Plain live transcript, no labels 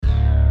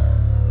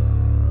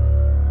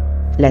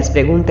Las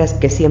preguntas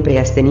que siempre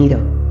has tenido.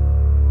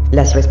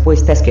 Las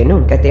respuestas que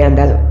nunca te han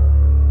dado.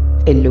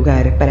 El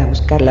lugar para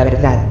buscar la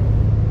verdad.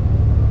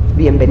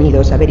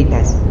 Bienvenidos a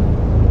Veritas.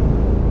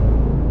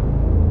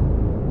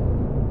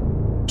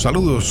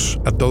 Saludos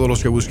a todos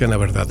los que buscan la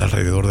verdad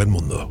alrededor del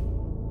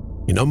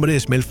mundo. Mi nombre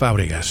es Mel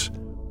Fábregas,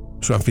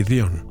 su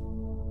anfitrión,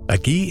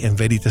 aquí en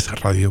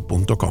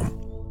veritasradio.com.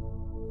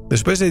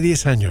 Después de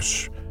 10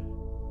 años,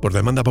 por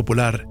demanda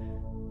popular,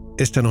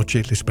 esta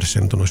noche les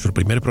presento nuestro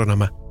primer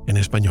programa en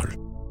español.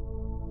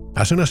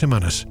 Hace unas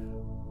semanas,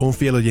 un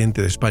fiel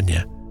oyente de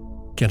España,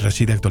 quien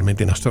reside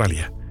actualmente en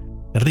Australia,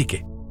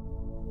 Enrique,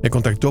 me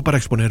contactó para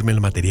exponerme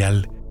el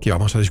material que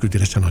vamos a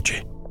discutir esta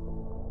noche.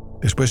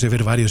 Después de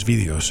ver varios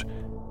vídeos,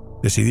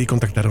 decidí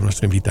contactar a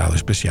nuestro invitado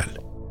especial,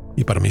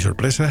 y para mi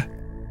sorpresa,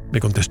 me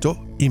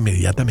contestó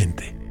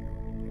inmediatamente.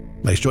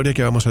 La historia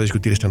que vamos a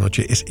discutir esta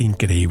noche es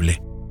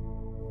increíble.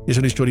 Es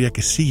una historia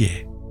que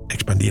sigue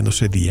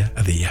expandiéndose día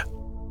a día.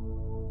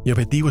 Mi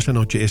objetivo esta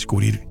noche es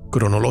cubrir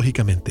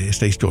cronológicamente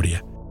esta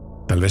historia.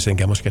 Tal vez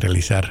tengamos que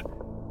realizar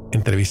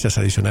entrevistas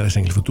adicionales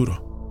en el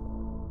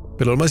futuro.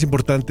 Pero lo más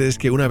importante es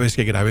que una vez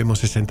que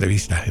grabemos esta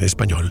entrevista en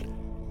español,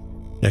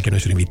 ya que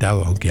nuestro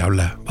invitado, aunque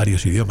habla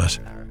varios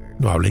idiomas,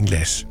 no habla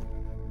inglés,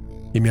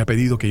 y me ha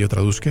pedido que yo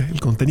traduzca el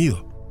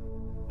contenido.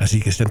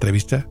 Así que esta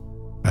entrevista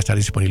va a estar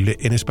disponible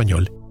en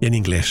español y en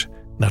inglés,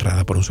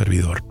 narrada por un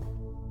servidor.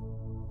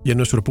 Y en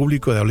nuestro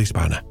público de habla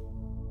hispana,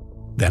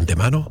 de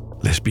antemano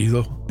les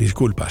pido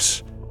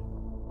disculpas,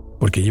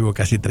 porque llevo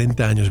casi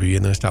 30 años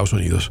viviendo en Estados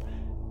Unidos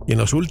y en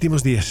los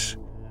últimos 10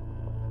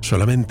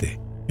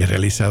 solamente he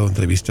realizado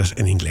entrevistas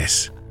en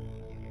inglés.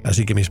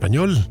 Así que mi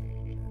español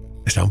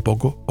está un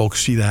poco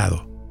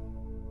oxidado,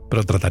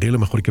 pero trataré lo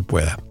mejor que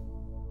pueda.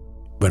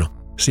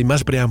 Bueno, sin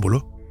más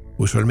preámbulo,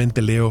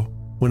 usualmente leo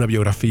una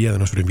biografía de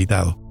nuestro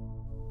invitado,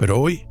 pero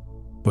hoy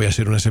voy a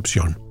hacer una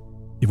excepción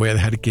y voy a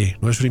dejar que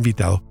nuestro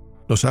invitado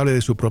nos hable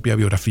de su propia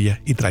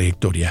biografía y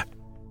trayectoria.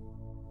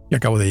 Yo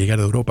acabo de llegar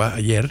de Europa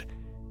ayer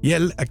y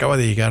él acaba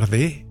de llegar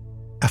de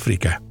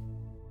África,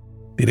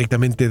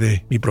 directamente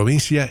de mi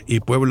provincia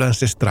y pueblo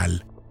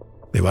ancestral,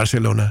 de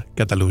Barcelona,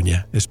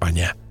 Cataluña,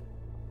 España.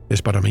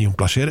 Es para mí un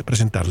placer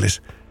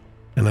presentarles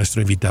a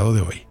nuestro invitado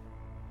de hoy,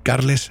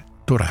 Carles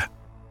Tora.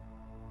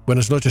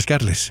 Buenas noches,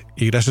 Carles,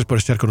 y gracias por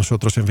estar con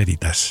nosotros en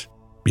Veritas.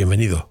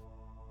 Bienvenido.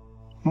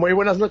 Muy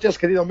buenas noches,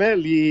 querido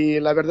Mel, y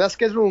la verdad es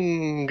que es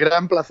un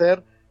gran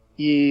placer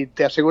y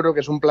te aseguro que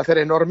es un placer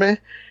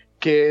enorme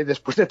que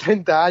después de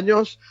 30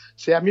 años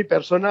sea mi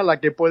persona la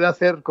que pueda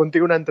hacer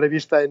contigo una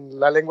entrevista en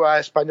la lengua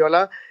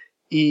española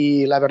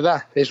y la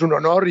verdad, es un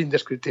honor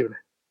indescriptible.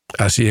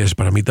 Así es,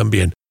 para mí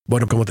también.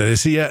 Bueno, como te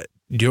decía,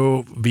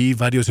 yo vi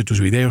varios de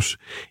tus videos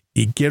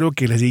y quiero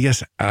que les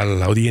digas a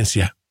la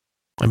audiencia,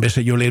 en vez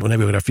de yo leer una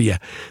biografía,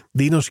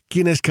 dinos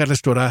quién es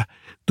Carles Tora,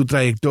 tu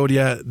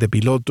trayectoria de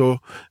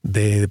piloto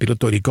de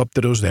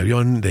helicópteros, de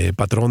avión, de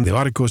patrón de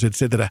barcos,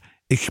 etc.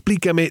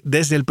 Explícame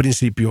desde el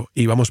principio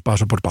y vamos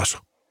paso por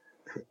paso.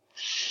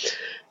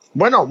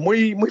 Bueno,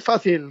 muy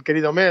fácil,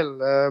 querido Mel.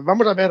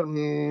 Vamos a ver,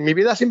 mi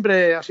vida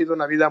siempre ha sido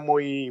una vida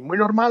muy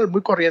normal,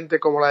 muy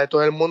corriente como la de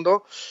todo el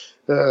mundo.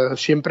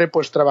 Siempre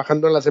pues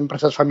trabajando en las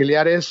empresas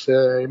familiares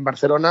en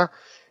Barcelona,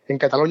 en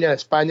Cataluña, en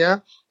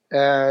España.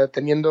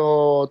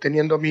 Teniendo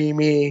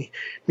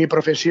mi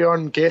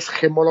profesión, que es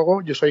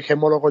gemólogo. Yo soy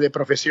gemólogo de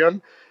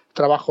profesión,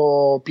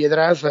 trabajo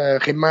piedras,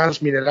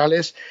 gemas,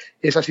 minerales.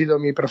 Esa ha sido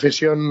mi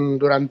profesión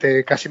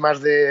durante casi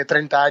más de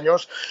 30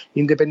 años,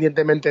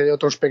 independientemente de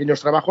otros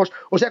pequeños trabajos.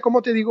 O sea,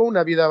 como te digo,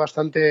 una vida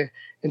bastante,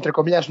 entre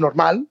comillas,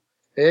 normal,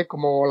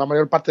 como la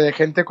mayor parte de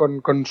gente,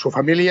 con su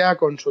familia,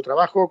 con su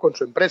trabajo, con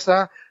su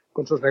empresa,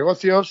 con sus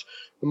negocios,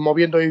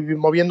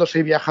 moviéndose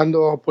y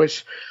viajando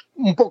pues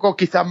un poco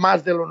quizá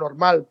más de lo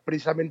normal,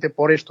 precisamente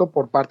por esto,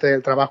 por parte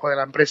del trabajo de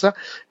la empresa,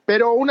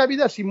 pero una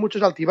vida sin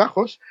muchos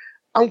altibajos,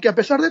 aunque a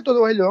pesar de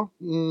todo ello,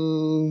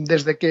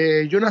 desde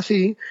que yo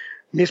nací,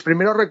 mis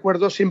primeros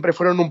recuerdos siempre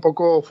fueron un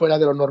poco fuera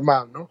de lo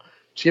normal, ¿no?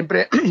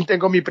 Siempre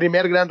tengo mi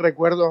primer gran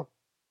recuerdo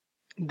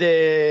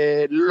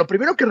lo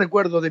primero que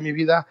recuerdo de mi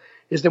vida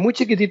es de muy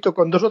chiquitito,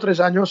 con 2 o 3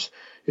 años,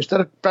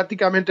 estar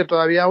prácticamente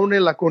todavía aún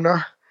en la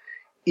cuna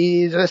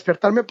y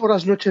despertarme por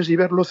las noches y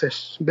ver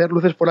luces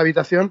por la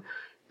habitación,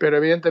 pero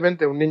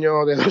evidentemente un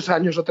niño de 2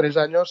 años o 3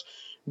 años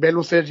ve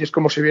luces y es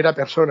como si viera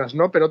personas,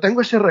 ¿no? Pero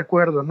tengo ese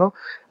recuerdo, ¿no?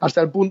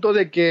 Hasta el punto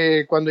de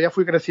que cuando ya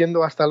fui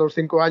creciendo hasta los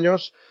 5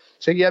 años,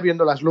 seguía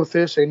viendo las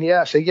luces,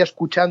 seguía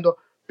escuchando,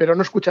 pero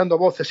no escuchando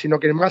voces, sino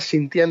que más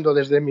sintiendo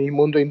desde mi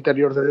mundo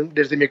interior,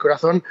 desde mi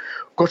corazón,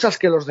 cosas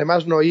que los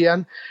demás no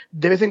oían.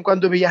 De vez en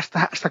cuando veía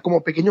hasta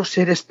como pequeños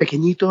seres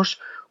pequeñitos,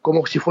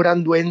 como si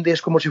fueran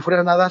duendes, como si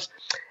fueran hadas.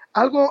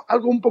 Algo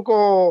un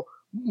poco,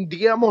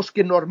 digamos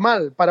que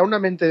normal para una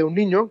mente de un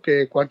niño,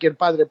 que cualquier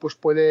padre pues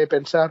puede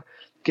pensar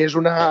que es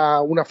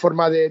una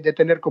forma de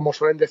tener, como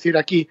suelen decir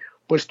aquí,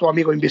 pues tu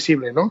amigo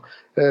invisible, ¿no?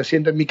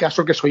 Siendo en mi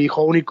caso que soy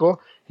hijo único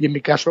y en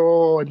mi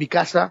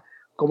casa,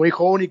 como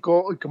hijo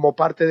único y como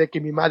parte de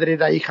que mi madre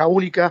era hija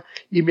única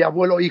y mi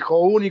abuelo hijo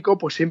único,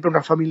 pues siempre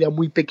una familia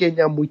muy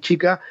pequeña, muy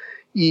chica,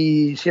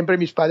 y siempre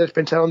mis padres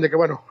pensaron de que,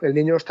 bueno, el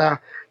niño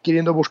está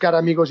queriendo buscar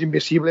amigos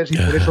invisibles y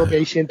por eso que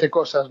ahí siente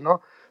cosas,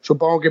 ¿no?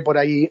 Supongo que por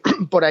ahí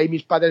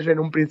mis padres en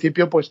un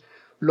principio pues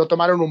lo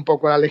tomaron un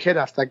poco a la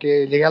ligera hasta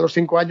que llegué a los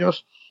 5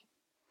 años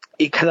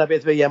y cada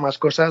vez veía más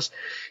cosas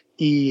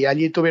y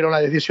allí tuvieron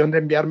la decisión de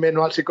enviarme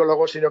no al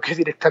psicólogo, sino que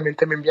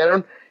directamente me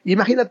enviaron,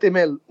 imagínate,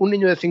 Mel, un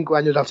niño de 5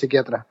 años al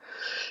psiquiatra,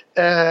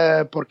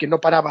 porque no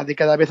paraba de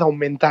cada vez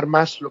aumentar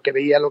más lo que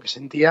veía, lo que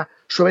sentía,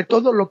 sobre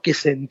todo lo que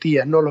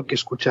sentía, no lo que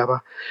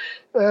escuchaba.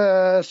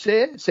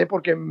 Sé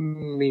porque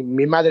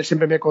mi madre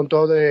siempre me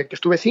contó de que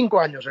estuve 5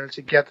 años en el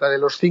psiquiatra, de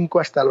los 5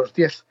 hasta los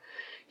 10.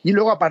 Y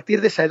luego a partir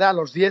de esa edad, a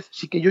los 10,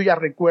 sí que yo ya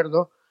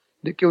recuerdo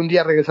de que un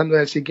día regresando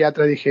del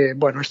psiquiatra dije,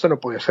 bueno, esto no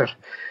puede ser.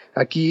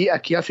 Aquí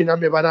al final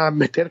me van a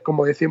meter,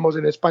 como decimos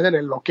en España, en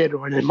el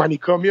loquero, en el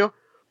manicomio,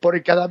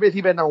 porque cada vez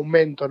iba en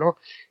aumento, ¿no?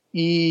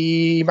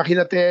 Y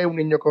imagínate, un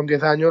niño con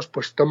 10 años,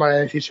 pues toma la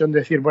decisión de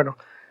decir, bueno,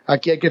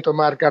 aquí hay que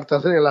tomar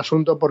cartas en el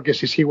asunto porque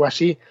si sigo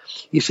así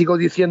y sigo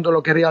diciendo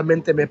lo que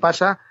realmente me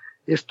pasa,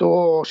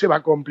 esto se va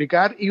a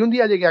complicar. Y un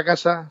día llegué a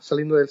casa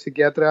saliendo del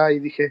psiquiatra y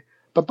dije,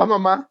 papá,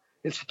 mamá,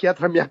 el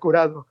psiquiatra me ha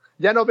curado.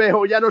 Ya no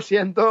veo, ya no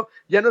siento,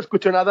 ya no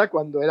escucho nada,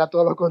 cuando era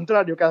todo lo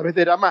contrario, cada vez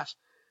era más.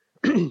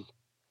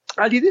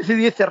 Allí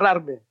decidí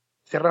cerrarme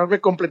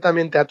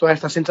completamente a todas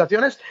estas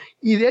sensaciones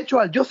y de hecho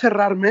al yo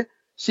cerrarme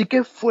sí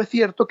que fue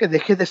cierto que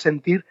dejé de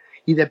sentir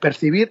y de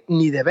percibir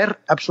ni de ver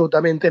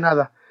absolutamente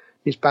nada.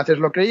 Mis padres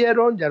lo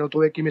creyeron, ya no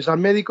tuve que ir al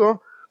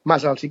médico,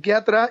 más al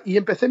psiquiatra y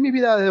empecé mi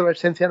vida de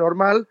adolescencia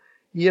normal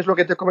y es lo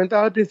que te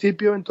comentaba al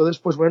principio. Entonces,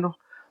 pues bueno,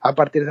 a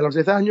partir de los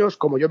 10 años,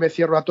 como yo me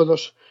cierro a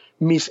todos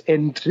mis,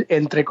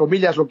 entre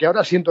comillas, lo que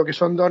ahora siento que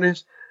son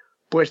dones,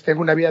 pues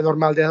tengo una vida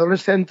normal de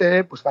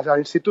adolescente, pues vas al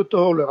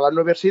instituto, luego a la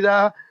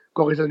universidad,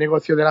 coges el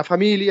negocio de la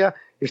familia,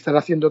 estás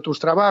haciendo tus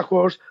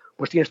trabajos,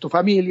 pues tienes tu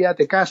familia,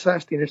 te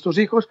casas, tienes tus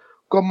hijos,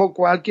 como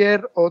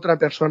cualquier otra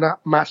persona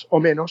más o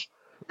menos,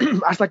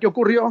 hasta que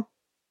ocurrió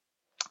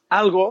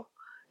algo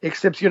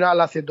excepcional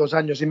hace 2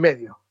 años y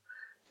medio,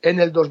 en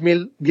el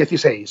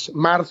 2016,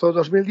 marzo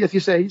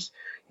 2016,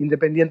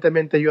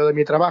 independientemente yo de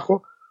mi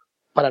trabajo,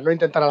 para no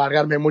intentar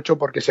alargarme mucho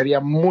porque sería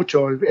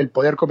mucho el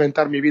poder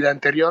comentar mi vida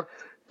anterior,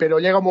 pero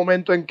llega un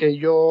momento en que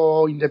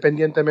yo,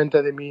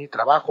 independientemente de mi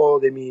trabajo,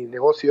 de mi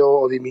negocio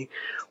o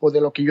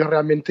de lo que yo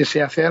realmente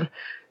sé hacer,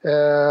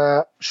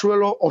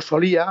 suelo o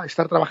solía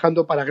estar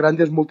trabajando para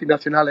grandes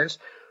multinacionales,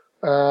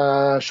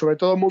 sobre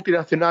todo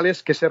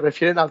multinacionales que se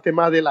refieren al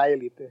tema de la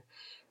élite.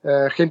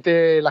 La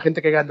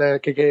gente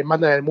que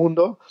manda en el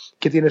mundo,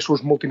 que tiene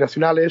sus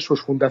multinacionales,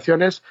 sus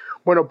fundaciones.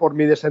 Bueno, por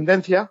mi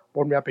descendencia,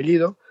 por mi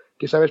apellido,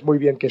 que sabes muy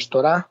bien que es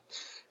Tora.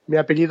 Mi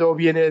apellido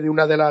viene de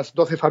una de las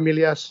 12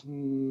 familias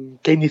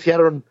que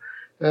iniciaron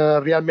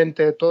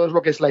realmente todo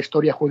lo que es la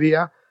historia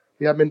judía.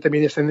 Realmente mi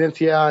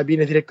descendencia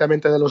viene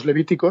directamente de los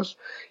levíticos.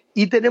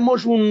 Y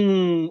tenemos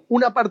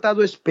un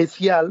apartado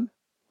especial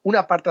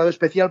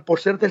por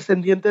ser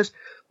descendientes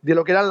de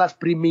lo que eran las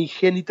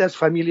primigénitas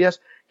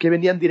familias que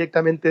venían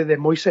directamente de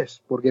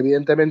Moisés, porque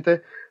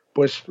evidentemente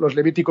pues los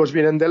levíticos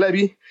vienen de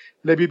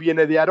Levi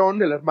viene de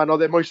Aarón, el hermano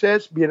de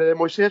Moisés, viene de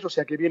Moisés, o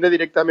sea que viene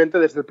directamente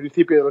desde el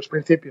principio de los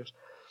principios.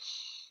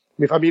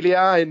 Mi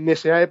familia en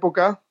esa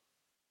época,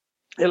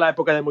 en la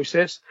época de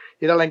Moisés,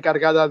 era la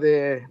encargada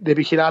de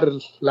vigilar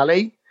la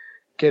ley,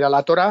 que era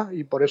la Tora,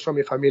 y por eso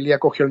mi familia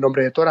cogió el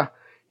nombre de Tora.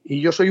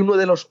 Y yo soy uno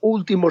de los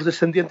últimos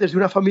descendientes de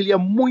una familia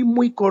muy,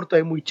 muy corta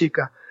y muy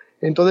chica.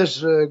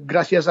 Entonces,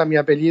 gracias a mi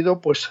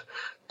apellido, pues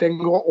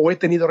he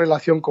tenido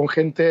relación con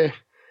gente,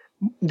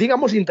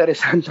 digamos,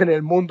 interesante en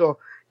el mundo,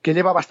 que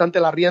lleva bastante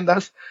las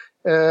riendas.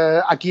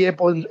 Aquí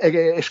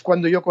es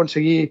cuando yo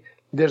conseguí,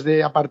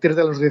 desde a partir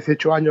de los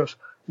 18 años,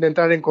 de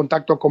entrar en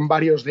contacto con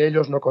varios de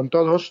ellos, no con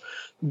todos,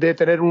 de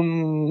tener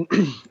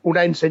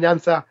una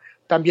enseñanza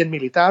también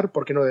militar,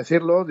 por qué no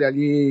decirlo. De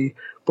allí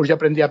pues yo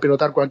aprendí a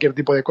pilotar cualquier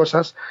tipo de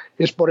cosas.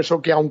 Es por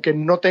eso que aunque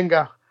no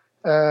tenga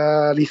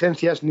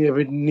licencias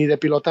ni de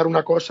pilotar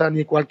una cosa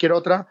ni cualquier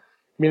otra,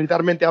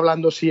 militarmente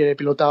hablando sí he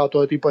pilotado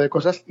todo tipo de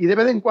cosas y de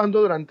vez en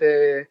cuando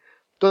durante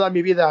toda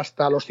mi vida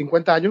hasta los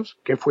 50 años,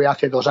 que fue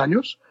hace 2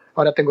 años,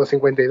 ahora tengo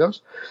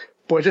 52,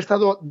 pues he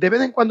estado de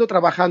vez en cuando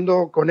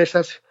trabajando con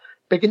esas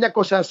pequeñas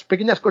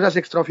cosas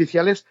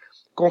extraoficiales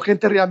con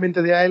gente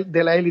realmente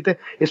de la élite.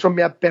 Eso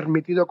me ha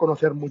permitido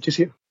conocer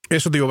muchísimo.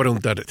 Eso te iba a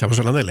preguntar, estamos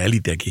hablando de la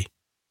élite aquí.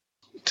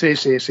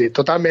 Sí,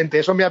 totalmente.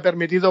 Eso me ha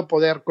permitido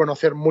poder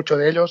conocer mucho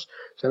de ellos,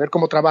 saber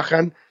cómo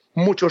trabajan,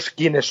 muchos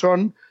quiénes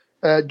son.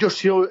 Yo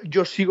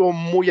sigo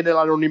muy en el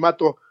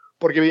anonimato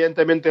porque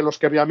evidentemente los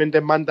que realmente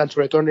mandan,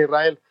 sobre todo en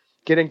Israel,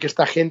 quieren que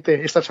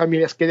estas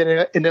familias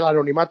queden en el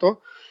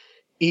anonimato,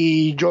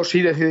 y yo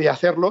sí decidí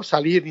hacerlo,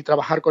 salir y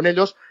trabajar con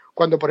ellos,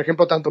 cuando por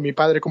ejemplo tanto mi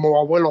padre como mi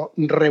abuelo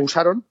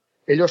rehusaron.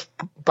 Ellos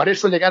para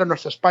eso llegaron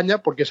hasta España,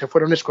 porque se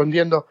fueron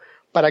escondiendo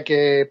para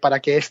que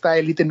esta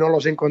élite no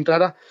los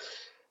encontrara.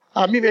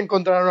 A mí me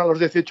encontraron a los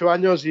 18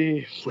 años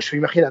y pues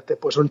imagínate,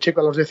 pues un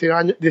chico a los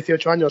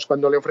 18 años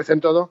cuando le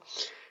ofrecen todo,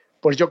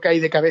 pues yo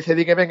caí de cabeza y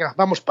dije, venga,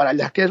 vamos para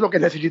allá, ¿qué es lo que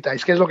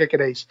necesitáis? ¿Qué es lo que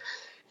queréis?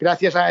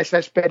 gracias a esa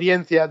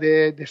experiencia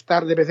de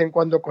estar de vez en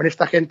cuando con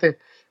esta gente,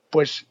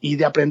 pues, y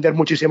de aprender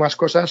muchísimas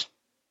cosas,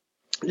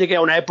 llegué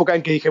a una época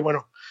en que dije,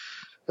 bueno,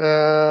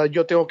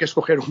 yo tengo que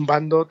escoger un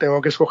bando,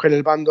 tengo que escoger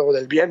el bando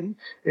del bien,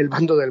 el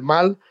bando del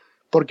mal,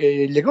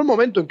 porque llegó un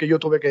momento en que yo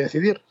tuve que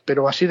decidir,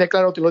 pero así de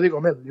claro te lo digo,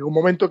 Mel, llegó un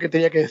momento que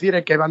tenía que decir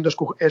en qué bando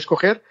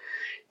escoger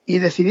y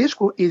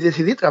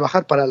decidí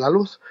trabajar para la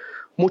luz.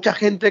 Mucha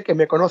gente que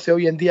me conoce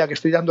hoy en día, que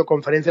estoy dando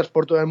conferencias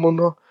por todo el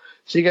mundo,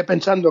 sigue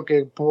pensando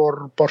que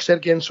por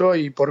ser quien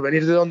soy y por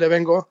venir de donde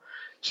vengo,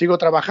 sigo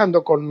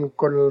trabajando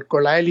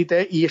con la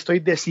élite y estoy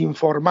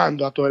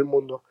desinformando a todo el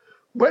mundo.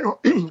 Bueno,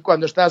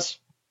 cuando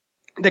estás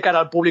de cara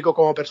al público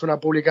como persona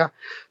pública,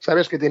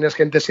 sabes que tienes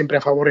gente siempre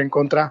a favor o en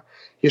contra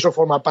y eso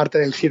forma parte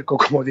del circo,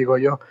 como digo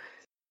yo.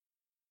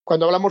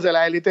 Cuando hablamos de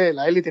la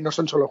élite no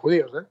son solo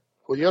judíos, ¿eh?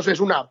 Judíos es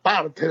una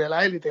parte de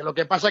la élite. Lo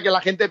que pasa es que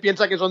la gente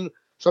piensa que son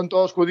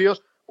todos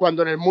judíos,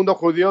 cuando en el mundo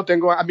judío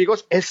tengo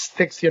amigos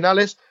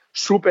excepcionales,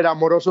 súper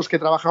amorosos que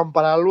trabajan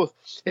para la luz.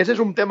 Ese es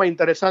un tema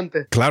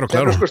interesante. Claro.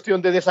 No es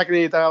cuestión de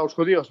desacreditar a los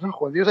judíos. No,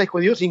 hay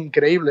judíos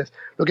increíbles.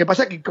 Lo que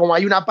pasa es que como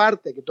hay una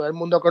parte que todo el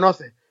mundo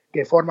conoce,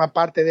 que forma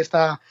parte de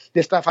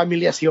esta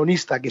familia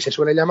sionista, que se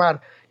suele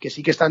llamar, que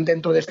sí que están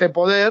dentro de este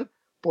poder,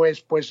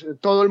 pues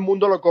todo el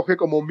mundo lo coge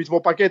como un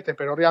mismo paquete,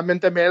 pero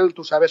realmente, Mel,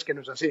 tú sabes que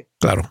no es así.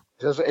 Claro.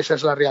 Esa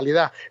es la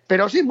realidad.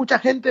 Pero sí, mucha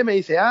gente me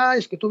dice,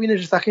 es que tú vienes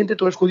de esta gente,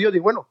 tú eres judío.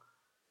 Digo, bueno,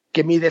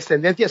 que mi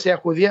descendencia sea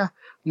judía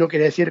no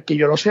quiere decir que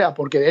yo lo sea,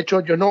 porque de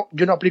hecho yo no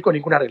aplico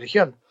ninguna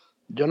religión.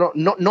 Yo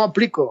no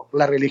aplico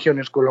las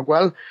religiones, con lo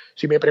cual,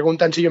 si me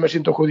preguntan si yo me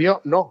siento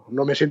judío, no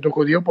me siento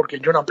judío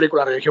porque yo no aplico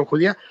la religión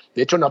judía.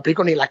 De hecho, no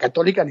aplico ni la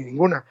católica ni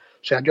ninguna.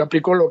 O sea, yo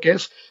aplico lo que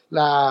es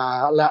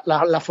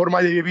la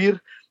forma de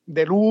vivir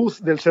de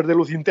luz, del ser de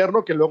luz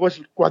interno, que luego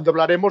es cuando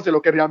hablaremos de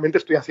lo que realmente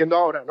estoy haciendo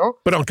ahora, ¿no?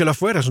 Pero aunque lo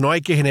fueras, no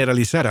hay que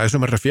generalizar, a eso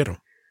me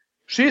refiero.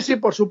 Sí,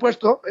 por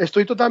supuesto,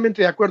 estoy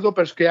totalmente de acuerdo,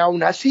 pero es que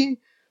aún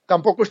así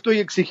tampoco estoy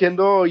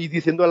exigiendo y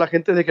diciendo a la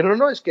gente de que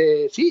no, es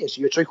que sí,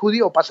 si yo soy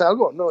judío pasa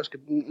algo. No, es que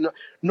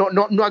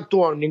no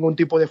actúo en ningún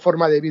tipo de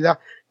forma de vida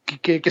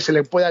que se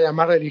le pueda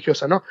llamar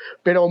religiosa, ¿no?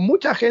 Pero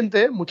mucha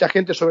gente,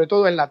 sobre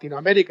todo en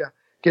Latinoamérica,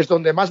 que es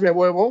donde más me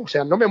muevo, o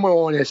sea, no me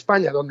muevo en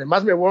España, donde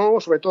más me muevo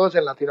sobre todo es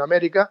en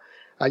Latinoamérica.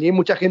 Allí hay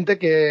mucha gente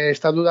que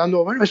está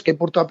dudando, bueno, es que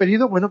por tu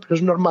apellido, bueno, pero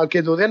es normal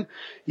que duden.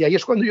 Y ahí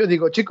es cuando yo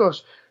digo,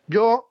 chicos,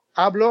 yo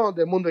hablo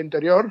del mundo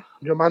interior,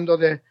 yo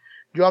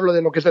hablo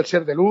de lo que es el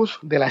ser de luz,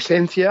 de la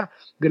esencia,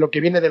 de lo que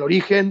viene del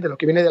origen, de lo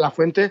que viene de la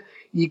fuente,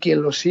 y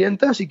quien lo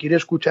sienta, si quiere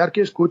escuchar, que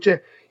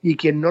escuche, y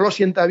quien no lo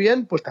sienta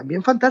bien, pues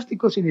también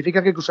fantástico,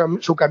 significa que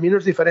su camino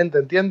es diferente,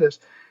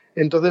 ¿entiendes?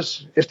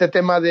 Entonces, este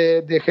tema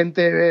de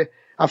gente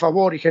a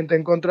favor y gente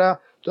en contra,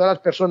 todas las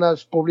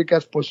personas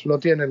públicas pues lo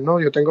tienen, ¿no?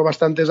 Yo tengo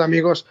bastantes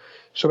amigos,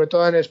 sobre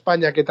todo en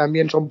España, que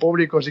también son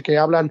públicos y que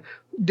hablan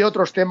de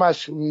otros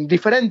temas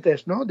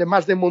diferentes, ¿no? De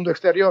más del mundo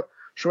exterior,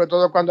 sobre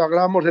todo cuando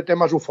hablamos de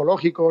temas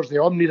ufológicos, de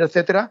ovnis,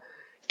 etcétera,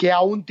 que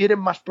aún tienen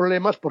más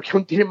problemas porque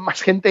aún tienen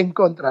más gente en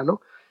contra,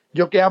 ¿no?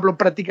 Yo que hablo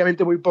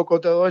prácticamente muy poco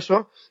de todo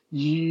eso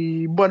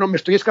y, bueno, me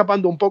estoy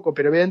escapando un poco,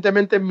 pero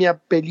evidentemente mi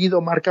apellido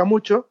marca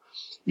mucho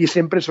y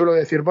siempre suelo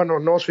decir, bueno,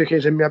 no os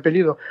fijéis en mi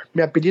apellido.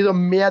 Mi apellido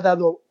me ha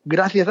dado,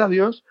 gracias a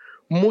Dios,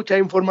 mucha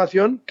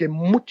información que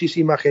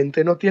muchísima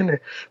gente no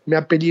tiene. Mi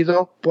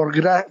apellido,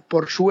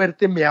 por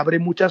suerte, me abre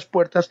muchas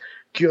puertas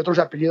que otros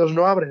apellidos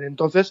no abren.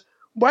 Entonces,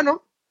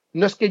 bueno,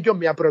 no es que yo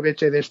me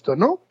aproveche de esto,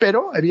 ¿no?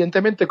 Pero,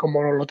 evidentemente,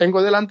 como lo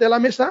tengo delante de la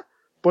mesa,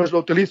 pues lo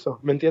utilizo.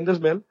 ¿Me entiendes,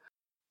 Mel?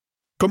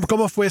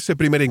 ¿Cómo fue ese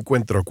primer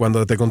encuentro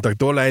cuando te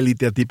contactó la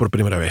élite a ti por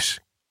primera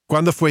vez?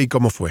 ¿Cuándo fue y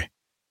cómo fue?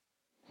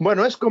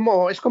 Bueno, es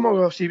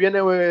como si viene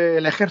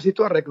el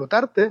ejército a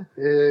reclutarte.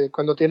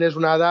 Cuando tienes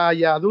una edad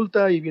ya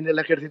adulta y viene el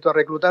ejército a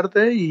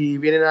reclutarte y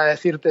vienen a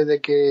decirte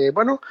de que,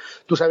 bueno,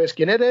 tú sabes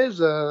quién eres.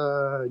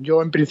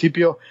 Yo, en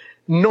principio,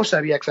 no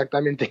sabía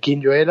exactamente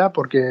quién yo era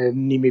porque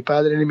ni mi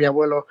padre ni mi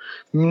abuelo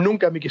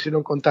nunca me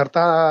quisieron contar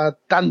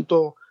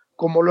tanto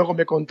como luego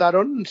me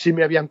contaron, si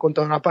me habían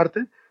contado una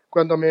parte.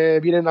 Cuando me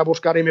vienen a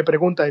buscar y me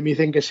preguntan y me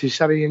dicen que si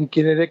saben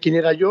quién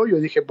era yo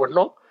dije, pues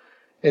no.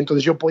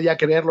 Entonces yo podía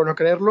creerlo o no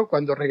creerlo.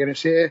 Cuando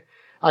regresé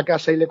a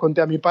casa y le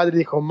conté a mi padre,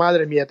 dijo,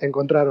 madre mía, te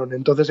encontraron.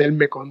 Entonces él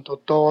me contó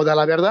toda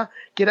la verdad,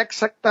 que era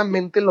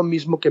exactamente lo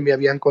mismo que me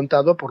habían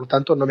contado, por lo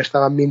tanto no me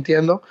estaban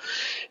mintiendo.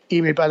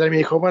 Y mi padre me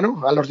dijo,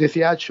 bueno, a los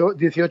 18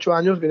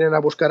 años vienen a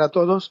buscar a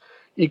todos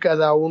y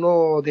cada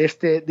uno de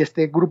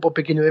este grupo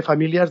pequeño de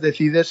familias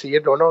decide si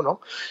ir o no.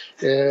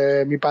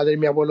 Mi padre y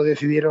mi abuelo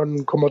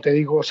decidieron, como te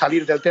digo,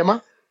 salir del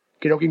tema.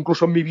 Creo que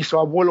incluso mi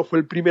bisabuelo fue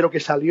el primero que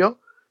salió,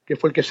 que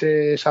fue el que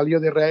se salió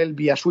de Israel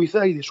vía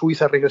Suiza y de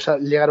Suiza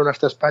llegaron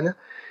hasta España.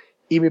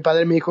 Y mi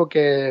padre me dijo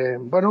que,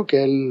 bueno,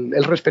 que él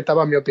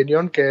respetaba mi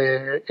opinión,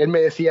 que él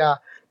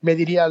me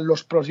diría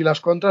los pros y las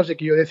contras de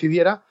que yo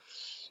decidiera.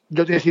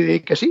 Yo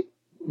decidí que sí.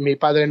 Mi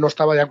padre no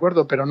estaba de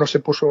acuerdo, pero no se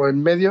puso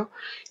en medio.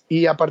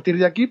 Y a partir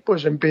de aquí,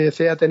 pues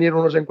empecé a tener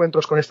unos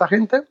encuentros con esta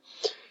gente,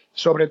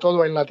 sobre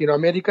todo en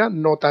Latinoamérica,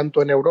 no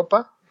tanto en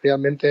Europa.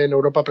 Realmente en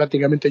Europa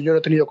prácticamente yo no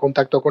he tenido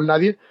contacto con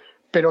nadie,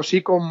 pero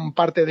sí con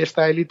parte de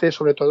esta élite,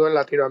 sobre todo en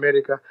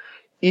Latinoamérica.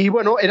 Y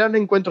bueno, eran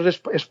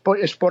encuentros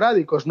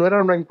esporádicos, no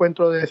era un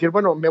encuentro de decir,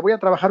 bueno, me voy a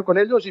trabajar con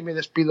ellos y me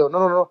despido. No,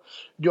 no, no.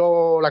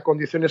 Yo, la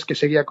condición es que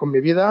seguía con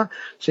mi vida,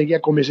 seguía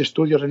con mis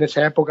estudios en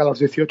esa época, a los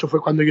 18 fue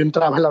cuando yo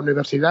entraba en la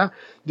universidad,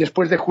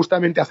 después de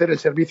justamente hacer el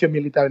servicio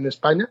militar en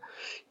España.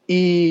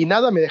 Y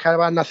nada, me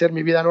dejaban hacer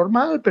mi vida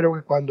normal,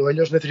 pero cuando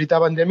ellos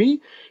necesitaban de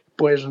mí,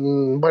 pues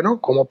bueno,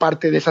 como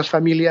parte de esas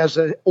familias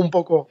un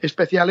poco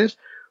especiales,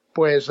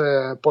 pues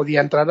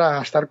podía entrar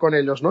a estar con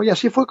ellos, ¿no? Y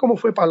así fue como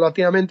fue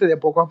paulatinamente, de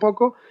poco a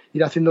poco,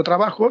 ir haciendo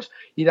trabajos,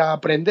 ir a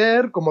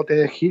aprender, como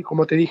te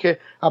dije,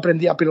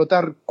 aprendí a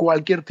pilotar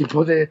cualquier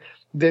tipo de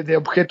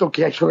objeto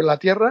que hay sobre la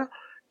Tierra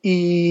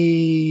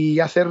y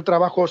hacer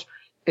trabajos,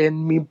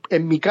 en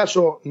mi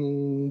caso,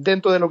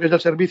 dentro de lo que es el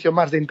servicio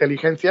más de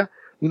inteligencia.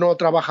 No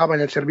trabajaba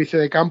en el servicio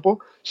de campo,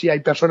 sí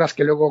hay personas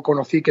que luego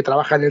conocí que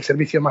trabajan en el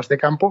servicio más de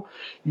campo,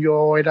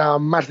 yo era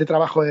más de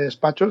trabajo de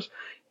despachos.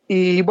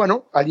 Y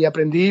bueno, allí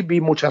aprendí,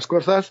 vi muchas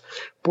cosas,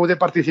 pude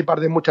participar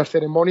de muchas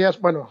ceremonias.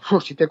 Bueno,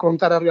 si te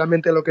contara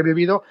realmente lo que he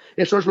vivido,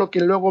 eso es lo que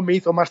luego me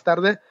hizo más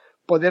tarde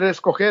poder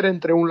escoger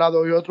entre un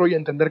lado y otro y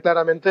entender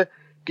claramente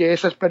que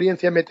esa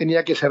experiencia me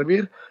tenía que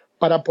servir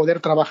para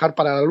poder trabajar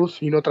para la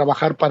luz y no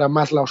trabajar para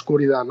más la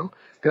oscuridad, ¿no?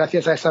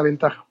 Gracias a esa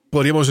ventaja.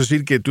 Podríamos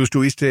decir que tú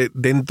estuviste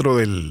dentro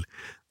del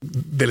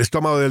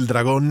estómago del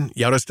dragón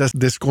y ahora estás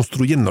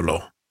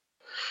desconstruyéndolo.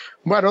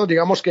 Bueno,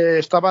 digamos que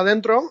estaba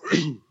dentro,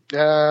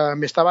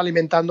 me estaba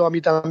alimentando a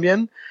mí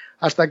también,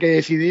 hasta que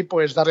decidí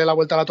pues darle la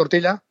vuelta a la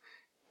tortilla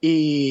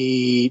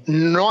y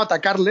no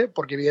atacarle,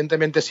 porque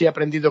evidentemente sí he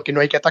aprendido que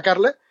no hay que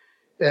atacarle,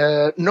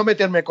 no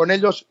meterme con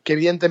ellos, que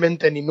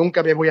evidentemente ni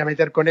nunca me voy a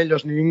meter con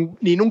ellos,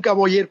 ni nunca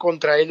voy a ir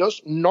contra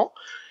ellos, no.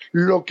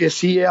 Lo que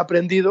sí he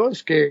aprendido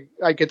es que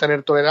hay que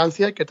tener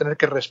tolerancia, hay que tener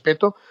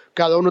respeto,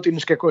 cada uno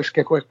tiene que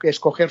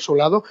escoger su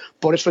lado,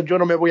 por eso yo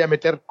no me voy a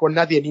meter con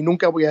nadie, ni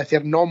nunca voy a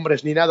decir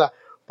nombres ni nada,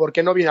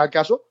 porque no viene al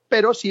caso,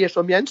 pero sí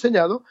eso me ha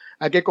enseñado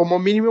a que como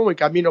mínimo mi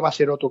camino va a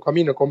ser otro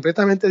camino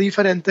completamente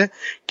diferente,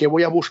 que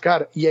voy a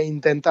buscar y a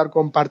intentar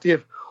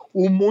compartir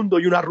un mundo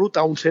y una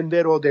ruta, un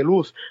sendero de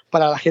luz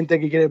para la gente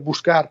que quiere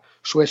buscar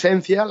su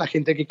esencia, la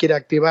gente que quiere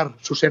activar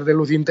su ser de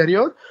luz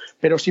interior,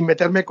 pero sin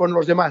meterme con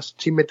los demás,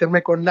 sin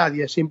meterme con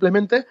nadie,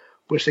 simplemente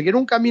pues seguir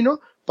un camino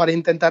para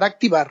intentar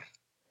activar,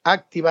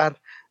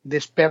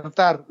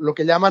 despertar, lo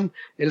que llaman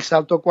el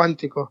salto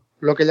cuántico,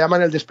 lo que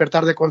llaman el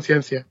despertar de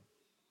conciencia.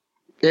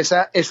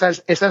 Esa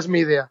es mi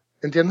idea,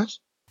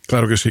 ¿entiendes?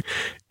 Claro que sí.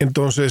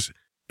 Entonces,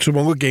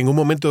 supongo que en un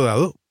momento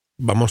dado,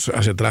 vamos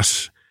hacia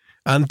atrás,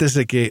 antes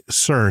de que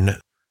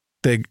CERN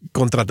te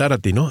contratara a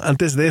ti, ¿no?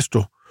 Antes de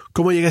esto,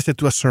 ¿cómo llegaste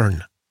tú a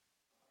CERN?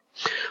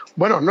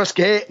 Bueno, no es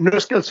que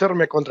el CERN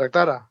me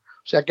contratara.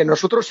 O sea, que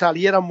nosotros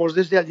saliéramos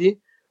desde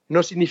allí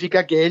no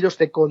significa que ellos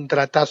te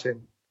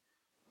contratasen,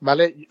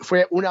 ¿vale?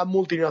 Fue una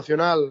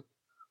multinacional.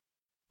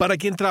 ¿Para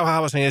quién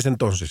trabajabas en ese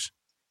entonces?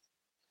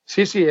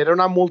 Sí, era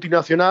una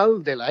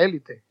multinacional de la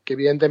élite, que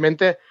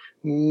evidentemente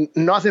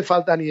no hace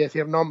falta ni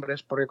decir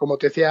nombres, porque como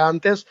te decía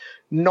antes,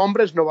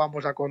 nombres no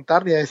vamos a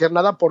contar ni a decir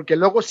nada, porque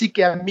luego sí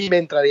que a mí me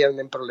entrarían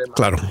en problemas.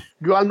 Claro.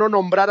 Yo al no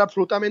nombrar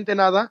absolutamente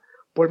nada,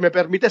 pues me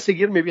permite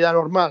seguir mi vida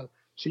normal.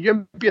 Si yo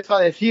empiezo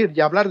a decir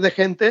y a hablar de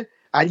gente,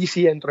 allí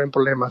sí entro en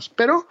problemas.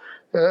 Pero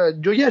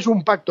yo ya es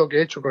un pacto que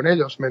he hecho con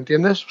ellos, ¿me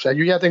entiendes? O sea,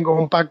 yo ya tengo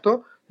un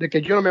pacto de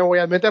que yo no me voy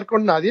a meter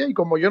con nadie, y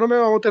como yo no me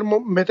voy a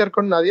meter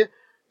con nadie,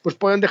 pues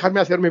pueden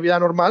dejarme hacer mi vida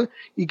normal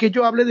y que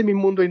yo hable de mi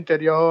mundo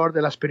interior,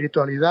 de la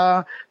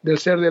espiritualidad, del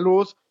ser de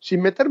luz,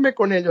 sin meterme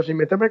con ellos, sin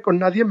meterme con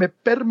nadie, me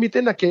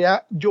permiten a que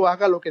yo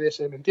haga lo que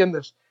desee, ¿me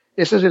entiendes?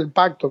 Ese es el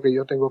pacto que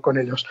yo tengo con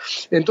ellos.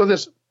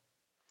 Entonces,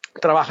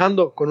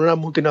 trabajando con una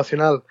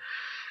multinacional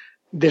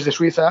desde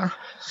Suiza,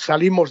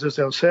 salimos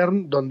desde el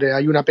CERN, donde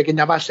hay una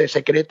pequeña base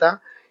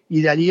secreta,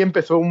 y de allí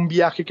empezó un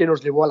viaje que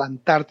nos llevó a la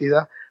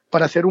Antártida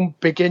para hacer un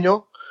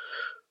pequeño,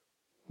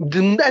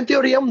 en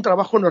teoría, un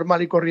trabajo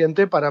normal y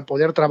corriente para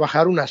poder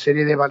trabajar una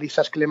serie de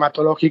balizas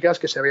climatológicas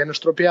que se habían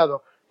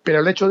estropeado. Pero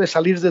el hecho de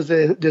salir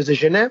desde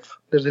Genève,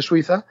 desde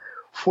Suiza,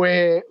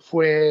 fue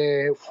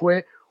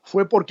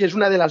porque es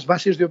una de las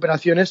bases de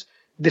operaciones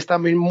de esta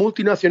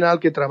multinacional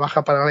que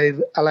trabaja para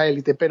la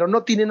élite. Pero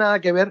no tiene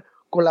nada que ver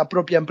con la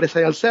propia empresa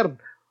del CERN.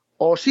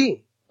 O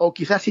sí, o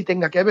quizás sí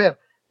tenga que ver,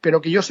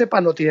 pero que yo sepa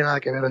no tiene nada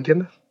que ver,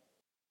 ¿entiendes?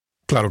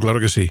 Claro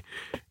que sí.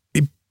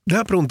 Y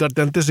déjame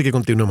preguntarte antes de que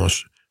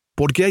continuemos,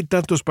 ¿por qué hay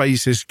tantos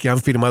países que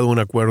han firmado un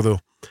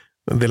acuerdo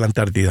de la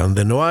Antártida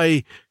donde no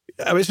hay?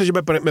 A veces yo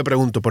me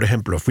pregunto, por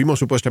ejemplo, fuimos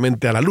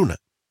supuestamente a la Luna,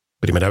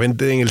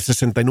 primeramente en el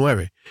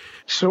 69.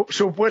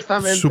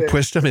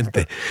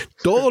 Supuestamente.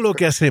 Todo lo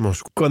que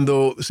hacemos,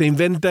 cuando se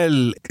inventa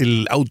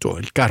el auto,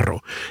 el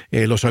carro,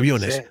 los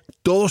aviones, sí,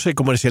 todo se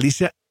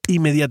comercializa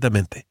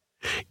inmediatamente.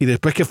 Y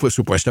después que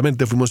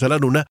supuestamente fuimos a la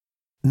Luna,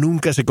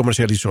 nunca se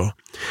comercializó.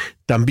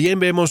 También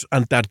vemos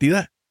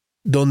Antártida,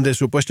 donde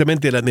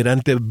supuestamente el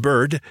almirante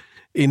Byrd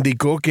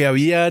indicó que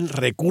habían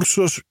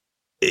recursos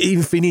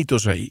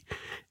infinitos ahí.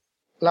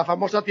 La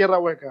famosa tierra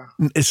hueca.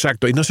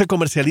 Exacto, y no se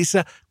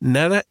comercializa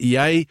nada y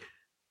hay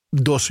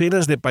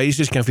docenas de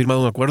países que han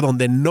firmado un acuerdo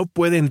donde no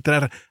puede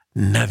entrar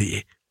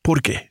nadie.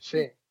 ¿Por qué?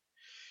 Sí.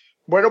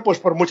 Bueno, pues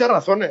por muchas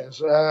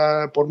razones.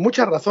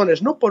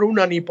 No por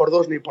una, ni por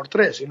dos, ni por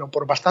tres, sino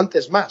por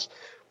bastantes más.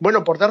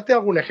 Bueno, por darte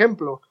algún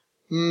ejemplo.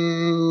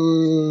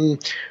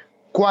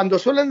 Cuando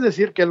suelen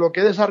decir que lo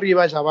que es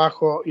arriba es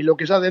abajo y lo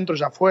que es adentro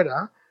es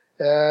afuera,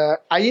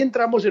 ahí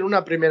entramos en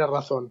una primera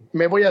razón.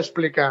 Me voy a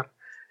explicar.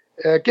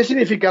 ¿Qué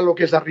significa lo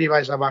que es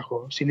arriba es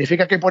abajo?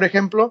 Significa que, por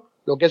ejemplo,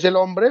 lo que es el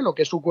hombre, lo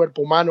que es su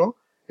cuerpo humano,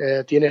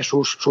 tiene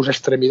sus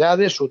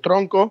extremidades, su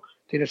tronco,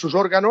 tiene sus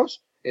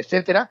órganos,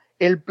 etcétera.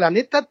 El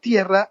planeta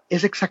Tierra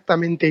es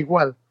exactamente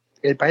igual.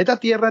 El planeta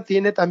Tierra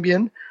tiene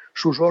también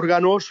sus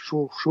órganos,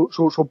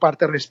 su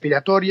parte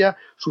respiratoria,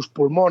 sus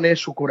pulmones,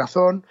 su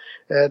corazón.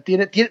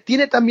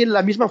 Tiene también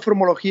la misma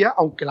formología,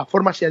 aunque la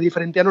forma sea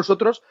diferente a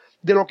nosotros,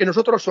 de lo que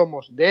nosotros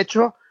somos. De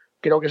hecho,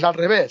 creo que es al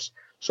revés.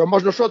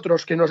 Somos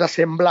nosotros que nos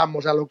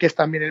asemblamos a lo que es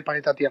también el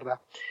planeta Tierra.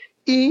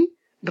 Y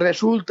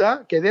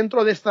resulta que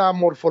dentro de esta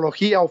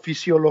morfología o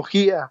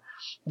fisiología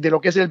de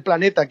lo que es el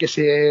planeta que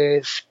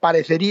se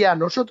parecería a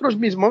nosotros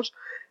mismos,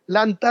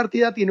 la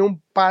Antártida tiene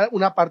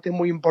una parte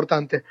muy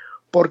importante,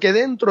 porque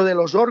dentro de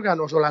los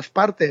órganos o las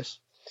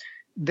partes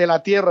de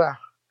la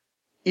Tierra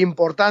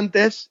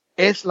importantes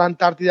es la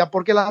Antártida,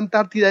 porque la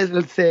Antártida es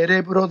el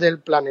cerebro del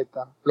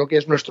planeta, lo que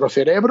es nuestro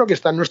cerebro, que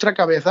está en nuestra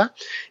cabeza,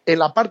 en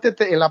la parte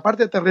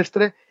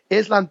terrestre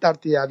es la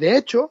Antártida. De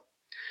hecho,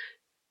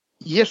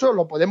 y eso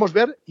lo podemos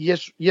ver, y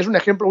es un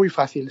ejemplo muy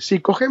fácil. Si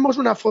cogemos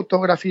una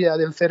fotografía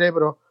del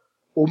cerebro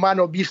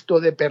humano visto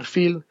de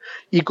perfil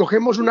y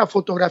cogemos una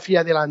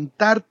fotografía de la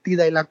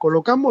Antártida y la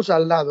colocamos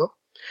al lado,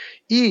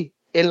 y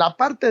en la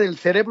parte del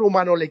cerebro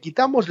humano le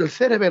quitamos el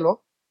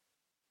cerebelo,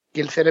 que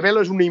el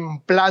cerebelo es un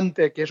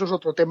implante, que eso es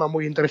otro tema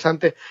muy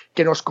interesante,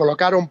 que nos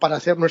colocaron para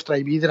hacer nuestra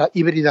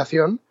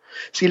hibridación.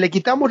 Si le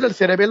quitamos el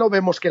cerebelo,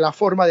 vemos que la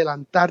forma de la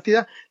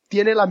Antártida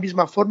tiene la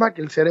misma forma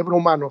que el cerebro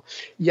humano.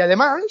 Y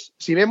además,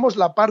 si vemos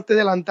la parte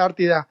de la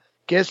Antártida,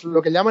 que es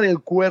lo que llaman el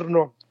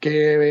cuerno,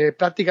 que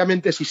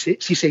prácticamente si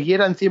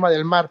siguiera encima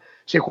del mar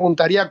se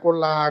juntaría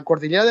con la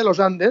cordillera de los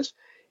Andes,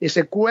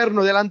 ese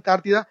cuerno de la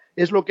Antártida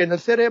es lo que en el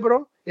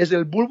cerebro es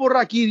el bulbo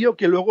raquídeo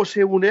que luego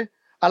se une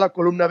a la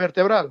columna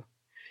vertebral.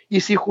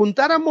 Y si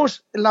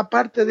juntáramos la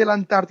parte de la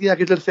Antártida,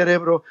 que es el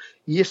cerebro,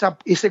 y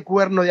ese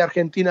cuerno de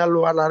Argentina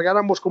lo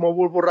alargáramos como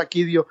bulbo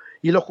raquídeo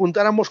y lo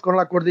juntáramos con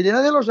la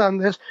cordillera de los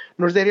Andes,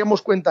 nos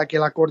daríamos cuenta que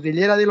la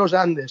cordillera de los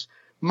Andes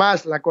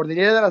más la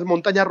cordillera de las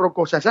montañas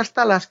rocosas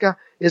hasta Alaska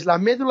es la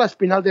médula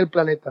espinal del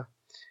planeta.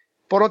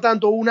 Por lo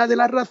tanto, una de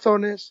las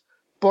razones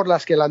por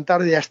las que la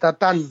Antártida está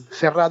tan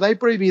cerrada y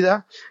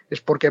prohibida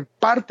es porque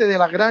parte de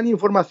la gran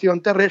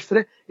información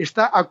terrestre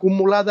está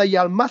acumulada y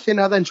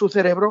almacenada en su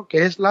cerebro,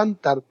 que es la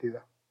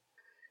Antártida.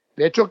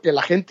 De hecho, que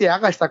la gente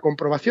haga esta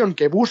comprobación,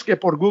 que busque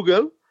por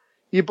Google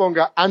y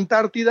ponga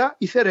Antártida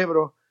y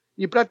cerebro.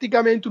 Y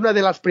prácticamente una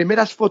de las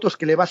primeras fotos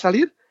que le va a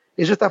salir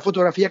es esta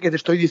fotografía que te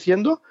estoy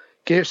diciendo,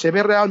 que se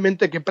ve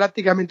realmente que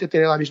prácticamente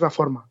tiene la misma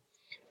forma.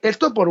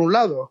 Esto por un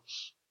lado.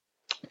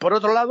 Por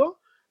otro lado,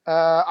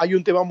 hay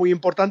un tema muy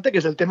importante que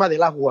es el tema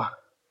del agua.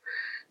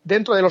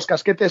 Dentro de los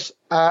casquetes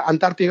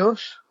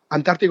antárticos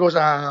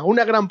a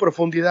una gran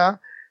profundidad,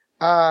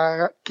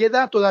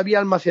 queda todavía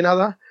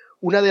almacenada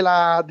una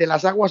de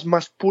las aguas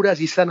más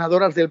puras y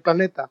sanadoras del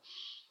planeta.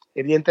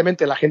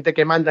 Evidentemente, la gente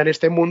que manda en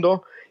este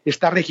mundo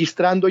está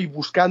registrando y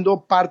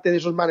buscando parte de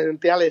esos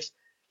manantiales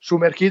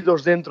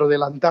sumergidos dentro de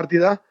la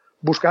Antártida,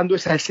 buscando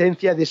esa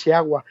esencia de ese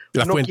agua.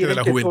 La fuente de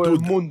la juventud. Todo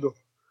el mundo.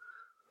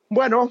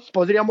 Bueno,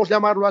 podríamos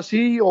llamarlo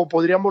así o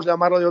podríamos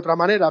llamarlo de otra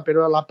manera,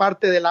 pero la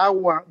parte del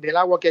agua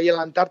que hay en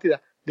la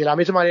Antártida, de la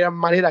misma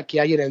manera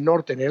que hay en el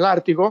norte, en el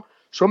Ártico,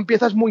 son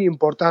piezas muy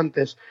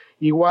importantes.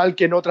 Igual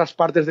que en otras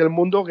partes del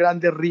mundo,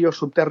 grandes ríos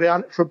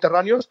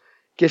subterráneos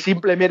que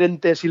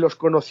simplemente si los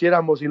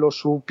conociéramos y los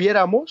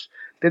supiéramos,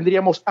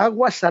 tendríamos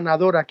agua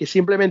sanadora que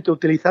simplemente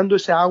utilizando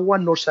esa agua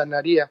nos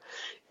sanaría.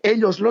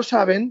 Ellos lo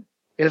saben,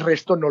 el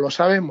resto no lo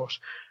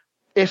sabemos.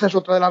 Esa es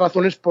otra de las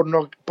razones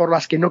por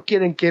las que no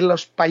quieren que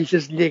los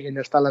países lleguen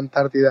hasta la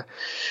Antártida.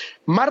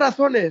 Más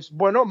razones,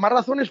 más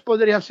razones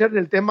podrían ser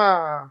el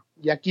tema,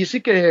 y aquí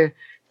sí que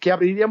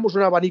abriríamos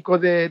un abanico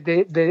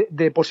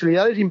de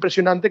posibilidades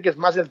impresionante, que es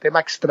más el tema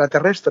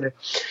extraterrestre.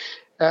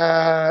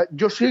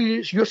 Yo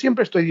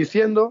siempre estoy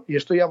diciendo y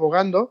estoy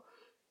abogando,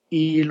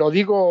 y lo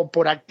digo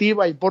por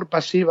activa y por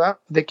pasiva,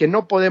 de que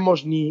no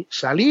podemos ni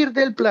salir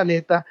del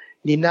planeta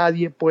ni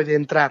nadie puede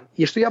entrar.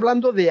 Y estoy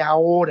hablando de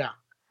ahora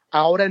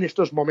en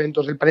estos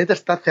momentos. El planeta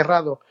está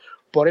cerrado.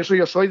 Por eso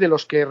yo soy de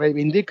los que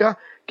reivindica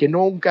que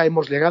nunca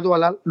hemos llegado a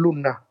la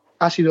Luna.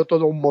 Ha sido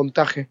todo un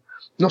montaje.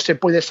 No se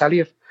puede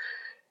salir.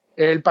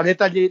 El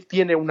planeta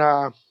tiene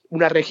una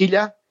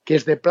rejilla que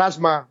es de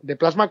plasma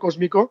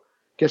cósmico,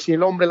 que si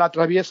el hombre la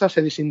atraviesa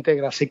se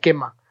desintegra, se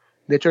quema.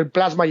 De hecho, el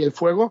plasma y el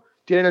fuego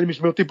tienen el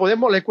mismo tipo de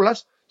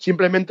moléculas,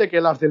 simplemente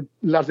que las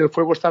del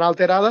fuego están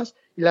alteradas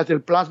y las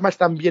del plasma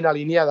están bien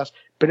alineadas,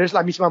 pero es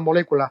la misma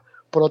molécula.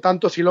 Por lo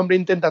tanto, si el hombre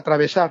intenta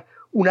atravesar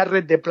una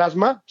red de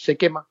plasma, se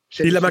quema.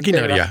 ¿Y la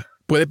maquinaria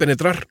puede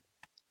penetrar?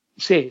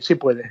 Sí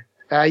puede.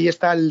 Ahí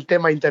está el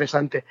tema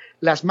interesante.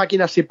 Las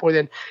máquinas sí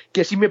pueden.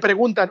 Que si me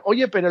preguntan,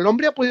 oye, ¿pero el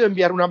hombre ha podido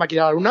enviar una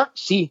máquina a la Luna?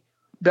 Sí.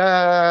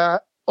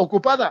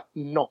 ¿Ocupada?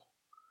 No.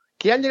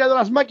 ¿Que han llegado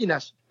las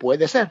máquinas?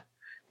 Puede ser.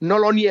 No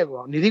lo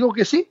niego. Ni digo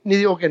que sí, ni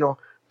digo que no.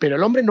 Pero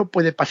el hombre no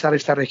puede pasar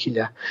esta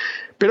rejilla.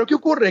 ¿Pero qué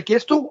ocurre? Que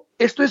esto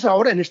es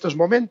ahora en estos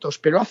momentos,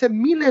 pero hace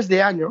miles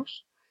de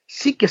años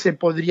sí que se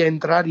podría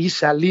entrar y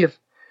salir.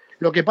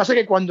 Lo que pasa es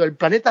que cuando el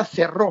planeta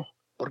cerró,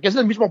 porque es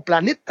el mismo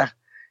planeta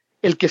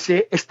el que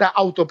se está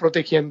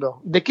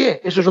autoprotegiendo. ¿De qué?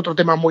 Eso es otro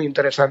tema muy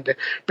interesante.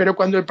 Pero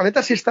cuando el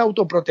planeta se está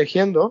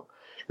autoprotegiendo,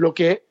 lo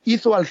que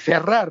hizo al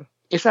cerrar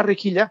esa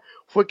rejilla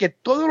fue que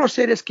todos los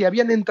seres que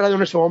habían entrado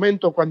en ese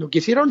momento, cuando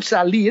quisieron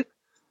salir,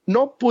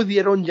 no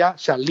pudieron ya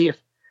salir.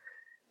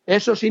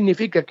 Eso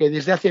significa que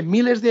desde hace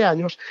miles de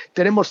años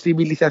tenemos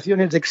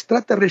civilizaciones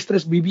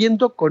extraterrestres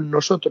viviendo con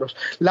nosotros.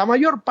 La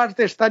mayor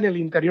parte está en el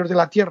interior de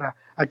la Tierra.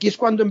 Aquí es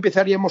cuando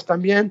empezaríamos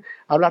también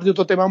a hablar de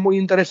otro tema muy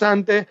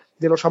interesante,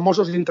 de los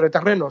famosos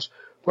intraterrenos.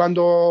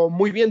 Cuando,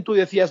 muy bien tú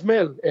decías,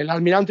 Mel, el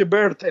almirante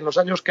Byrd, en los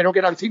años creo que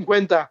eran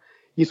 50,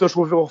 hizo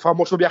su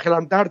famoso viaje a la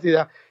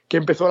Antártida, que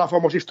empezó la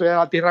famosa historia de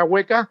la Tierra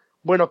hueca.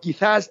 Bueno,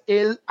 quizás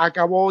él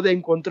acabó de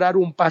encontrar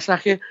un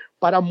pasaje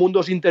para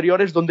mundos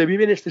interiores donde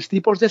viven estos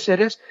tipos de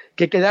seres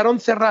que quedaron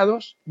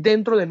cerrados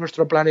dentro de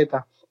nuestro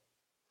planeta.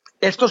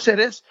 Estos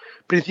seres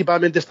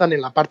principalmente están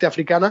en la parte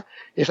africana,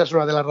 esa es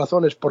una de las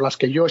razones por las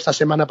que yo esta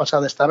semana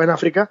pasada estaba en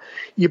África,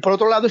 y por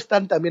otro lado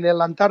están también en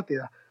la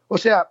Antártida. O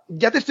sea,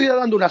 ya te estoy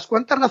dando unas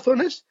cuantas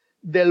razones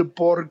del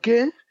por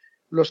qué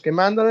los que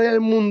mandan en el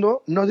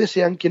mundo no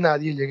desean que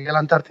nadie llegue a la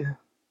Antártida.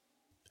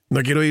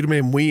 No quiero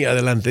irme muy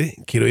adelante,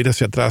 quiero ir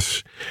hacia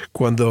atrás.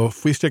 Cuando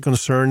fuiste con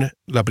CERN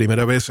la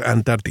primera vez a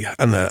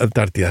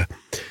Antártida.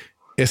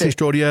 Esa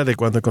historia de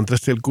cuando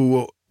encontraste el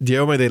cubo,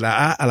 llévame de la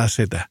A a la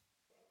Z.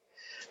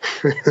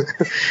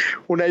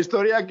 Una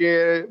historia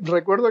que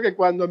recuerdo que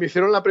cuando me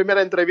hicieron la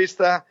primera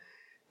entrevista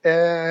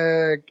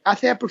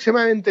hace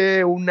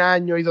aproximadamente 1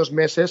 año y 2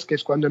 meses, que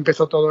es cuando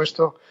empezó todo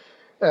esto,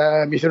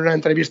 me hicieron una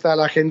entrevista a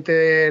la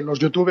gente, los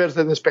youtubers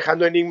de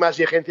Despejando Enigmas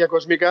y Agencia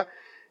Cósmica.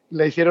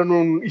 Le hicieron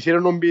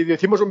un vídeo,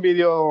 hicimos un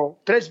vídeo,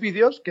 3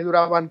 vídeos que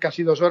duraban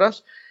casi 2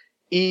 horas,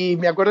 y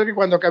me acuerdo que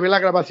cuando acabé la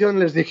grabación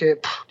les dije,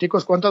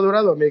 chicos, ¿cuánto ha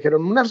durado? Me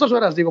dijeron, unas 2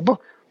 horas. Digo,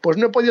 pues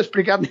no he podido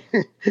explicar ni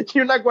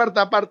una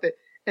cuarta parte.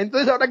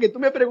 Entonces ahora que tú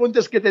me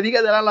preguntes que te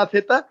diga de la A a la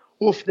Z,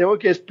 tengo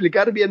que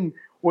explicar bien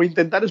o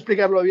intentar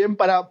explicarlo bien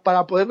para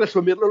poder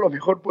resumirlo lo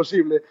mejor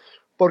posible,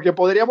 porque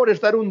podríamos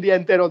estar un día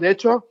entero. De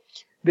hecho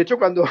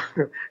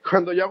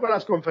cuando yo hago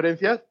las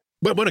conferencias,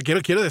 bueno,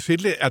 quiero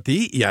decirle a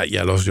ti y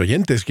a los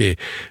oyentes que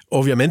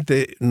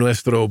obviamente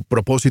nuestro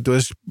propósito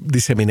es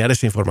diseminar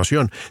esa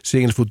información. Si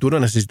en el futuro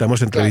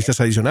necesitamos entrevistas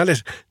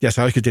adicionales, ya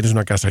sabes que tienes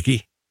una casa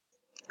aquí.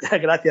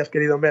 Gracias,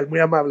 querido Mel, muy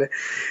amable.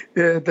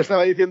 Te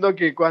estaba diciendo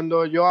que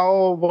cuando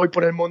yo voy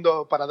por el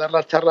mundo para dar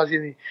las charlas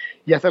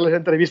y hacerles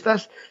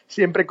entrevistas,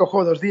 siempre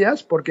cojo 2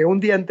 días, porque un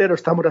día entero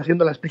estamos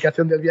haciendo la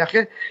explicación del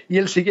viaje y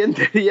el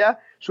siguiente día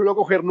suelo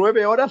coger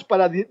 9 horas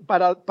para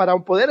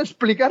poder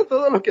explicar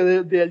todo lo que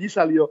de allí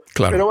salió.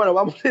 Claro. Pero bueno,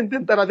 vamos a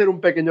intentar hacer un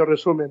pequeño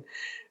resumen.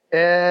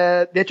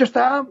 De hecho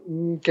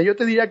que yo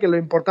te diría que lo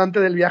importante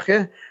del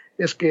viaje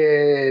es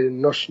que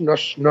nos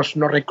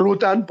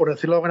reclutan, por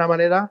decirlo de alguna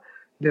manera,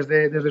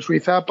 desde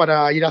Suiza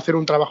para ir a hacer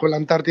un trabajo en la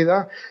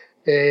Antártida.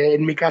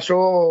 En mi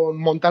caso,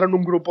 montaron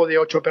un grupo de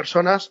 8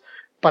 personas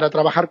para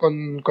trabajar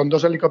con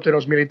 2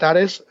 helicópteros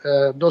militares.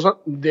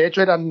 De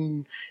hecho,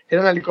 eran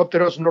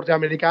helicópteros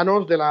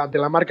norteamericanos de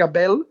la marca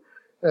Bell,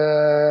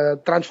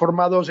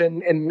 transformados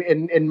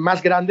en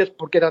más grandes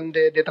porque eran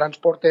de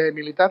transporte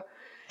militar.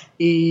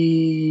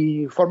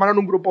 Y formaron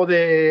un grupo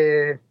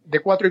de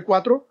 4 y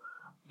 4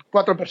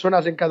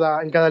 personas en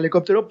cada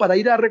helicóptero para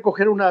ir a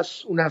recoger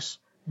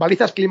unas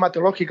balizas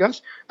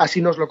climatológicas, así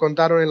nos lo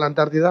contaron en la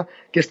Antártida,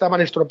 que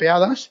estaban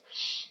estropeadas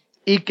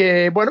y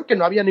que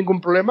no había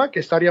ningún problema, que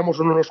estaríamos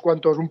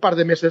un par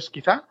de meses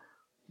quizá.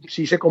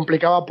 Si se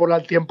complicaba por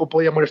el tiempo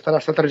podíamos estar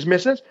hasta 3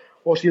 meses,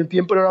 o si el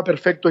tiempo no era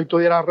perfecto y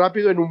todo era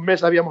rápido, en 1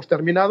 mes habíamos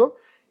terminado,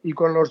 y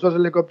con los 2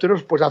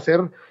 helicópteros pues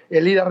hacer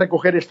el ir a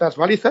recoger estas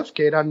balizas,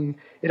 que eran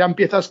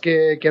piezas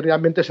que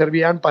realmente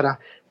servían para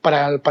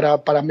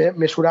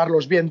mesurar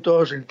los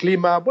vientos, el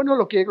clima,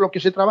 lo que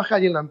se trabaja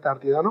allí en la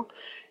Antártida, ¿no?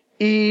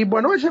 Y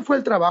ese fue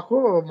el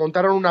trabajo.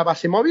 Montaron una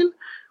base móvil.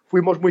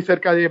 Fuimos muy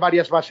cerca de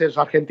varias bases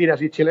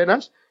argentinas y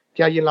chilenas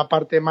que hay en la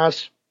parte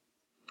más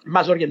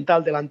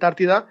oriental de la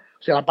Antártida,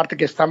 o sea, la parte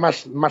que está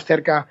más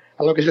cerca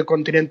a lo que es el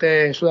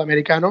continente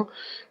sudamericano.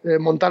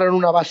 Montaron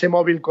una base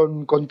móvil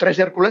con 3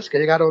 Hércules que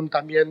llegaron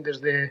también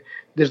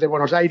desde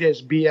Buenos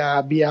Aires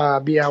vía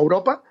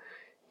Europa,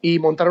 y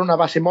montaron una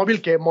base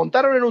móvil que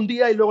montaron en un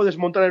día y luego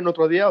desmontaron en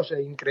otro día. O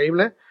sea,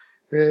 increíble.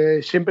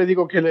 Siempre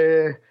digo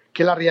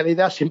que la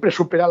realidad siempre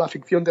supera la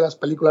ficción de las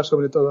películas,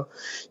 sobre todo.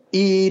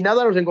 Y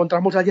nada, nos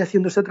encontramos allí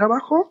haciendo ese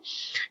trabajo.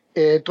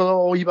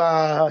 Todo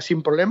iba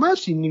sin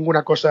problemas, sin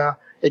ninguna cosa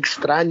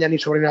extraña ni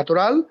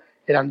sobrenatural.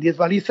 Eran 10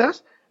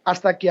 balizas,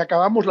 hasta que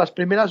acabamos las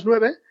primeras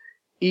 9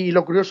 Y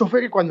lo curioso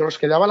fue que cuando nos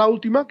quedaba la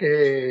última,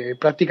 que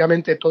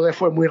prácticamente todo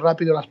fue muy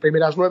rápido, las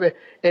primeras 9,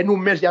 en un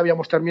mes ya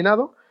habíamos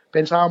terminado,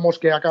 pensábamos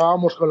que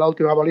acabábamos con la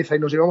última baliza y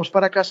nos íbamos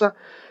para casa,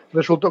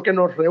 resultó que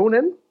nos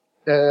reúnen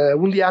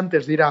un día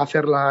antes de ir a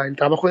hacer el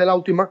trabajo de la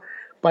última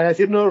para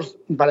decirnos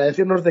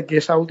de que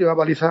esa última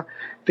baliza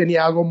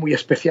tenía algo muy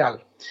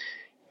especial.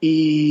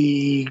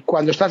 Y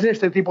cuando estás en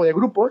este tipo de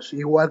grupos,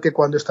 igual que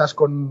cuando estás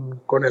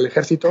con el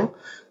ejército,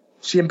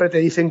 siempre te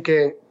dicen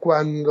que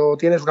cuando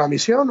tienes una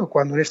misión o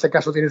cuando en este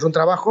caso tienes un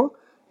trabajo,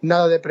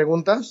 nada de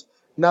preguntas,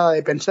 nada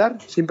de pensar,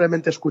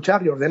 simplemente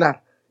escuchar y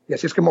ordenar. Y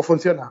así es como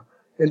funciona.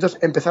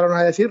 Entonces empezaron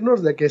a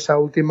decirnos de que esa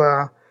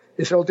última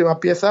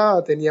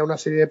pieza tenía una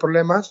serie de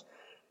problemas,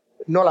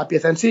 no la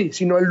pieza en sí,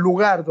 sino el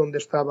lugar donde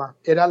estaba.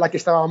 Era la que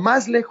estaba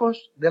más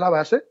lejos de la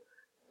base,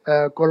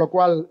 con lo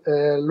cual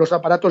los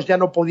aparatos ya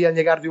no podían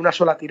llegar de una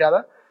sola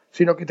tirada,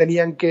 sino que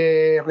tenían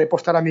que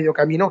repostar a medio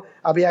camino.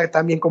 Había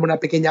también como una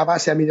pequeña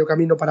base a medio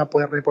camino para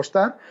poder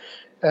repostar.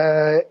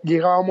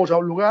 Llegábamos a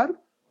un lugar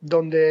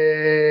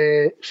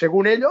donde,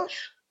 según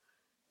ellos,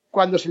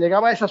 cuando se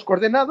llegaba a esas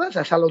coordenadas,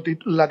 a esa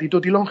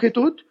latitud y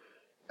longitud,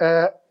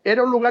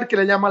 era un lugar que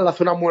le llaman la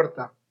zona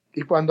muerta.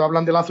 Y cuando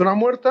hablan de la zona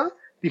muerta,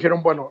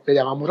 dijeron, bueno, le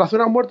llamamos la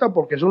zona muerta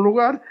porque es un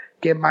lugar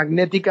que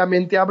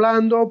magnéticamente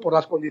hablando, por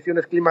las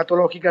condiciones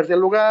climatológicas del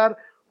lugar,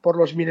 por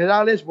los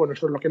minerales, bueno,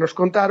 eso es lo que nos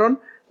contaron,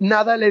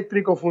 nada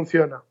eléctrico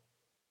funciona.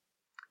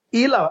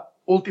 Y la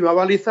última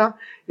baliza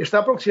está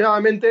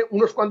aproximadamente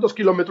unos cuantos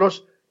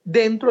kilómetros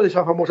dentro de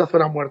esa famosa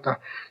zona muerta.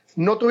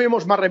 No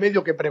tuvimos más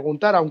remedio que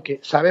preguntar, aunque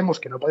sabemos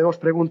que no podemos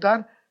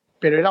preguntar,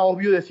 pero era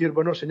obvio decir,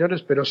 bueno,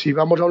 señores, pero si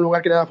vamos a un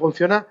lugar que nada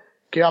funciona,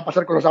 ¿qué va a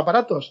pasar con los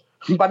aparatos?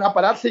 ¿Van a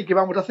pararse y qué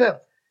vamos a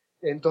hacer?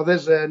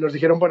 Entonces nos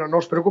dijeron, bueno, no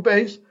os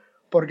preocupéis,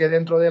 porque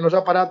dentro de los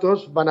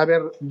aparatos van a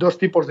haber 2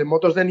 tipos de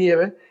motos de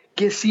nieve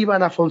que sí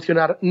van a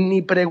funcionar.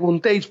 Ni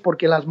preguntéis por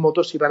qué las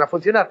motos sí van a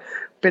funcionar.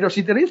 Pero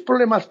si tenéis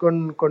problemas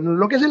con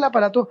lo que es el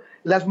aparato,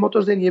 las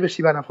motos de nieve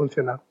sí van a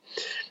funcionar.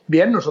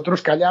 Bien,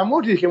 nosotros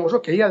callamos y dijimos,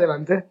 ok,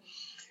 adelante.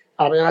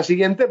 A la mañana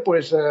siguiente,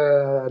 pues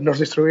nos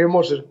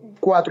distribuimos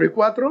 4 y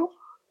 4,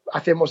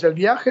 hacemos el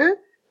viaje,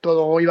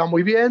 todo iba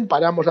muy bien,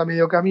 paramos a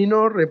medio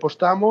camino,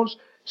 repostamos,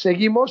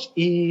 seguimos,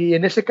 y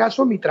en ese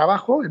caso mi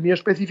trabajo, el mío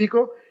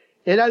específico,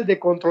 era el de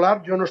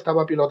controlar. Yo no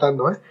estaba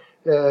pilotando,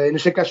 en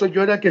ese caso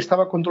yo era el que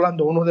estaba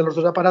controlando uno de los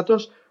 2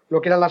 aparatos,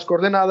 lo que eran las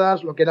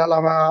coordenadas, lo que era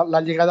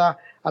la llegada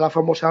a la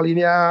famosa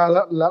línea,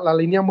 la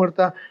línea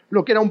muerta,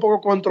 lo que era un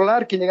poco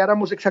controlar que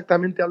llegáramos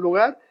exactamente al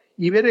lugar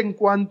y ver en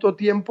cuánto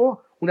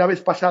tiempo, una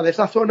vez pasada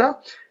esa zona,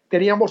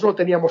 teníamos o no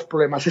teníamos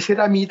problemas. Ese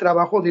era mi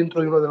trabajo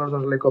dentro de uno de los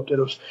 2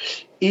 helicópteros.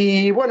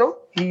 Y bueno,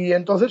 y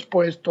entonces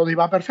pues todo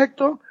iba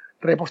perfecto,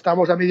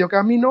 repostamos a medio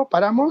camino,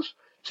 paramos,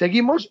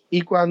 seguimos,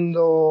 y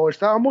cuando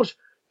estábamos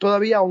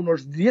todavía a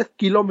unos 10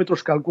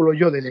 kilómetros, calculo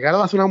yo, de llegar a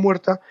la zona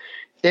muerta,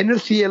 en el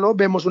cielo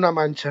vemos una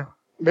mancha.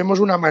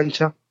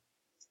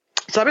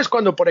 ¿Sabes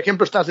cuando, por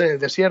ejemplo, estás en el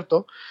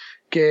desierto,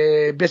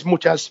 que ves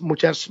muchas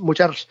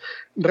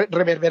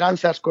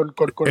reverberancias con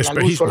la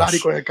luz solar y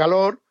con el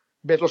calor?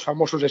 Ves los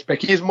famosos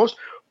espejismos.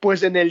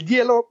 Pues en el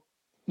hielo,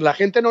 la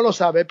gente no lo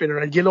sabe, pero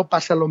en el hielo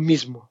pasa lo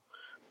mismo.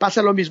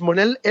 Pasa lo mismo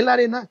en la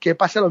arena que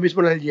pasa lo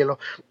mismo en el hielo.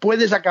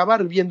 Puedes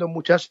acabar viendo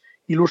muchas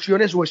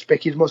ilusiones o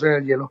espejismos en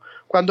el hielo.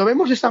 Cuando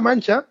vemos esa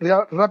mancha,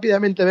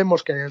 rápidamente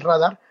vemos que en el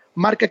radar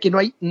marca que no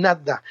hay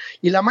nada.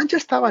 Y la mancha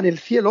estaba en el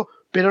cielo,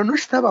 pero no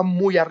estaba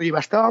muy arriba,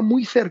 estaba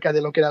muy cerca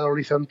de lo que era el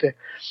horizonte.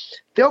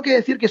 Tengo que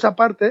decir que esa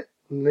parte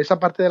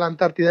de la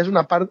Antártida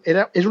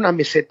es una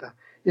meseta.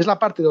 Es la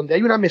parte donde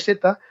hay una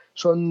meseta,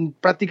 son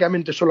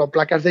prácticamente solo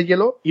placas de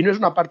hielo y no es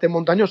una parte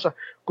montañosa,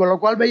 con lo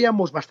cual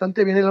veíamos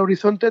bastante bien el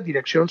horizonte,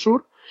 dirección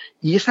sur,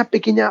 y esa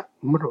pequeña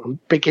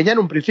en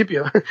un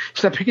principio,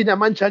 esa pequeña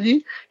mancha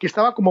allí que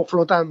estaba como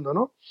flotando,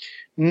 ¿no?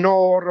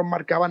 No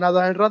marcaba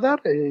nada en el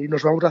radar, y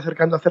nos vamos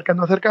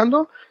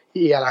acercando,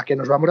 y a la que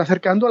nos vamos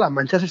acercando la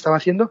mancha se estaba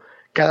haciendo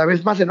cada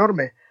vez más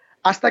enorme,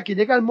 hasta que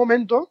llega el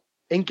momento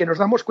en que nos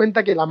damos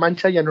cuenta que la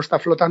mancha ya no está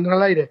flotando en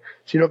el aire,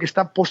 sino que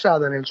está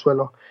posada en el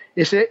suelo.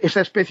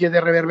 Esa especie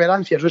de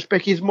reverberancias o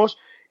espejismos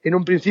en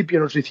un principio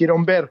nos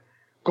hicieron ver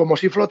como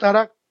si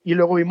flotara, y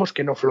luego vimos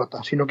que no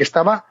flota, sino que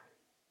estaba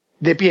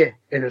de pie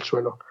en el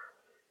suelo.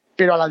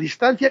 Pero a la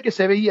distancia que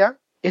se veía,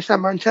 esa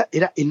mancha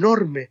era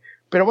enorme.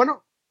 Pero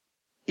bueno,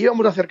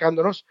 íbamos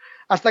acercándonos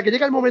hasta que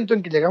llega el momento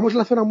en que llegamos a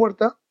la zona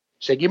muerta,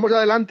 seguimos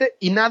adelante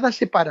y nada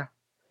se para.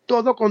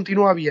 Todo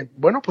continúa bien.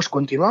 Bueno, pues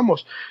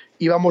continuamos.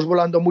 Íbamos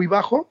volando muy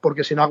bajo,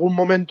 porque si en algún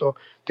momento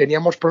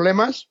teníamos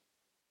problemas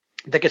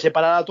de que se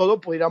parara todo,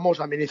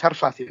 pudiéramos amenizar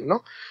fácil,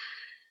 ¿no?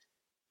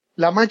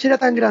 La mancha era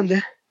tan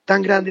grande,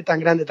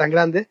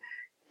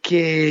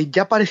 que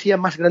ya parecía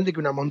más grande que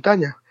una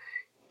montaña.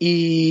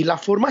 Y la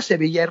forma se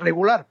veía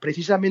irregular,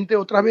 precisamente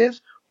otra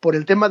vez por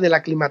el tema de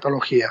la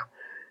climatología.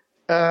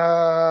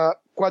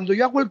 Cuando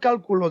yo hago el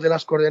cálculo de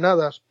las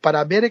coordenadas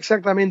para ver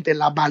exactamente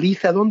la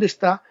baliza dónde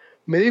está,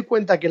 me doy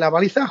cuenta que la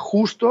baliza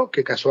justo,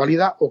 que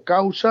casualidad o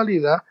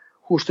causalidad,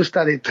 justo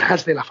está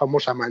detrás de la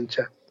famosa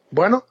mancha.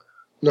 Bueno,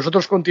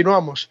 Nosotros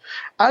continuamos.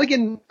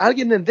 Alguien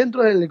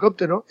dentro del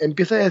helicóptero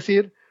empieza a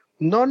decir: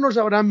 no nos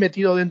habrán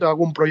metido dentro de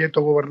algún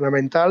proyecto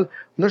gubernamental,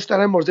 no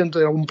estaremos dentro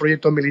de algún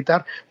proyecto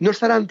militar, no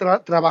estarán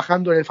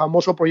trabajando en el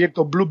famoso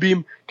proyecto Blue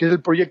Beam, que es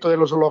el proyecto de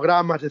los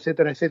hologramas,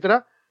 etcétera,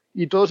 etcétera.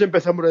 Y todos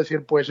empezamos a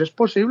decir: pues es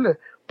posible,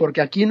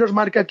 porque aquí nos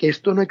marca que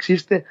esto no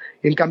existe.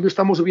 En cambio,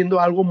 estamos viendo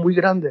algo muy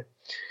grande.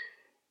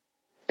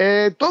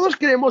 Todos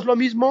queremos lo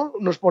mismo,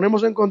 nos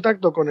ponemos en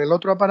contacto con el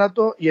otro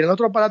aparato y en el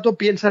otro aparato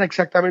piensan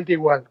exactamente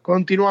igual.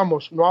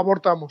 Continuamos, no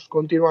abortamos,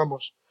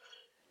 continuamos.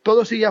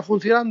 Todo sigue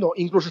funcionando,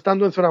 incluso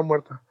estando en zona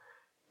muerta.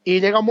 Y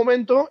llega un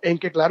momento en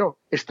que, claro,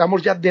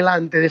 estamos ya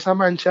delante de esa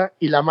mancha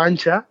y la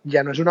mancha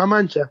ya no es una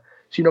mancha,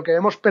 sino que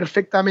vemos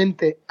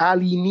perfectamente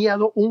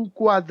alineado un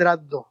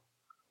cuadrado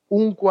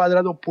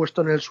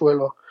puesto en el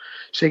suelo.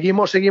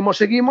 Seguimos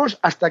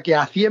hasta que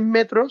a 100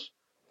 metros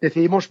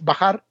decidimos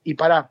bajar y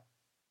parar.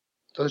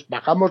 Entonces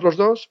bajamos los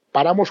dos,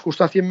 paramos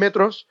justo a 100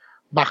 metros,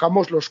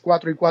 bajamos los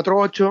 4 y 4,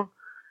 8.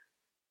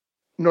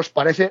 Nos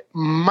parece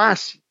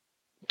más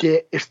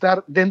que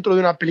estar dentro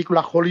de una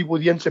película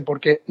hollywoodiense,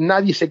 porque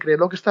nadie se cree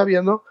lo que está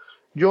viendo.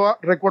 Yo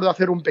recuerdo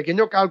hacer un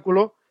pequeño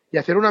cálculo y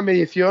hacer una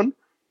medición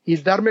y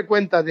darme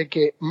cuenta de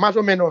que más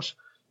o menos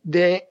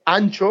de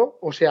ancho,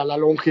 o sea, la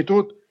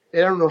longitud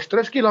eran unos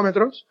 3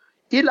 kilómetros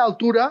y la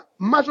altura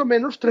más o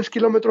menos 3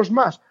 kilómetros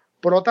más.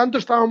 Por lo tanto,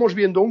 estábamos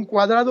viendo un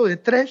cuadrado de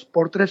 3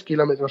 por 3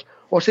 kilómetros.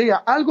 O sea,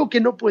 algo que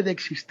no puede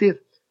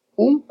existir.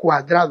 Un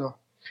cuadrado.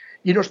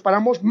 Y nos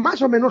paramos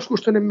más o menos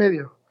justo en el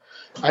medio.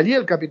 Allí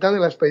el capitán de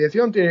la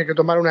expedición tiene que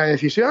tomar una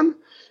decisión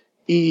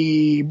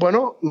y,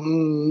 bueno,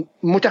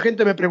 mucha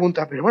gente me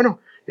pregunta, pero bueno,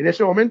 en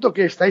ese momento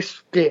que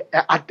estáis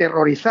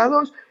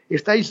aterrorizados,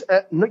 estáis...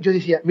 No, yo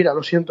decía, mira,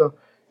 lo siento,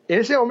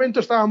 en ese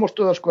momento estábamos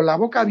todos con la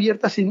boca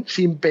abierta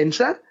sin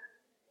pensar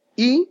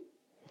y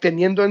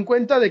teniendo en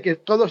cuenta de que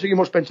todos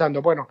seguimos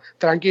pensando, bueno,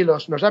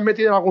 tranquilos, nos han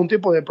metido en algún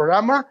tipo de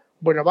programa,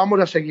 bueno, vamos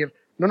a seguir,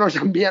 no nos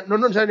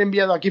han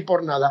enviado aquí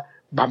por nada,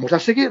 vamos a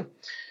seguir.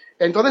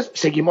 Entonces,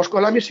 seguimos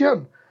con la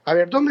misión. A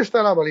ver, ¿dónde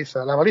está la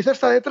baliza? ¿La baliza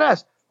está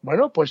detrás?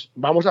 Bueno, pues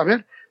vamos a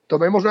ver,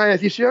 tomemos una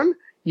decisión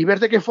y ver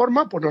de qué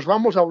forma, pues nos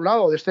vamos a un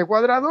lado de este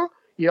cuadrado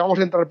y vamos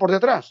a entrar por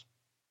detrás.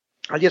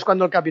 Allí es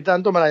cuando el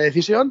capitán toma la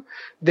decisión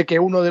de que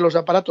uno de los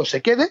aparatos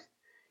se quede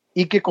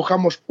y que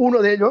cojamos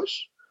uno de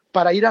ellos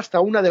para ir hasta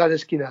una de las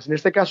esquinas. En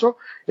este caso,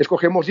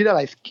 escogemos ir a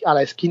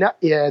la esquina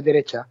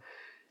derecha.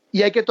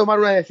 Y hay que tomar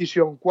una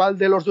decisión, cuál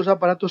de los dos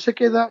aparatos se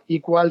queda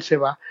y cuál se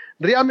va.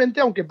 Realmente,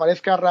 aunque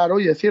parezca raro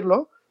y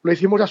decirlo, lo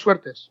hicimos a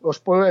suertes. Os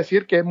puedo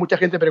decir que mucha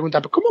gente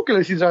pregunta, ¿cómo que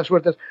lo hiciste a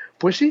suertes?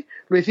 Pues sí,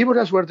 lo hicimos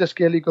a suertes,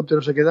 qué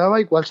helicóptero se quedaba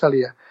y cuál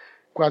salía.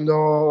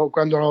 Cuando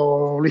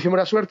lo hicimos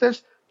a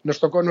suertes, nos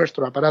tocó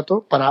nuestro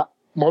aparato para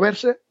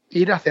moverse e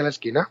ir hacia la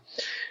esquina.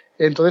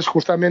 Entonces,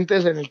 justamente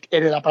es en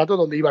el aparato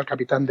donde iba el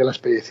capitán de la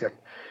expedición.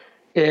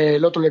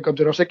 El otro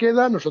helicóptero se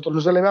queda, nosotros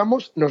nos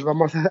elevamos, nos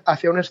vamos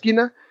hacia una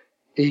esquina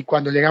y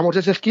cuando llegamos a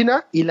esa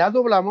esquina y la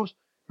doblamos,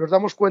 nos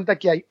damos cuenta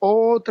que hay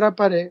otra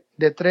pared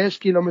de 3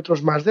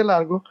 kilómetros más de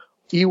largo,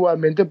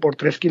 igualmente por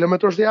 3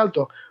 kilómetros de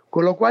alto,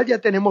 con lo cual ya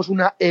tenemos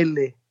una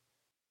L.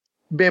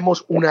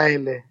 Vemos una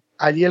L.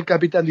 Allí el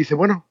capitán dice,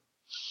 bueno,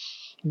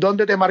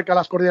 ¿dónde te marca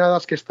las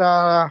coordenadas que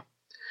está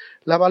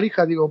la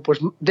valija? Digo, pues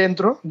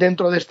dentro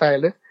de esta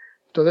L.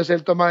 Entonces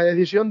él toma la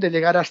decisión de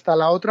llegar hasta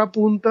la otra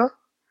punta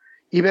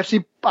y ver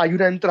si hay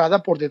una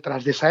entrada por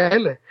detrás de esa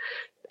L.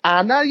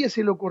 A nadie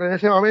se le ocurre en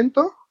ese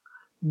momento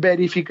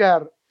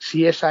verificar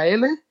si esa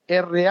L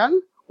es real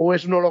o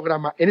es un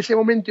holograma. En ese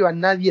momento a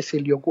nadie se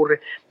le ocurre.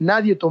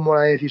 Nadie tomó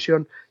la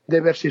decisión de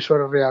ver si eso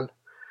es real.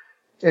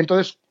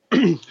 Entonces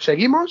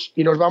seguimos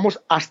y nos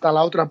vamos hasta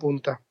la otra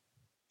punta.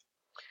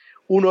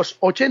 Unos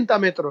 80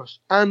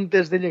 metros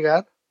antes de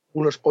llegar,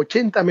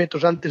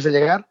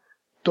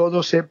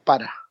 todo se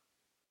para.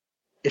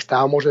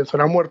 Estábamos en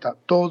zona muerta,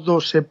 todo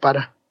se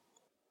para.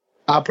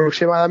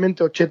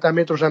 Aproximadamente 80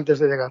 metros antes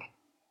de llegar.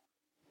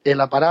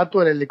 El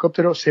aparato, el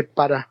helicóptero se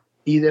para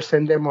y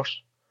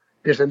descendemos.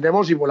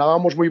 Descendemos y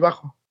volábamos muy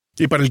bajo.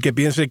 Y para el que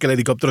piense que el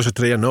helicóptero se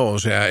estrella, no, o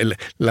sea,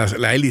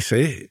 la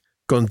hélice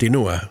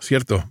continúa,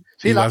 ¿cierto?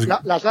 Sí, las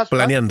aspas.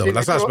 Planeando, sí,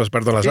 las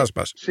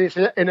aspas. Sí,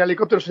 en el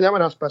helicóptero se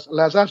llaman aspas.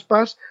 Las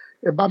aspas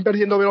van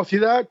perdiendo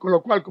velocidad, con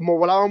lo cual, como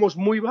volábamos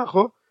muy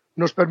bajo,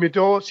 nos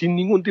permitió, sin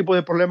ningún tipo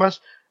de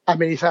problemas,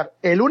 amenizar.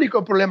 El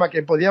único problema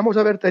que podíamos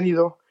haber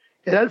tenido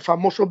era el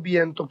famoso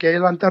viento que hay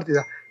en la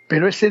Antártida,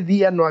 pero ese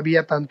día no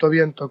había tanto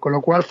viento, con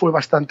lo cual fue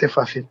bastante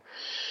fácil.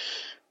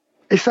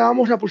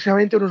 Estábamos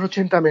aproximadamente a unos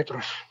 80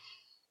 metros.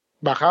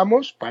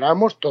 Bajamos,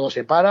 paramos, todo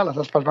se para, las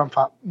aspas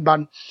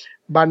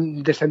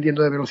van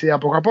descendiendo de velocidad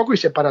poco a poco y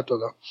se para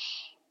todo.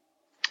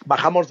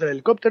 Bajamos del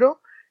helicóptero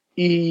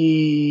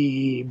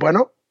y,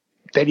 bueno,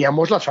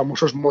 teníamos las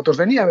famosas motos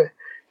de nieve.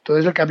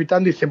 Entonces el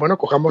capitán dice, bueno,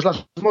 cojamos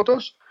las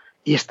motos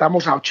y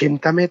estamos a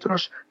 80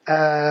 metros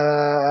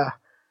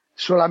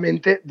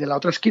solamente de la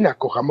otra esquina.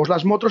 Cojamos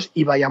las motos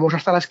y vayamos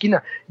hasta la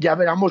esquina. Ya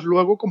veremos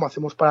luego cómo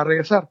hacemos para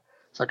regresar.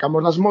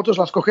 Sacamos las motos,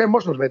 las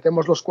cogemos, nos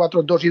metemos los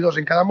 4, 2 y 2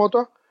 en cada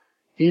moto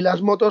y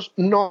las motos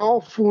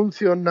no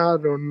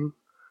funcionaron.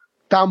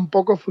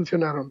 tampoco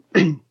funcionaron.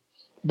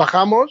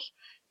 Bajamos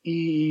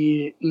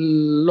y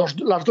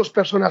las dos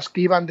personas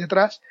que iban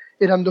detrás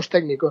eran dos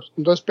técnicos.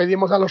 Entonces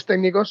pedimos a los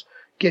técnicos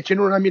que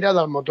echen una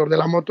mirada al motor de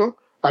la moto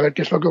a ver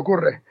qué es lo que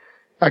ocurre.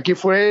 Aquí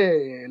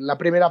fue la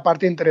primera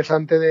parte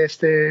interesante de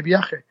este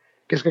viaje,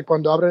 que es que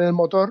cuando abren el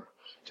motor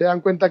se dan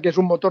cuenta que es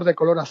un motor de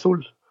color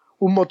azul,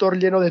 un motor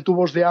lleno de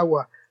tubos de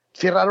agua.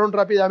 Cerraron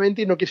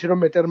rápidamente y no quisieron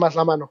meter más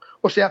la mano.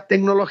 O sea,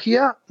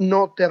 tecnología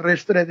no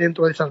terrestre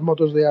dentro de esas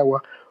motos de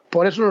agua.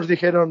 Por eso nos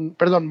dijeron,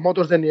 perdón,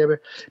 motos de nieve.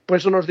 Por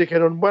eso nos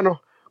dijeron,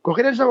 bueno,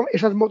 coger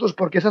esas motos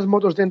porque esas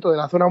motos dentro de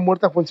la zona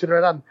muerta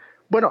funcionarán.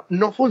 Bueno,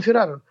 no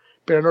funcionaron,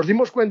 pero nos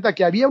dimos cuenta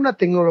que había una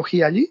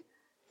tecnología allí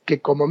que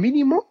como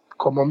mínimo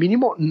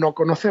no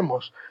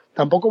conocemos.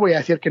 Tampoco voy a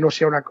decir que no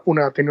sea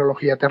una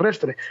tecnología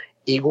terrestre.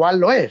 Igual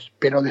lo es,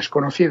 pero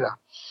desconocida.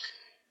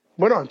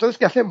 Bueno, entonces,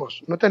 ¿qué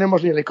hacemos? No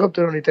tenemos ni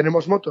helicóptero ni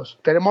tenemos motos.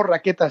 Tenemos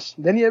raquetas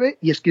de nieve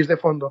y esquís de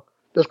fondo.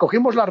 Entonces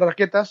cogimos las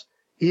raquetas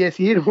y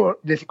decidimos,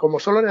 como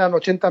solo eran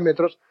 80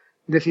 metros,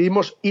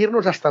 decidimos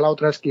irnos hasta la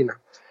otra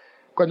esquina.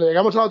 Cuando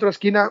llegamos a la otra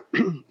esquina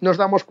nos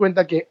damos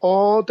cuenta que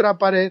otra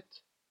pared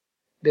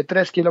de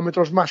 3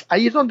 kilómetros más.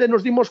 Ahí es donde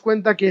nos dimos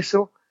cuenta que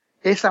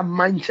esa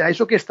mancha,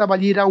 eso que estaba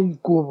allí era un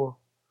cubo.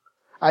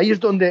 Ahí es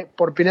donde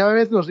por primera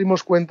vez nos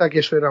dimos cuenta que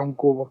eso era un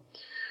cubo.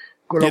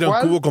 Era un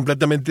cubo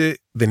completamente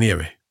de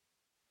nieve,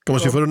 como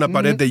si fuera una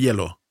pared de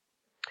hielo.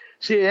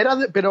 Sí,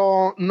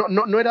 pero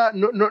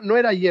no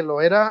era hielo,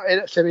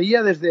 se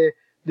veía desde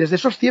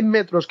esos 100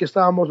 metros que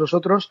estábamos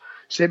nosotros,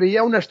 se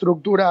veía una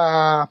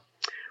estructura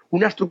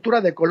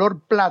de color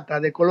plata,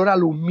 de color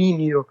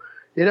aluminio.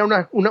 Era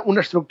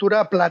una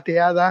estructura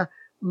plateada,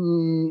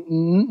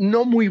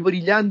 no muy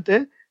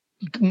brillante,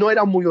 no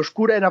era muy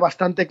oscura, era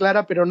bastante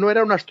clara, pero no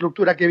era una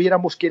estructura que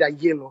viéramos que era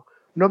hielo,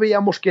 no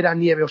veíamos que era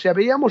nieve, o sea,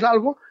 veíamos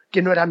algo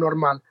que no era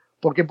normal,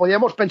 porque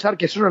podíamos pensar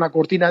que eso era una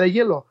cortina de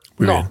hielo.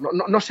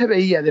 No se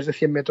veía desde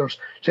 100 metros,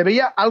 se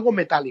veía algo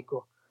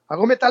metálico,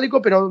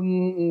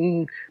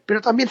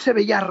 pero también se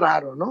veía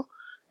raro, ¿no?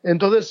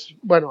 Entonces,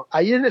 bueno,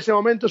 ahí en ese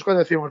momento es cuando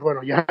decimos,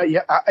 bueno, ya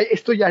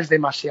esto ya es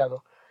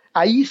demasiado.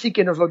 Ahí sí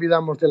que nos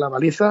olvidamos de la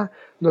baliza,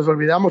 nos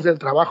olvidamos del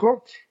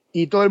trabajo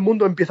y todo el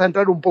mundo empieza a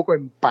entrar un poco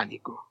en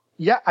pánico.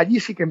 Ya allí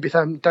sí que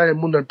empieza a entrar el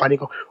mundo en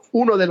pánico.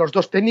 Uno de los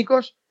dos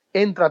técnicos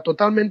entra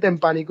totalmente en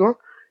pánico,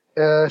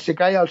 se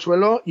cae al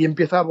suelo y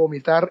empieza a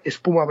vomitar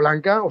espuma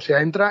blanca, o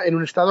sea, entra en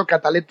un estado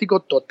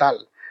cataléptico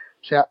total.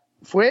 O sea,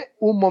 fue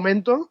un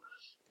momento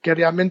que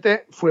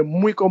realmente fue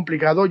muy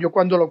complicado. Yo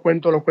cuando lo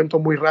cuento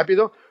muy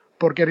rápido,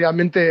 porque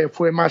realmente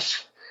fue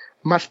más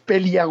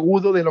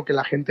peliagudo de lo que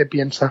la gente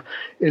piensa.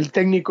 El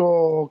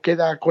técnico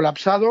queda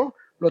colapsado,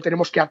 lo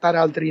tenemos que atar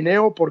al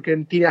trineo porque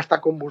tiene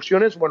hasta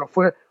convulsiones. Bueno,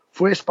 fue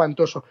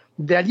espantoso.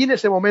 De allí en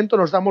ese momento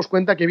nos damos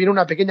cuenta que viene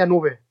una pequeña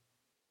nube.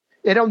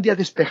 Era un día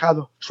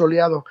despejado,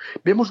 soleado.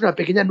 Vemos una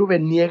pequeña nube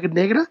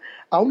negra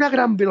a una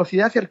gran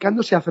velocidad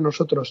acercándose hacia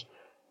nosotros.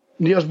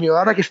 Dios mío,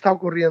 ¿ahora qué está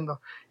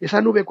ocurriendo?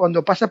 Esa nube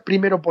cuando pasa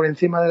primero por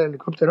encima del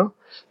helicóptero,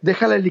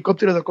 deja el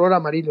helicóptero de color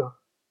amarillo.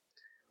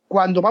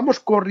 Cuando vamos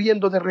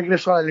corriendo de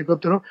regreso al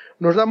helicóptero,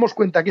 nos damos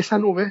cuenta que esa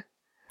nube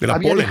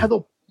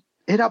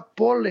era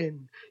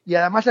polen. Y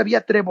además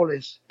había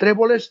tréboles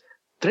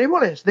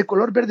de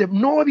color verde.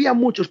 No había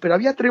muchos, pero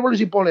había tréboles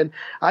y polen.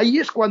 Ahí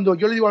es cuando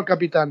yo le digo al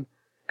capitán,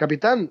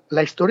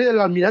 la historia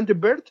del almirante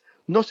Byrd,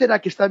 ¿no será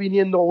que está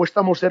viniendo o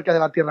estamos cerca de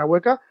la Tierra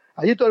Hueca?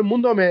 Allí todo el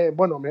mundo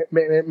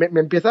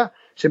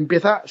se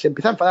empieza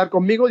a enfadar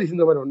conmigo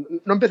diciendo, bueno,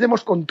 no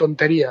empecemos con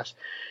tonterías,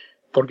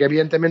 porque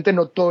evidentemente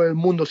no todo el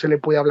mundo se le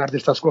puede hablar de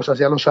estas cosas,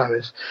 ya lo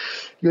sabes.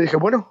 Yo dije,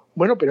 bueno,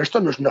 pero esto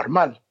no es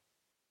normal.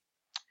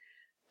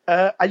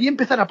 Allí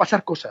empiezan a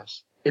pasar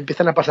cosas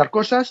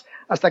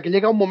hasta que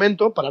llega un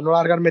momento, para no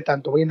alargarme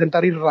tanto, voy a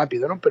intentar ir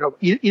rápido, ¿no? Pero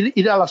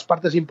ir a las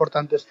partes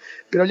importantes.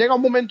 Pero llega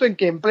un momento en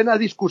que en plena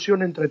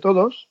discusión entre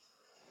todos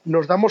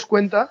nos damos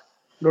cuenta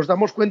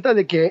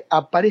de que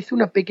aparece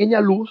una pequeña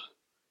luz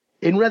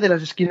en una de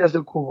las esquinas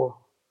del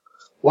cubo.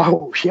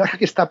 ¡Wow! ¿Y ahora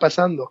qué está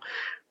pasando?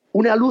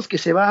 Una luz que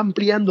se va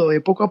ampliando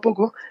de poco a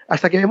poco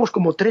hasta que vemos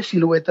como 3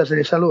 siluetas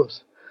de esa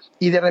luz.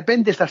 Y de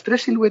repente estas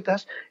 3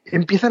 siluetas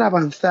empiezan a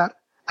avanzar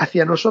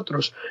hacia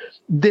nosotros.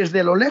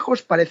 Desde lo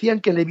lejos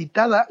parecían que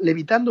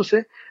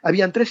levitándose,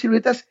 habían 3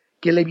 siluetas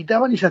que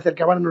levitaban y se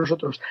acercaban a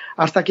nosotros.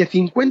 Hasta que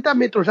 50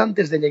 metros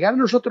antes de llegar a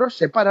nosotros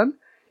se paran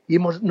y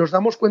nos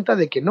damos cuenta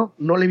de que no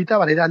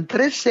levitaban. Eran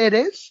 3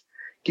 seres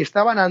que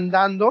estaban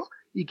andando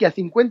y que a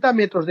 50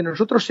 metros de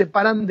nosotros se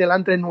paran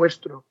delante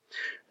nuestro.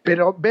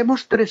 Pero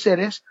vemos 3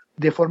 seres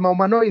de forma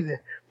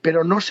humanoide,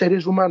 pero no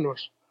seres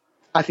humanos.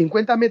 A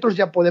 50 metros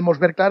ya podemos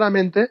ver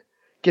claramente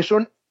que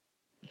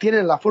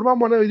tienen la forma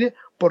humanoide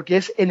porque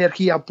es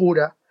energía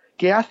pura,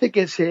 que hace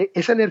que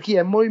esa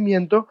energía en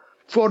movimiento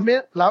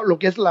forme lo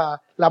que es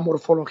la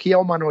morfología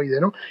humanoide,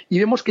 ¿no? Y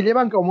vemos que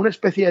llevan como una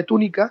especie de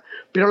túnica,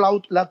 pero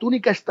la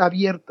túnica está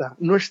abierta,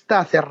 no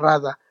está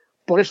cerrada.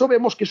 Por eso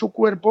vemos que su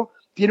cuerpo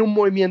tiene un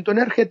movimiento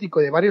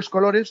energético de varios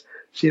colores.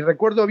 Si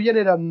recuerdo bien,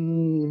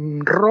 eran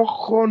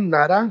rojo,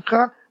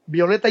 naranja,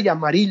 violeta y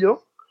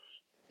amarillo.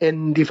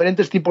 en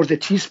diferentes tipos de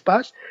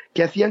chispas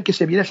que hacían que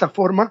se viera esa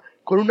forma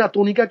con una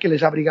túnica que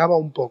les abrigaba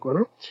un poco,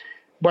 ¿no?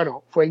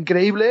 Bueno, fue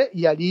increíble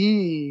y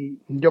allí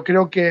yo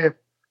creo que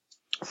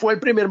fue el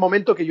primer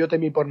momento que yo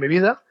temí por mi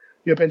vida.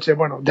 Yo pensé,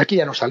 bueno, de aquí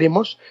ya no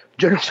salimos,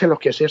 yo no sé lo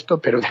que es esto,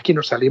 pero de aquí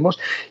no salimos.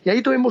 Y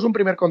ahí tuvimos un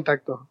primer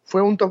contacto.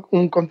 Fue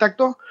un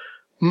contacto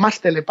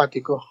más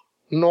telepático.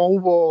 No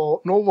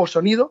hubo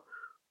sonido,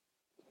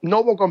 no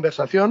hubo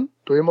conversación,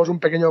 tuvimos un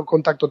pequeño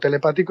contacto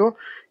telepático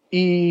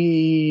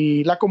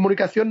y la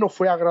comunicación no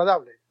fue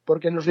agradable,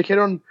 porque nos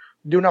dijeron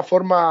de una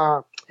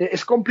forma...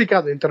 Es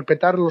complicado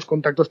interpretar los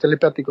contactos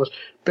telepáticos,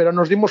 pero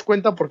nos dimos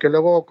cuenta porque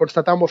luego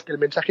constatamos que el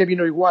mensaje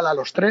vino igual a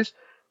los tres,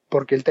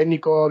 porque el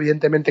técnico,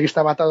 evidentemente, que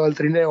estaba atado al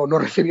trineo no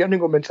recibió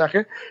ningún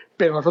mensaje,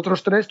 pero los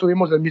otros tres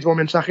tuvimos el mismo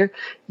mensaje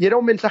y era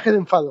un mensaje de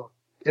enfado,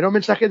 era un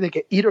mensaje de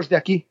que iros de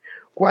aquí.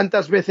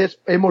 ¿Cuántas veces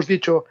hemos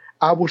dicho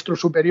a vuestros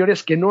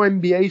superiores que no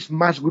enviéis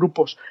más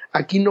grupos?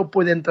 Aquí no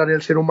puede entrar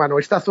el ser humano,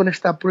 esta zona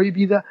está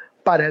prohibida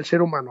para el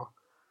ser humano.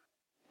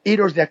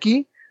 Iros de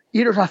aquí,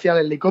 iros hacia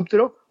el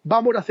helicóptero,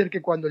 vamos a hacer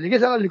que cuando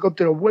lleguéis al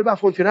helicóptero vuelva a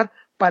funcionar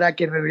para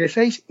que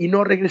regreséis y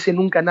no regrese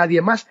nunca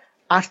nadie más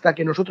hasta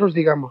que nosotros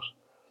digamos.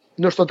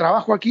 Nuestro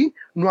trabajo aquí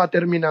no ha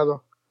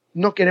terminado.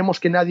 No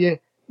queremos que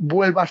nadie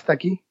vuelva hasta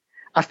aquí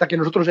hasta que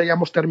nosotros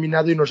hayamos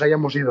terminado y nos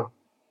hayamos ido.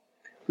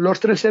 Los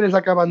tres seres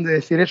acaban de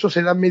decir eso,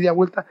 se dan media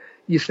vuelta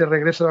y se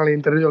regresan al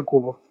interior del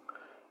cubo.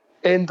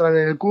 Entran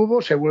en el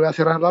cubo, se vuelve a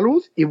cerrar la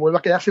luz y vuelve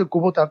a quedarse el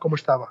cubo tal como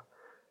estaba.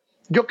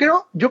 Yo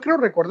creo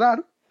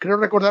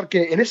recordar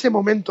que en ese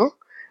momento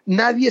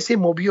nadie se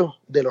movió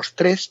de los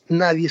tres,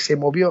 nadie se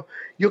movió.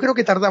 Yo creo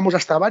que tardamos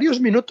hasta varios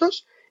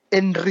minutos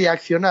en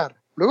reaccionar.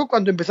 Luego,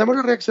 cuando empezamos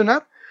a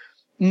reaccionar,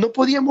 no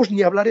podíamos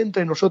ni hablar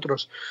entre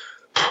nosotros.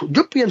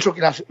 Yo pienso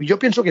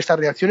que esta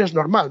reacción es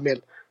normal,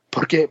 Mel,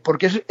 porque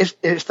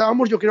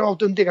estábamos, yo creo,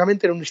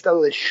 auténticamente en un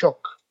estado de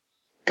shock,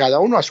 cada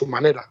uno a su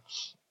manera.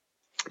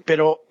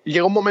 Pero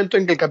llegó un momento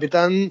en que el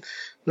capitán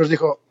nos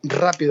dijo,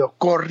 rápido,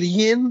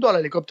 corriendo al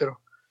helicóptero,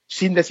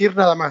 sin decir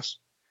nada más.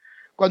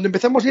 Cuando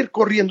empezamos a ir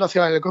corriendo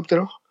hacia el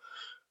helicóptero,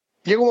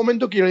 llega un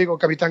momento que yo le digo,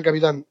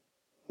 capitán,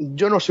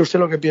 yo no sé usted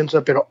lo que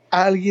piensa, pero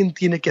alguien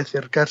tiene que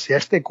acercarse a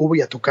este cubo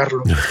y a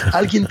tocarlo.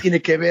 Alguien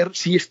tiene que ver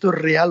si esto es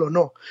real o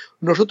no.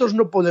 Nosotros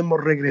no podemos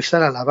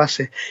regresar a la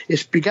base,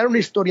 explicar una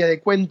historia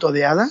de cuento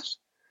de hadas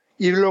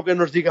y lo que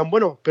nos digan,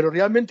 bueno, pero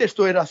 ¿realmente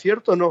esto era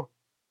cierto o no?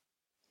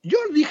 Yo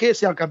dije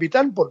ese al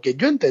capitán porque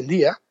yo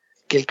entendía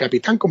que el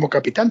capitán como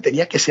capitán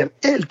tenía que ser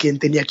él quien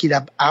tenía que ir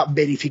a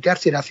verificar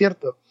si era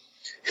cierto.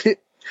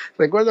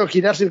 Recuerdo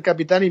girarse el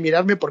capitán y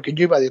mirarme porque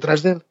yo iba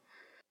detrás de él.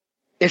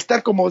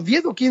 Estar como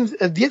 10 o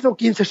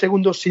 15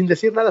 segundos sin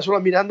decir nada, solo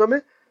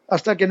mirándome,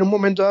 hasta que en un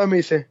momento dado me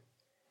dice,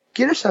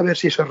 ¿quieres saber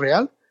si eso es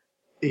real?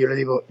 Y yo le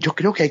digo, yo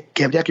creo que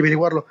habría que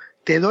averiguarlo.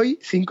 Te doy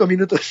 5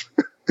 minutos.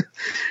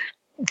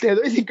 Te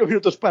doy 5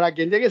 minutos para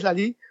que llegues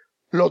allí,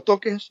 lo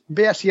toques,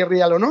 veas si es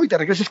real o no y te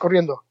regreses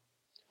corriendo.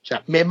 O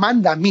sea, me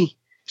manda a mí,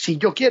 si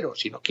yo quiero.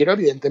 Si no quiero,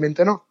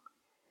 evidentemente no.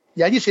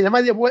 Y allí se da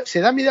media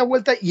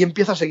vuelta y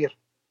empieza a seguir.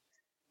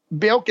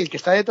 Veo que el que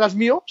está detrás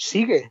mío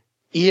sigue.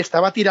 Y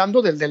estaba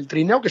tirando del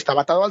trineo, que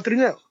estaba atado al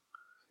trineo.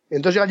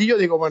 Entonces allí yo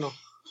digo, bueno,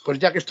 pues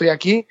ya que estoy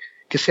aquí,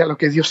 que sea lo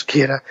que Dios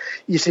quiera.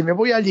 Y si me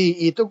voy allí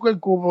y toco el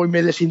cubo y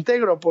me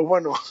desintegro, pues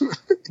bueno,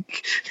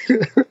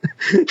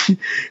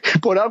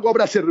 por algo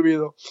habrá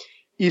servido.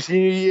 Y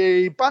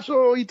si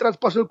paso y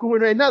traspaso el cubo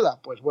y no hay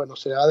nada, pues bueno,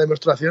 será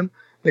demostración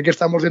de que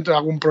estamos dentro de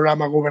algún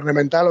programa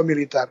gubernamental o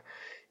militar.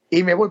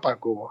 Y me voy para el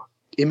cubo.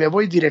 Y me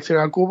voy dirección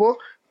al cubo,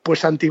 pues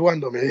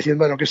santiguándome,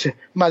 diciendo, bueno, qué sé,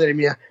 madre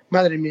mía.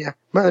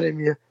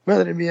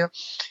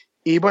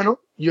 Y bueno,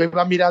 yo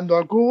iba mirando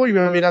al cubo y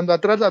iba mirando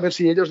atrás a ver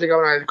si ellos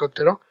llegaban al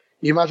helicóptero.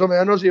 Y más o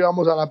menos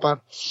íbamos a la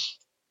par.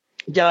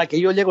 Y a la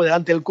que yo llego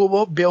delante del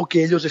cubo, veo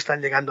que ellos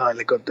están llegando al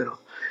helicóptero.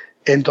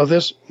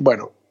 Entonces,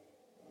 bueno,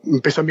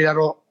 empiezo a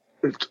mirarlo.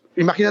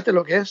 Imagínate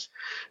lo que es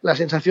la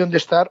sensación de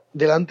estar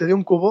delante de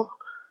un cubo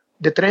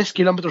de 3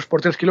 kilómetros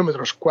por 3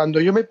 kilómetros. Cuando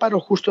yo me paro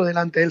justo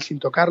delante de él sin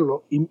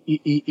tocarlo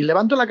y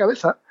levanto la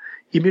cabeza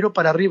y miro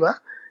para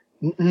arriba,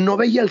 no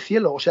veía el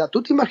cielo. O sea,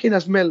 ¿tú te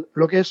imaginas, Mel,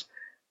 lo que es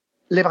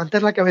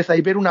levantar la cabeza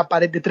y ver una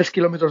pared de 3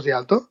 kilómetros de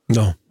alto?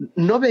 No.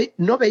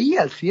 No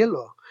veía el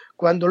cielo.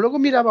 Cuando luego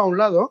miraba a un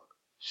lado,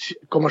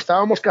 como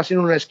estábamos casi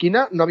en una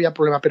esquina, no había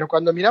problema. Pero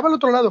cuando miraba al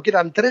otro lado, que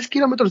eran 3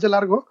 kilómetros de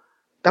largo,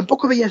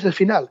 tampoco veías el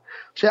final.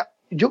 O sea,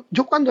 yo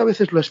cuando a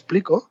veces lo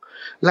explico,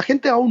 la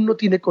gente aún no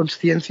tiene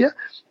conciencia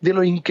de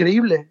lo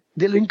increíble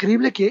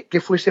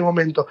que fue ese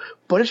momento.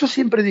 Por eso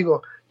siempre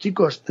digo,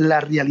 chicos,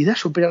 la realidad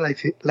supera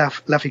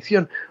la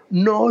ficción.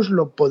 No os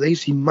lo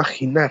podéis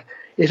imaginar,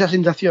 esa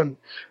sensación.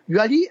 Yo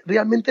allí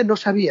realmente no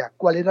sabía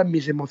cuáles eran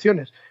mis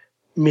emociones.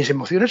 Mis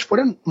emociones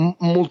fueron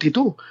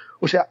multitud.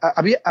 O sea,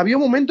 había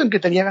un momento en que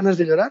tenía ganas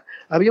de llorar,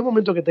 había un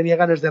momento que tenía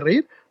ganas de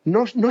reír,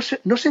 no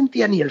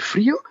sentía ni el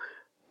frío.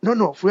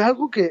 No, fue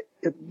algo que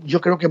yo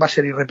creo que va a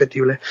ser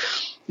irrepetible.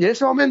 Y en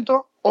ese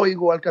momento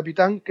oigo al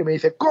capitán que me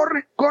dice,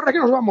 corre que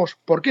nos vamos.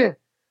 ¿Por qué?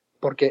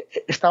 Porque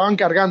estaban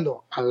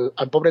cargando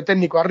al pobre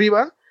técnico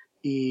arriba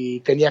y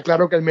tenía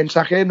claro que el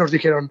mensaje nos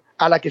dijeron,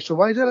 a la que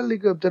subáis al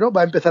helicóptero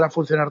va a empezar a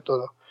funcionar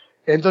todo.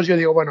 Entonces yo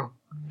digo, bueno,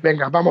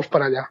 venga, vamos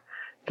para allá.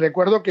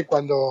 Recuerdo que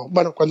cuando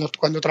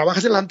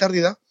trabajas en la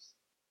Antártida,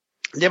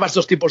 llevas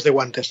dos tipos de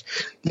guantes.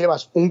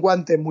 Llevas un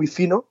guante muy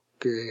fino,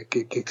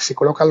 que se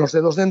colocan los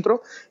dedos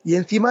dentro, y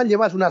encima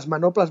llevas unas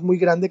manoplas muy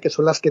grandes que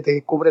son las que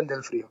te cubren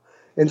del frío.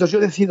 Entonces yo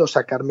decido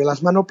sacarme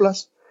las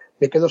manoplas,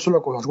 me quedo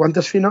solo con los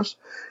guantes finos.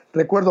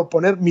 Recuerdo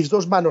poner mis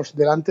dos manos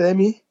delante de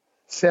mí,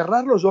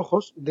 cerrar los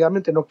ojos,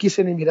 realmente no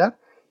quise ni mirar,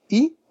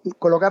 y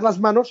colocar las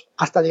manos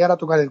hasta llegar a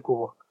tocar el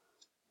cubo.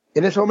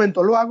 En ese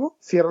momento lo hago,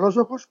 cierro los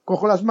ojos,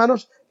 cojo las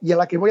manos y a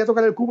la que voy a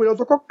tocar el cubo y lo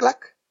toco,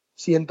 ¡clac!,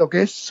 siento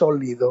que es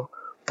sólido.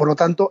 Por lo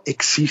tanto,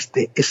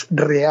 existe, es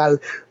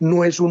real,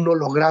 no es un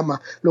holograma.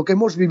 Lo que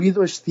hemos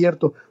vivido es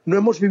cierto, no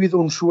hemos vivido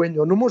un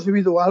sueño, no hemos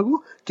vivido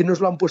algo que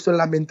nos lo han puesto en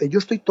la mente. Yo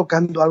estoy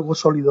tocando algo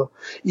sólido.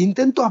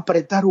 Intento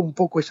apretar un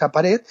poco esa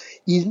pared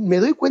y me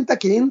doy cuenta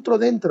que entro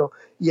dentro.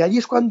 Y ahí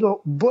es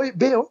cuando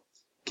veo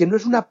que no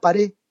es una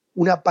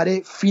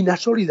pared fina,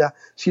 sólida,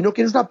 sino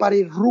que es una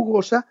pared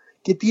rugosa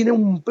que tiene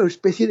una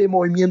especie de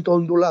movimiento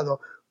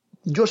ondulado.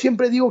 Yo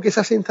siempre digo que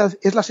esa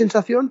es la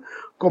sensación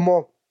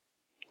como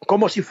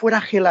si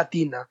fuera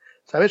gelatina,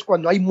 ¿sabes?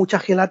 Cuando hay mucha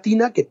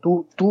gelatina, que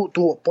tú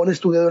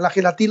pones tu dedo en la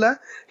gelatina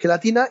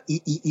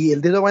y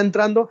el dedo va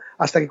entrando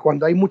hasta que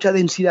cuando hay mucha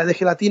densidad de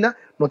gelatina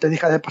no te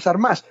deja de pasar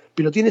más,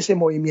 pero tiene ese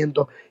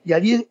movimiento. Y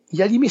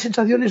allí mi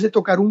sensación es de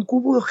tocar un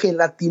cubo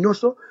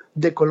gelatinoso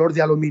de color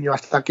de aluminio,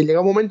 hasta que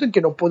llega un momento en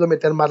que no puedo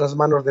meter más las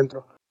manos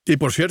dentro. Y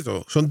por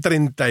cierto, son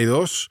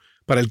 32...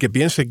 Para el que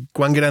piense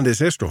cuán grande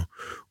es esto,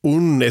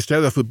 un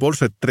estadio de fútbol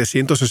de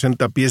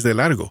 360 pies de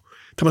largo.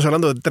 Estamos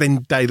hablando de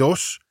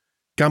 32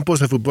 campos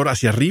de fútbol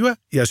hacia arriba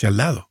y hacia el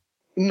lado.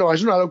 No,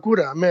 es una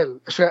locura,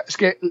 Mel. O sea, es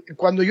que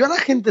cuando yo a la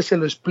gente se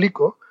lo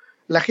explico,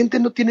 la gente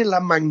no tiene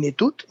la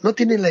magnitud, no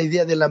tiene la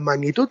idea de la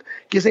magnitud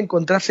que es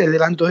encontrarse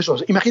delante de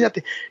esos.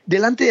 Imagínate,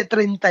 delante de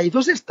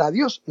 32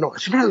 estadios. No,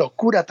 es una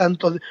locura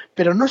tanto,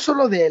 pero no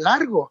solo de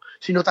largo,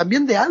 sino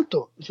también de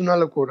alto. Es una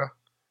locura.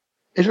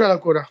 Es una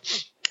locura.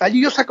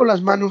 Allí yo saco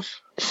las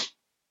manos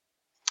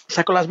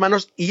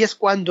y es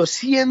cuando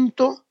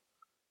siento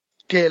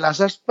que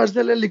las aspas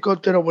del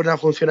helicóptero van a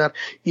funcionar.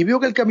 Y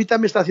veo que el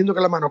capitán me está haciendo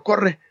con la mano,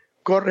 corre,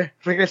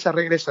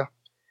 regresa.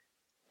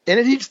 En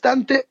ese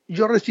instante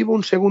yo recibo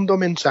un segundo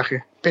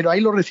mensaje, pero ahí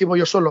lo recibo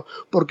yo solo,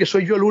 porque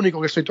soy yo el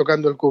único que estoy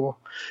tocando el cubo.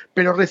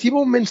 Pero recibo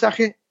un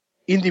mensaje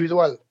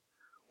individual,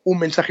 un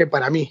mensaje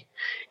para mí,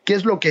 que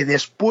es lo que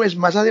después,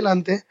 más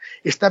adelante,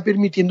 está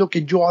permitiendo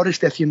que yo ahora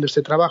esté haciendo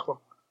este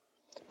trabajo.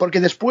 Porque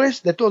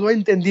después de todo he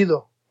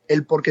entendido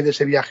el porqué de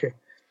ese viaje.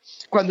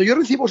 Cuando yo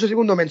recibo ese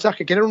segundo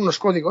mensaje, que eran unos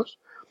códigos,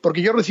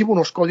 porque yo recibo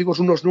unos códigos,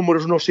 unos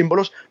números, unos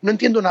símbolos, no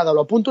entiendo nada, lo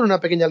apunto en una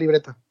pequeña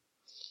libreta.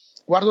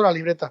 Guardo la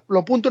libreta, lo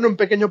apunto en un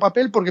pequeño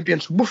papel porque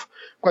pienso,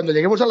 cuando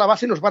lleguemos a la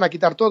base nos van a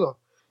quitar todo.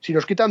 Si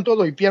nos quitan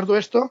todo y pierdo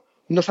esto,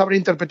 no sabré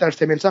interpretar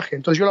este mensaje.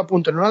 Entonces yo lo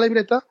apunto en una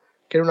libreta,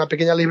 que era una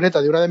pequeña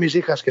libreta de una de mis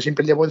hijas que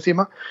siempre llevo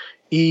encima,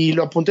 y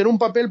lo apunté en un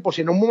papel por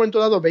si en un momento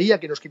dado veía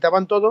que nos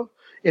quitaban todo,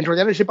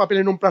 enrollar ese papel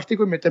en un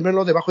plástico y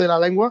metérmelo debajo de la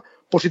lengua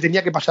por si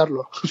tenía que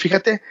pasarlo.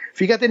 Fíjate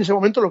en ese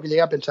momento lo que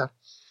llegué a pensar.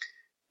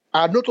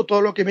 Anoto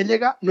todo lo que me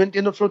llega, no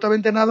entiendo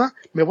absolutamente nada,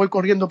 me voy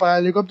corriendo para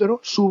el helicóptero,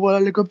 subo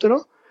al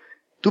helicóptero.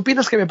 ¿Tú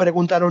piensas que me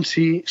preguntaron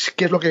qué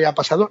es lo que había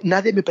pasado?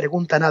 Nadie me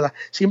pregunta nada.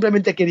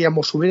 Simplemente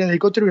queríamos subir al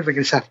helicóptero y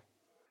regresar.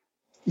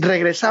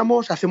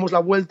 Regresamos, hacemos la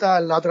vuelta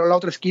en la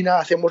otra esquina,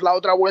 hacemos la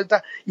otra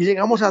vuelta y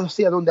llegamos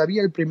hacia donde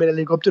había el primer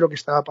helicóptero que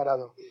estaba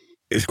parado.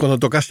 ¿Es cuando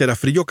tocaste era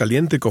frío,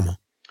 caliente, cómo?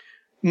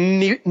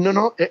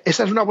 No,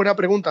 esa es una buena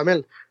pregunta,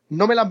 Mel.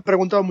 No me la han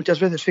preguntado muchas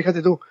veces,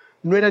 fíjate tú.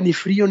 No era ni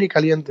frío ni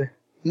caliente.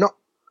 No,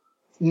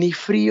 ni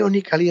frío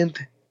ni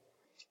caliente.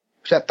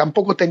 O sea,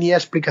 tampoco tenía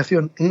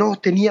explicación, no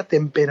tenía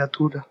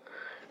temperatura.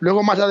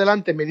 Luego más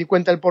adelante me di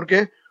cuenta el por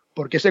qué,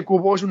 porque ese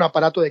cubo es un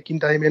aparato de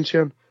quinta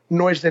dimensión.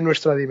 No es de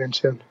nuestra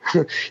dimensión.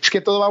 Es que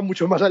todo va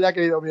mucho más allá,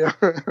 querido mío.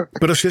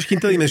 Pero si es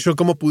quinta dimensión,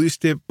 ¿cómo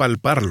pudiste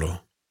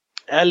palparlo?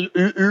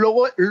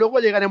 Luego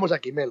llegaremos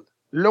aquí, Mel.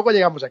 Luego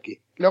llegamos aquí.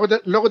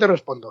 Luego te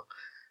respondo.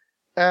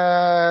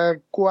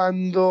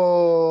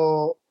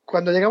 Cuando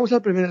llegamos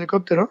al primer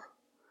helicóptero,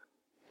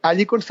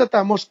 allí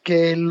constatamos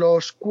que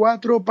los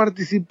 4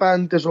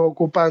 participantes o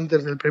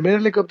ocupantes del primer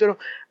helicóptero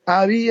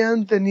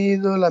habían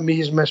tenido la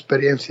misma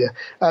experiencia.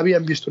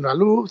 Habían visto una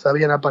luz,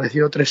 habían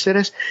aparecido 3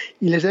 seres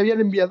y les habían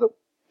enviado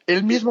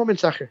el mismo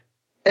mensaje,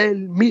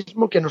 el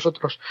mismo que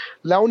nosotros.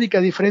 La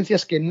única diferencia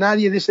es que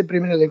nadie de ese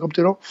primer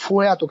helicóptero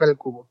fue a tocar el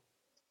cubo.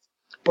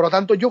 Por lo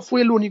tanto, yo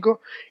fui el único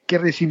que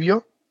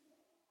recibió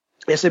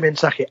ese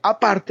mensaje,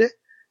 aparte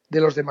de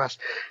los demás.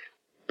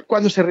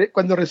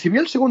 Cuando recibí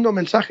el segundo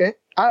mensaje,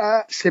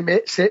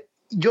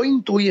 yo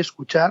intuí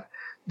escuchar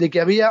de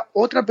que había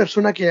otra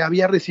persona que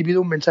había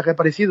recibido un mensaje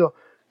parecido.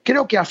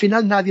 Creo que al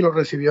final nadie lo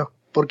recibió,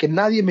 porque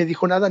nadie me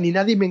dijo nada, ni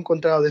nadie me ha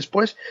encontrado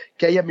después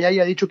que me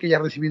haya dicho que haya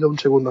recibido un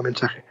segundo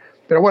mensaje.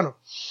 Pero bueno,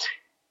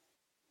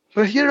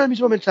 recibieron el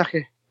mismo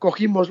mensaje,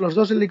 cogimos los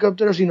 2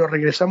 helicópteros y nos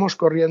regresamos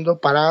corriendo,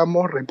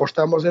 paramos,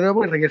 repostamos de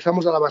nuevo y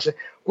regresamos a la base.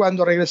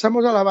 Cuando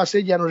regresamos a la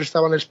base ya nos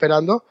estaban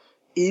esperando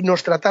y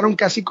nos trataron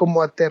casi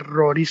como a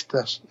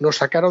terroristas. Nos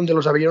sacaron de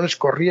los aviones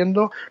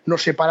corriendo,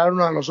 nos separaron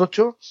a los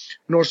 8,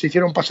 nos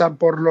hicieron pasar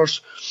por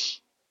los...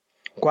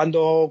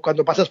 Cuando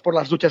pasas por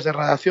las duchas de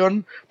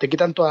radiación, te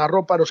quitan toda la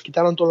ropa, nos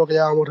quitaron todo lo que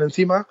llevábamos de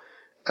encima,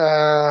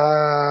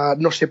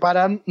 nos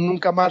separan,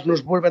 nunca más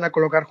nos vuelven a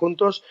colocar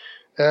juntos.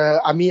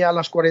 A mí a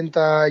las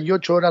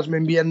 48 horas me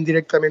envían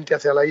directamente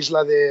hacia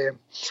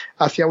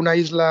una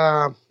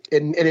isla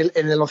en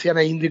el Océano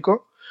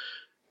Índico,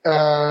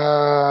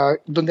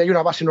 donde hay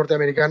una base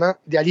norteamericana.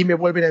 De allí me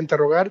vuelven a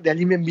interrogar, de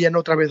allí me envían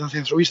otra vez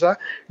hacia Suiza,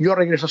 yo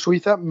regreso a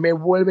Suiza, me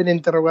vuelven a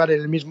interrogar en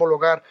el mismo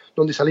lugar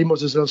donde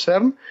salimos desde el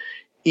CERN,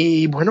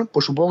 y bueno,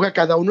 pues supongo que a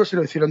cada uno se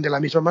lo hicieron de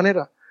la misma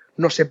manera.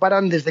 Nos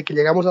separan desde que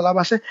llegamos a la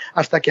base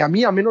hasta que a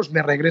mí al menos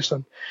me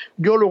regresan.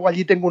 Yo luego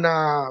allí tengo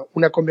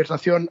una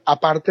conversación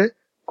aparte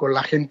con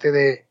la gente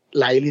de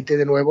la élite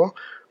de nuevo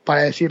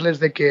para decirles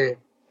de que,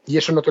 y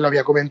eso no te lo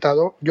había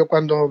comentado, yo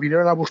cuando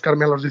vinieron a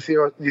buscarme a los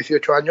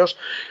 18 años,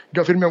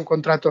 yo firmé un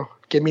contrato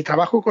que mi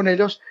trabajo con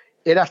ellos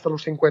era hasta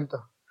los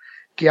 50,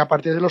 que a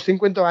partir de los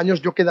 50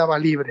 años yo quedaba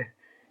libre,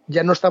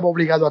 ya no estaba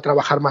obligado a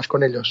trabajar más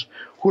con ellos.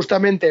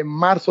 Justamente en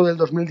marzo del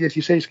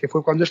 2016, que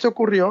fue cuando esto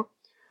ocurrió,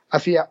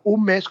 hacía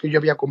un mes que yo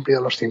había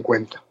cumplido los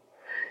 50.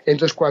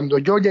 Entonces, cuando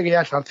yo llegué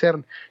al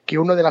CERN, que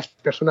una de las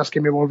personas que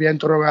me volvía a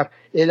interrogar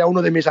era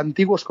uno de mis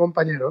antiguos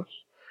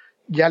compañeros,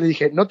 ya le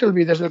dije, no te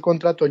olvides del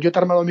contrato, yo te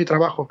he armado mi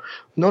trabajo,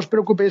 no os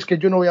preocupéis que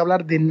yo no voy a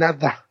hablar de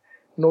nada,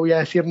 no voy a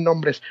decir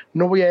nombres,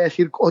 no voy a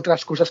decir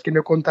otras cosas que no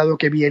he contado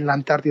que vi en la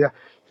Antártida,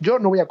 yo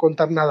no voy a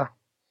contar nada.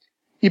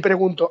 Y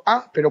pregunto,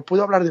 ¿pero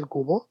puedo hablar del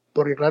cubo?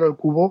 Porque claro, el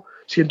cubo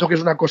siento que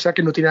es una cosa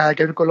que no tiene nada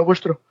que ver con lo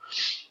vuestro.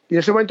 Y en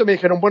ese momento me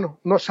dijeron, bueno,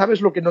 no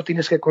sabes lo que no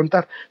tienes que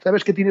contar,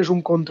 sabes que tienes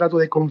un contrato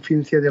de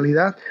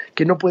confidencialidad,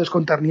 que no puedes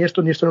contar ni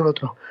esto ni lo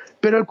otro.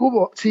 Pero el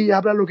cubo, sí,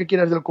 habla lo que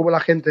quieras del cubo la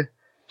gente.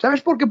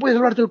 ¿Sabes por qué puedes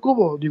hablar del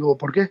cubo? Digo,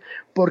 ¿por qué?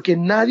 Porque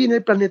nadie en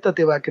el planeta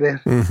te va a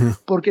creer,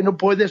 porque no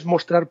puedes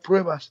mostrar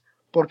pruebas.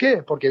 ¿Por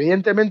qué? Porque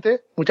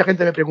evidentemente mucha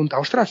gente me pregunta,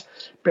 ostras,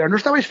 ¿pero no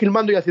estabais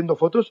filmando y haciendo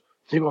fotos?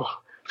 Digo,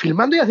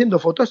 ¿filmando y haciendo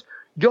fotos?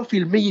 Yo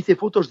filmé y hice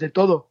fotos de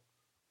todo.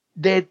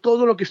 De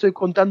todo lo que estoy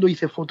contando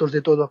hice fotos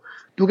de todo.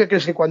 ¿Tú qué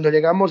crees que cuando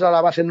llegamos a la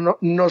base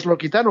nos lo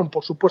quitaron?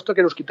 Por supuesto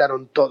que nos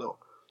quitaron todo.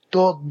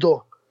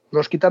 Todo.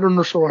 Nos quitaron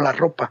no solo la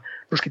ropa,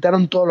 nos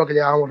quitaron todo lo que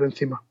llevábamos de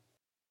encima.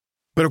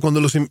 Pero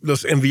cuando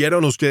los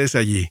enviaron ustedes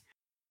allí,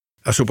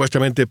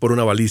 supuestamente por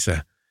una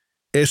baliza,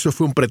 ¿eso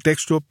fue un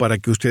pretexto para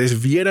que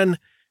ustedes vieran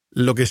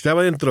lo que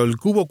estaba dentro del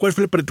cubo? ¿Cuál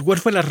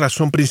fue la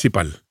razón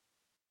principal?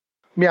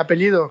 Mi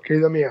apellido,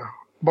 querido mío.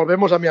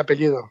 Volvemos a mi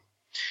apellido.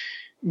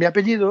 Mi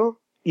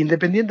apellido,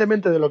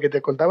 independientemente de lo que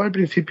te contaba al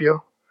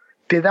principio,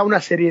 te da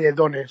una serie de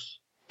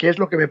dones, que es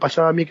lo que me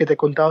pasaba a mí que te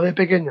contaba de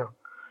pequeño.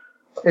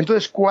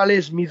 Entonces, ¿cuál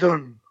es mi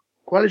don?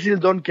 ¿Cuál es el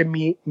don que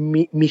mi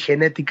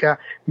genética,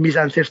 mis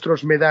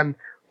ancestros me dan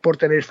por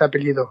tener este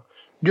apellido?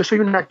 Yo soy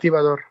un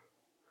activador.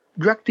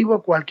 Yo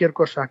activo cualquier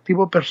cosa,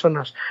 activo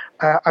personas,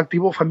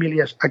 activo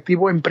familias,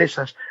 activo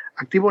empresas,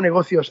 activo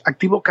negocios,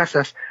 activo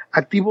casas,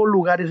 activo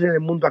lugares en el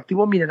mundo,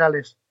 activo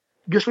minerales.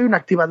 Yo soy un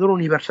activador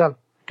universal,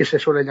 que se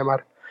suele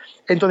llamar.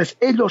 Entonces,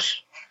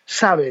 ellos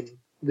saben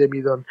de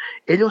mi don.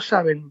 Ellos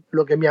saben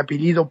lo que mi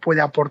apellido puede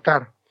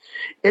aportar.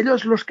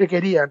 Ellos los que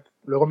querían,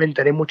 luego me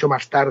enteré mucho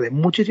más tarde,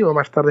 muchísimo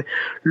más tarde,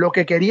 lo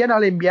que querían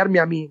al enviarme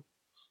a mí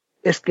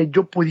es que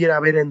yo pudiera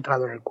haber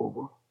entrado en el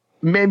cubo.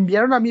 Me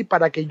enviaron a mí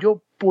para que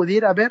yo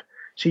pudiera ver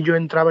si yo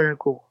entraba en el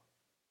cubo.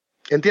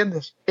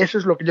 ¿Entiendes? Eso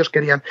es lo que ellos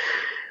querían.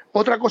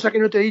 Otra cosa que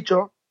no te he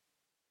dicho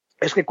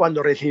es que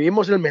cuando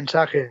recibimos el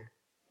mensaje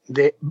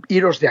de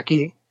iros de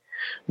aquí,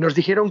 nos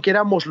dijeron que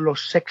éramos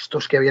los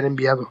sextos que habían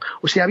enviado.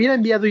 O sea, habían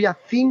enviado ya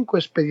 5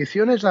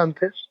 expediciones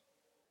antes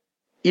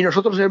y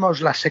nosotros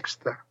éramos la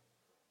sexta.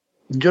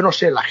 Yo no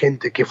sé la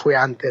gente que fue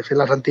antes, en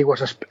las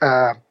antiguas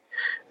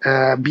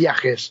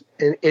viajes,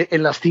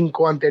 en las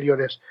 5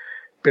 anteriores.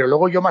 Pero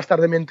luego yo más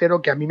tarde me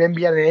entero que a mí me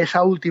envían en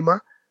esa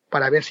última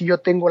para ver si yo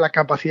tengo la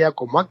capacidad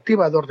como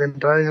activador de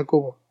entrar en el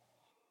cubo.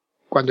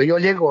 Cuando yo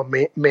llego,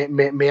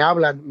 me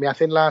hablan, me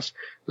hacen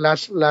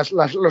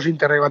los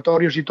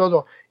interrogatorios y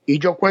todo, y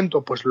yo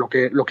cuento pues lo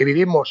que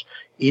vivimos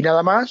y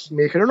nada más.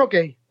 Me dijeron, ok,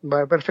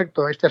 vale,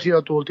 perfecto, este ha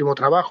sido tu último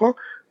trabajo,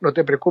 no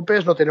te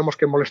preocupes, no tenemos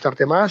que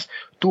molestarte más,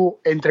 tú,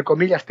 entre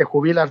comillas, te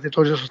jubilas de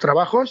todos esos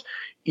trabajos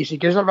y si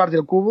quieres hablar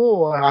del cubo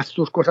o haz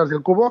tus cosas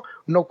del cubo,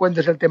 no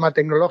cuentes el tema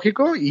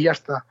tecnológico y ya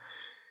está.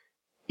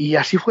 Y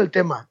así fue el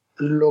tema.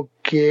 Lo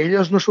que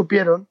ellos no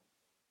supieron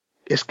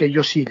es que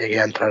yo sí llegué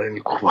a entrar en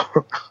el cubo.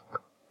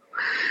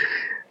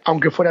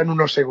 Aunque fueran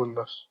unos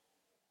segundos.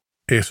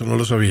 Eso no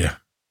lo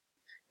sabía.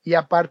 Y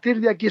a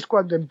partir de aquí es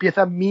cuando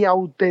empieza mi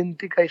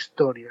auténtica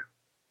historia,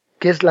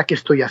 que es la que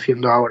estoy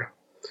haciendo ahora.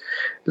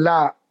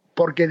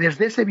 Porque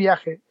desde ese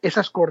viaje,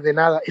 esas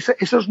coordenadas,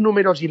 esos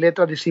números y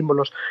letras y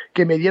símbolos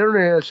que me dieron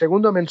en el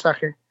segundo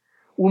mensaje,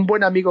 un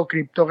buen amigo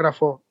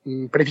criptógrafo,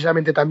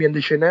 precisamente también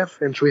de Genève,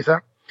 en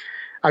Suiza,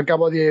 al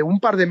cabo de un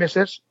par de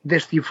meses,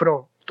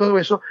 descifró todo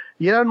eso,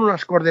 y eran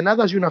unas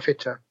coordenadas y una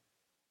fecha.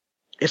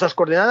 Esas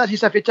coordenadas y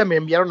esa fecha me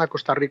enviaron a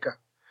Costa Rica.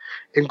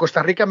 En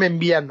Costa Rica me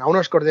envían a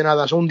unas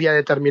coordenadas a un día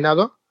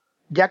determinado,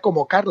 ya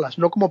como Carlas,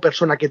 no como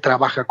persona que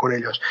trabaja con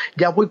ellos.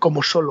 Ya voy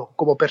como solo,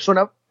 como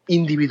persona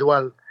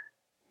individual.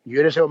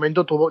 Yo en ese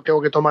momento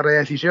tengo que tomar la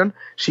decisión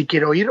si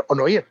quiero ir o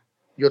no ir.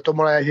 Yo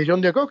tomo la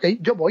decisión de que, ok,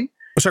 yo voy.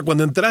 O sea,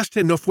 cuando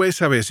entraste no fue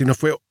esa vez, sino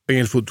fue en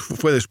el futuro,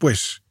 fue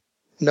después.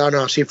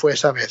 No, sí fue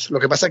esa vez. Lo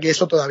que pasa es que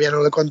eso todavía no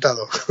lo he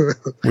contado.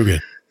 Muy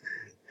bien.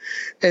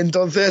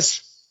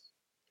 Entonces,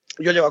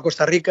 yo llego a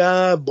Costa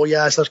Rica, voy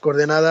a esas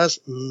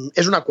coordenadas.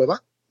 Es una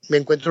cueva. Me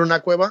encuentro en una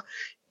cueva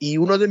y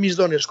uno de mis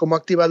dones como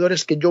activador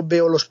es que yo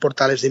veo los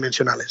portales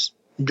dimensionales.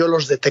 Yo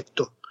los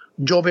detecto.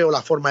 Yo veo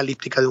la forma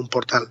elíptica de un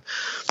portal.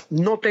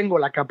 No tengo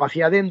la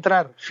capacidad de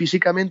entrar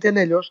físicamente en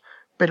ellos,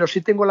 pero sí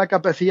tengo la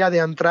capacidad de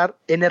entrar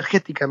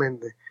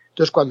energéticamente.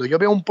 Entonces, cuando yo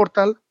veo un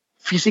portal,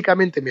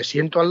 físicamente me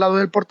siento al lado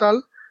del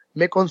portal,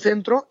 me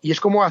concentro y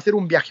es como hacer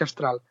un viaje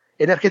astral.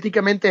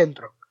 Energéticamente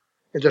entro.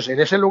 Entonces, en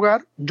ese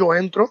lugar, yo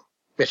entro,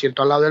 me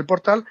siento al lado del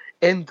portal,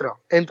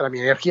 entra mi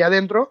energía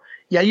adentro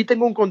y allí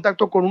tengo un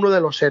contacto con uno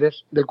de los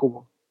seres del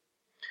cubo.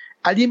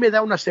 Allí me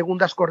da unas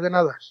segundas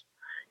coordenadas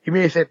y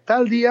me dice,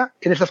 tal día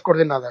en esas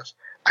coordenadas.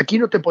 Aquí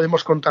no te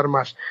podemos contar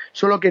más.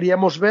 Solo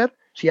queríamos ver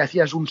si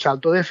hacías un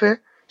salto de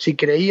fe, si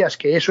creías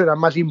que eso era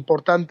más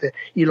importante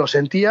y lo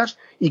sentías,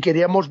 y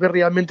queríamos ver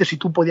realmente si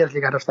tú podías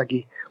llegar hasta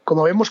aquí.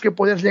 Como vemos que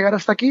puedes llegar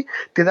hasta aquí,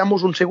 te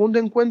damos un segundo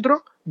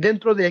encuentro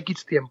dentro de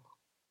X tiempo.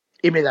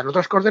 Y me dan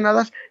otras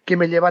coordenadas que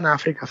me llevan a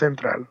África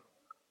Central.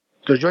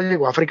 Entonces yo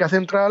llego a África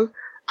Central,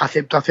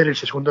 acepto hacer el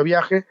segundo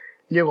viaje,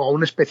 llego a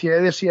una especie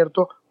de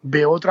desierto,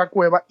 veo otra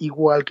cueva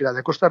igual que la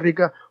de Costa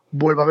Rica,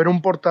 vuelvo a ver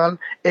un portal,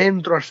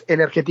 entro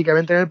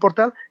energéticamente en el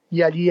portal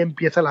y allí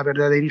empieza la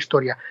verdadera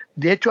historia.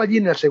 De hecho, allí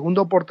en el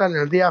segundo portal,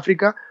 en el de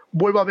África,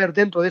 vuelvo a ver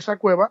dentro de esa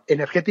cueva,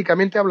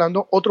 energéticamente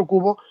hablando, otro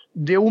cubo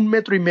de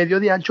 1,5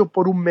 metros de ancho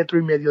por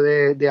 1,5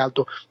 metros de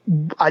alto.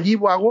 Allí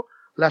hago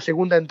la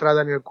segunda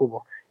entrada en el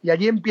cubo. Y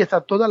allí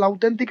empieza toda la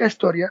auténtica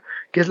historia,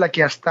 que es la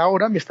que hasta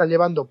ahora me está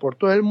llevando por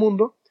todo el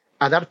mundo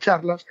a dar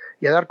charlas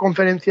y a dar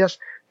conferencias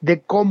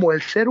de cómo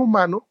el ser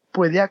humano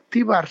puede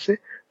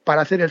activarse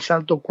para hacer el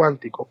salto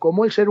cuántico,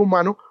 cómo el ser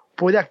humano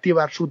puede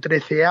activar su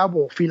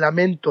 13º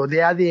filamento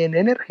de ADN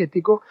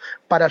energético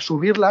para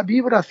subir la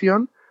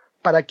vibración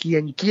para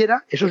quien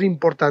quiera, eso es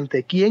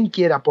importante, quien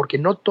quiera, porque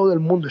no todo el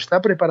mundo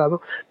está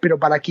preparado, pero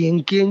para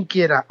quien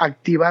quiera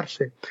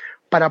activarse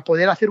para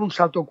poder hacer un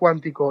salto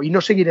cuántico y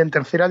no seguir en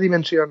tercera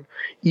dimensión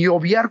y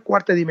obviar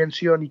cuarta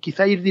dimensión y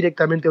quizá ir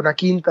directamente a una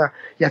quinta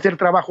y hacer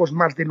trabajos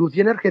más de luz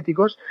y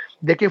energéticos,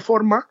 ¿de qué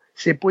forma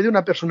se puede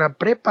una persona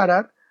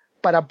preparar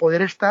para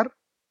poder estar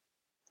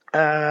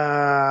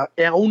a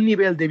un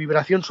nivel de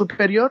vibración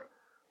superior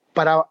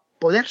para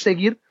poder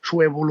seguir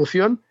su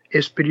evolución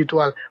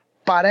espiritual?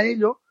 Para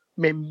ello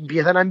me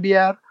empiezan a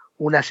enviar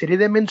una serie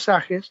de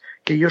mensajes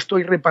que yo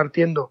estoy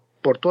repartiendo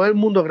por todo el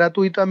mundo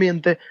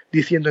gratuitamente,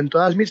 diciendo en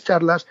todas mis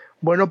charlas,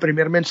 bueno,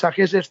 primer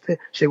mensaje es este,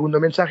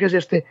 segundo mensaje es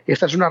este,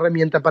 esta es una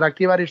herramienta para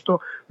activar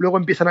esto. Luego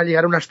empiezan a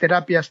llegar unas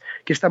terapias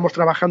que estamos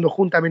trabajando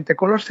juntamente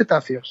con los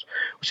cetáceos.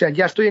 O sea,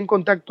 ya estoy en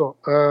contacto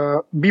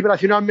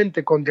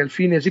vibracionalmente con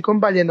delfines y con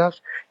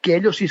ballenas, que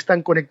ellos sí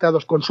están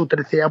conectados con su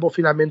 13º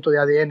filamento de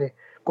ADN,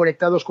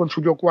 conectados con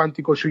su yo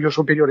cuántico y su yo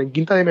superior en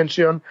quinta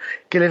dimensión,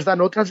 que les dan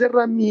otras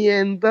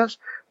herramientas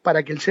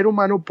para que el ser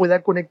humano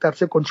pueda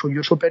conectarse con su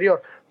yo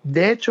superior.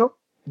 De hecho,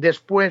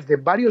 después de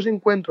varios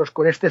encuentros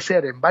con este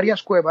ser en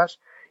varias cuevas,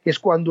 es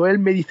cuando él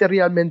me dice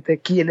realmente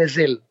quién es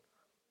él.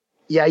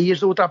 Y ahí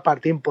es otra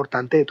parte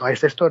importante de toda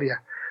esta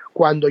historia.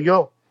 Cuando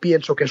yo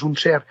pienso que es un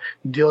ser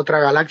de otra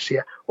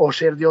galaxia o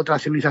ser de otra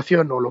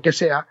civilización o lo que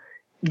sea,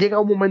 llega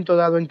un momento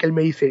dado en que él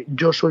me dice,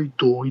 yo soy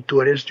tú y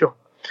tú eres yo.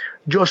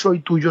 Yo soy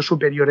tu yo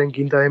superior en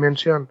quinta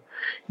dimensión.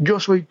 Yo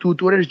soy tú,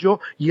 tú eres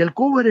yo, y el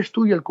cubo eres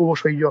tú y el cubo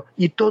soy yo.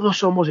 Y todos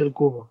somos el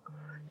cubo.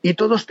 Y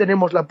todos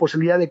tenemos la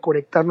posibilidad de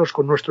conectarnos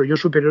con nuestro yo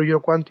superior,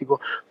 yo cuántico.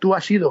 Tú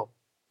has sido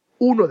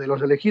uno de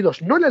los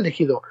elegidos, no el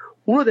elegido,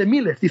 uno de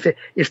miles. Dice,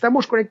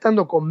 estamos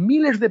conectando con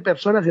miles de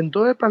personas en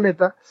todo el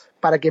planeta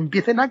para que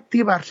empiecen a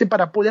activarse,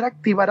 para poder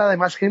activar a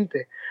demás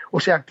gente. O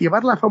sea,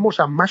 activar la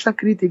famosa masa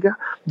crítica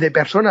de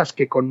personas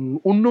que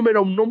con un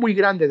número no muy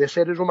grande de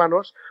seres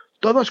humanos,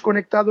 todos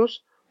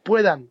conectados,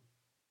 puedan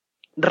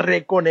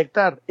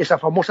reconectar esa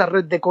famosa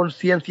red de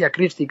conciencia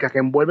crística que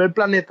envuelve el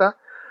planeta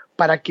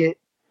para que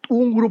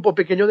un grupo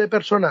pequeño de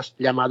personas,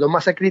 llamado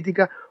masa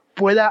crítica,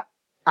 pueda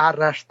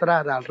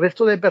arrastrar al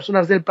resto de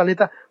personas del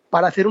planeta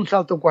para hacer un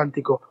salto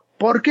cuántico.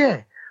 ¿Por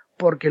qué?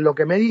 Porque lo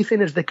que me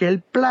dicen es de que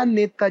el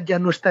planeta ya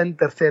no está en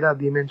tercera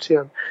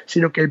dimensión,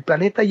 sino que el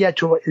planeta ya ha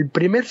hecho el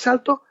primer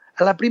salto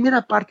a la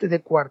primera parte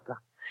de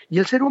cuarta. Y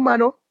el ser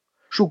humano,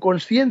 su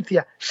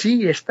conciencia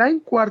sí está en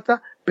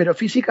cuarta, pero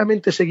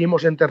físicamente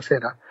seguimos en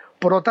tercera.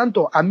 Por lo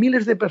tanto, a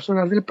miles de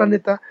personas del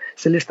planeta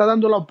se le está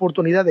dando la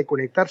oportunidad de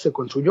conectarse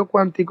con su yo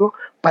cuántico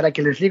para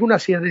que les llegue una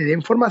serie de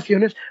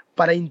informaciones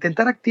para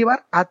intentar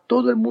activar a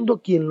todo el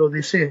mundo quien lo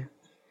desee.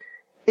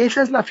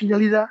 Esa es la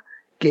finalidad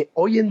que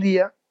hoy en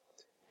día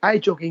ha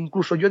hecho que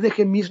incluso yo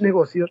dejé mis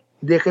negocios,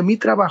 dejé mi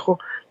trabajo,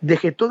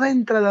 dejé toda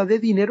entrada de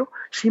dinero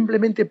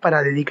simplemente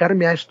para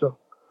dedicarme a esto.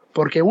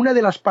 Porque una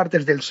de las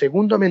partes del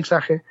segundo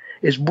mensaje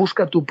es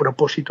busca tu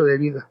propósito de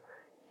vida.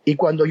 Y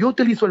cuando yo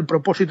utilizo el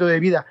propósito de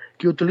vida,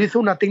 que utilizo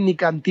una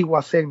técnica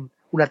antigua Zen,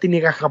 una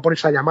técnica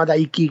japonesa llamada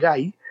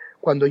Ikigai,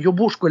 cuando yo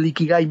busco el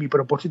Ikigai, mi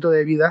propósito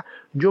de vida,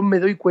 yo me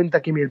doy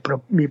cuenta que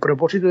mi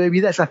propósito de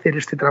vida es hacer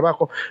este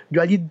trabajo.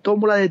 Yo allí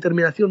tomo la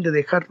determinación de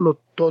dejarlo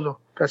todo.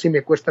 Casi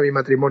me cuesta mi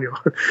matrimonio.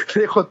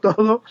 Dejo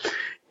todo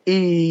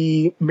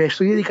y me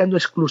estoy dedicando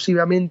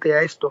exclusivamente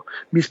a esto.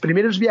 Mis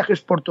primeros viajes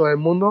por todo el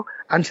mundo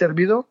han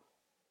servido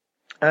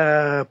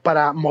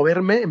para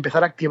moverme,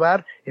 empezar a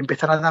activar,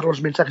 empezar a dar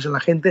los mensajes a la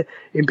gente,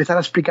 empezar a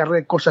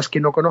explicarle cosas que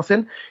no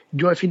conocen.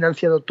 Yo he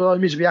financiado todos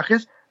mis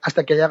viajes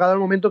hasta que ha llegado el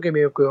momento que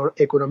mi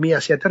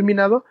economía se ha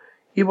terminado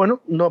y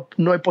bueno,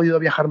 no he podido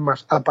viajar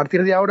más. A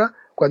partir de ahora,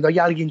 cuando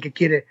haya alguien que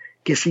quiere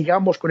que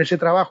sigamos con ese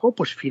trabajo,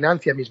 pues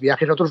financia mis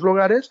viajes a otros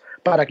lugares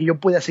para que yo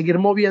pueda seguir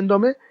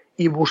moviéndome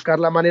y buscar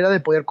la manera de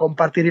poder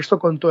compartir esto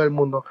con todo el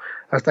mundo.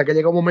 Hasta que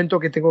llega un momento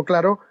que tengo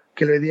claro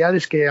que lo ideal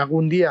es que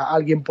algún día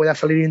alguien pueda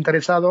salir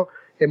interesado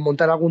en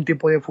montar algún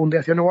tipo de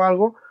fundación o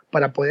algo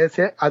para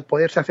poderse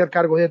hacer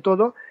cargo de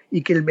todo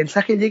y que el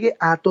mensaje llegue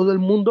a todo el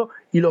mundo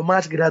y lo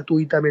más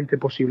gratuitamente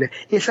posible.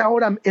 Eso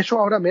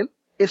ahora,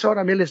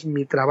 Mel, es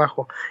mi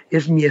trabajo,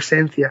 es mi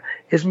esencia,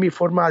 es mi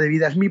forma de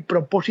vida, es mi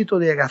propósito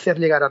de hacer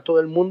llegar a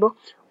todo el mundo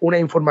una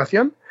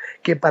información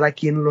que para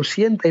quien lo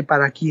sienta y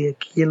para quien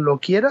lo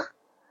quiera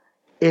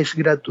es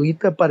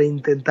gratuita para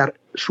intentar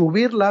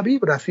subir la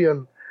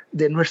vibración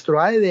de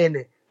nuestro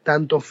ADN,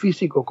 tanto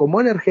físico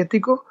como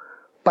energético,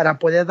 para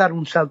poder dar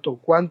un salto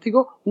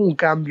cuántico, un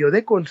cambio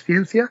de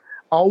conciencia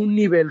a un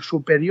nivel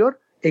superior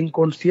en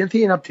conciencia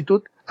y en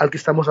aptitud al que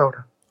estamos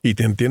ahora. Y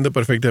te entiendo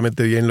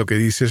perfectamente bien lo que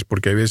dices,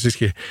 porque hay veces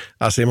que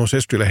hacemos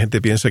esto y la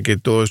gente piensa que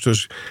todo esto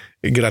es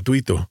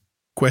gratuito.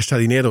 Cuesta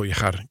dinero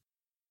viajar.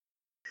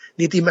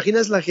 Ni te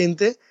imaginas la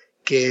gente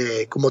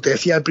que, como te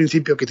decía al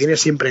principio, que tiene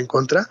siempre en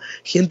contra,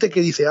 gente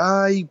que dice,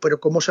 ay, pero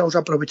 ¿cómo se os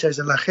aprovecháis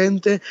de la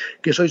gente?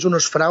 Que sois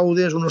unos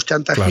fraudes, unos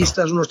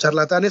chantajistas, claro, unos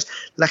charlatanes.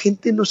 La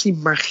gente no se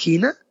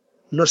imagina.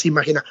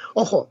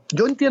 Ojo,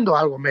 yo entiendo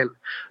algo, Mel.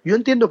 Yo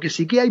entiendo que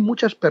sí que hay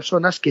muchas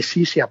personas que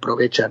sí se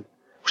aprovechan.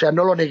 O sea,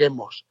 no lo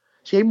neguemos.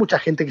 Sí hay mucha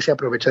gente que se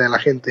aprovecha de la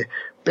gente.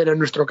 Pero en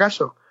nuestro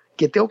caso,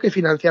 que tengo que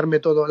financiarme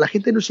todo, la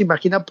gente no se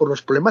imagina por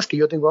los problemas que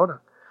yo tengo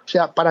ahora. O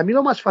sea, para mí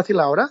lo más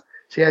fácil ahora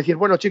sería decir,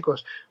 bueno,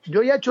 chicos,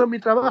 yo ya he hecho mi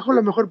trabajo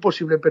lo mejor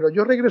posible, pero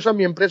yo regreso a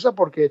mi empresa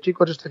porque,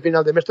 chicos, este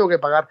final de mes tengo que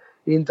pagar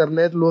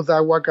internet, luz,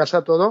 agua,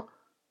 casa, todo,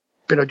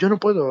 pero yo no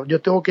puedo,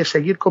 yo tengo que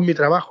seguir con mi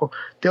trabajo,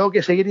 tengo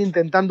que seguir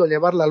intentando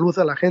llevar la luz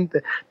a la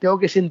gente, tengo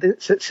que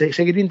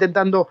seguir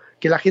intentando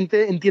que la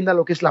gente entienda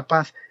lo que es la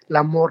paz, el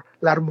amor,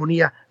 la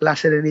armonía, la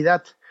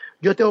serenidad.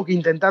 Yo tengo que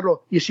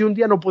intentarlo y si un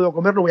día no puedo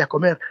comer, no voy a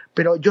comer,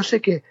 pero yo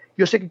sé que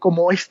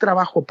como es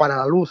trabajo para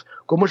la luz,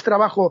 como es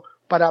trabajo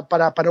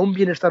para un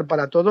bienestar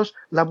para todos,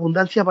 la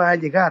abundancia va a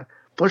llegar.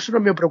 Por eso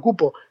no me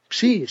preocupo.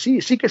 Sí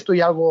que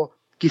estoy algo,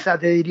 quizá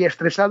te diría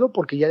estresado,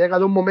 porque ya ha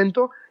llegado un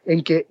momento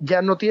en que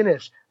ya no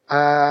tienes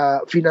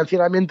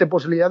financieramente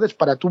posibilidades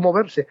para tú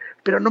moverse,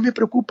 pero no me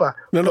preocupa.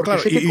 No,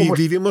 claro, y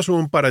vivimos en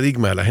un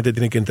paradigma, la gente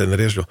tiene que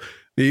entender eso.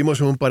 Vivimos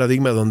en un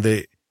paradigma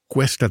donde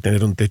cuesta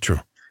tener un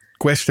techo.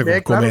 Cuesta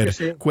comer, claro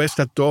sí.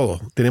 Cuesta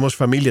todo. Tenemos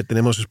familia,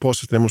 tenemos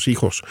esposas, tenemos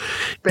hijos.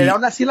 Pero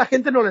aún así la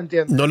gente no lo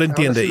entiende. No lo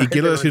entiende. Y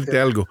quiero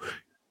decirte algo.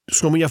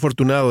 Soy muy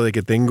afortunado de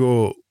que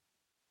tengo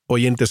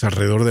oyentes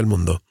alrededor del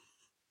mundo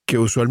que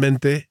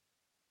usualmente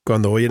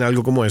cuando oyen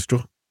algo como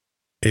esto,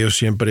 ellos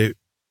siempre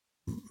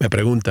me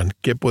preguntan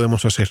 ¿qué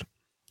podemos hacer?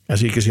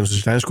 Así que si nos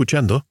están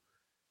escuchando,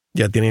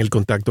 ya tienen el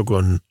contacto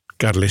con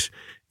Carles.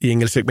 Y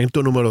en el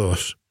segmento número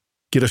 2,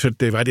 quiero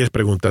hacerte varias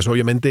preguntas.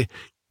 Obviamente,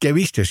 ¿qué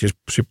viste?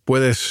 Si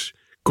puedes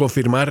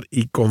confirmar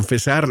y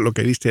confesar lo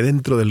que viste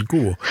dentro del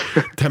cubo.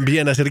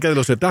 También acerca de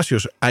los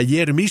cetáceos.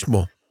 Ayer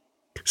mismo,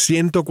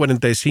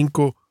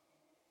 145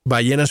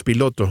 ballenas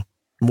piloto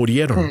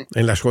murieron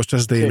en las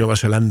costas de Nueva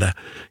Zelanda.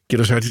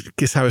 Quiero saber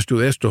qué sabes tú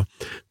de esto.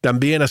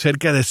 También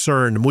acerca de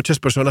CERN. Muchas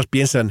personas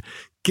piensan,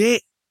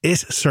 ¿qué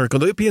es CERN?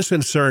 Cuando yo pienso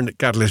en CERN,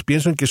 Carles,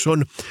 pienso en que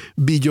son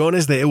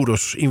billones de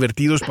euros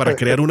invertidos para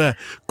crear una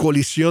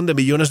colisión de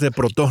millones de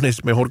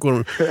protones, mejor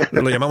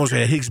lo llamamos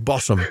Higgs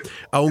boson,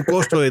 a un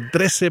costo de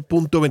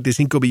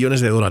 13.25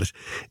 billones de dólares.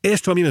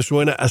 Esto a mí me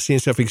suena a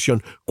ciencia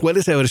ficción. ¿Cuál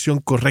es la versión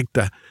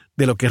correcta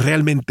de lo que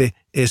realmente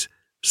es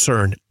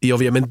CERN? Y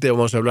obviamente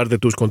vamos a hablar de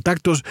tus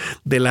contactos,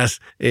 de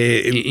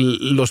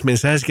los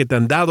mensajes que te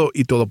han dado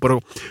y todo. Pero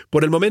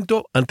por el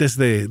momento, antes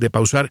de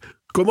pausar,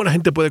 ¿cómo la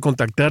gente puede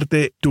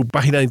contactarte? Tu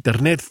página de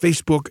internet,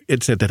 Facebook,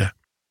 etcétera.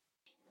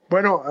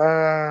 Bueno,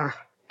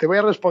 te voy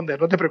a responder,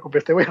 no te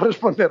preocupes, te voy a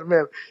responder,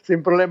 Mel,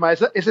 sin problema.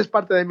 Ese es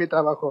parte de mi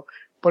trabajo.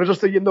 Por eso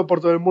estoy yendo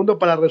por todo el mundo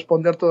para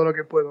responder todo lo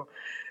que puedo.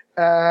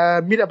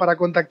 Mira, para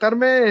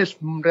contactarme es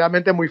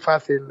realmente muy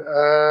fácil.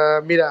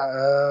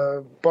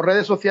 Por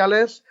redes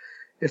sociales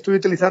estoy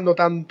utilizando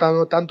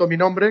tanto mi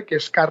nombre, que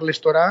es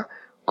Carles Tora,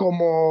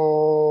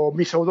 como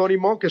mi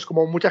seudónimo, que es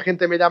como mucha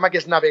gente me llama, que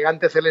es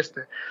Navegante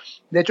Celeste.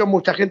 De hecho,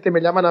 mucha gente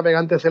me llama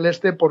Navegante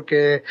Celeste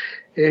porque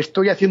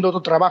estoy haciendo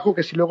otro trabajo,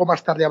 que si luego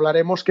más tarde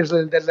hablaremos, que es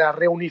el de la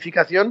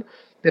reunificación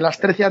de las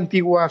 13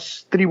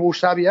 antiguas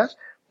tribus sabias,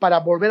 para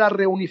volver a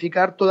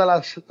reunificar toda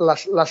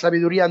la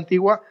sabiduría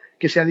antigua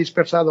que se ha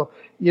dispersado.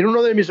 Y en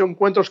uno de mis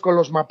encuentros con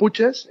los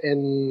mapuches,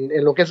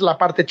 en lo que es la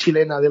parte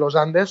chilena de los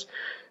Andes,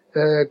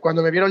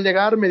 cuando me vieron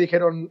llegar me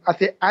dijeron: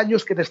 hace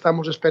años que te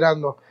estamos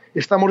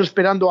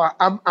esperando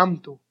a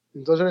Amtu.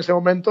 Entonces en ese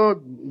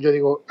momento yo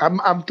digo: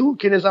 Amtu,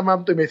 ¿quién es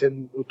Amtu? Y me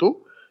dicen: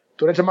 ¿tú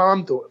eres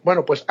Amtu?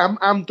 Bueno, pues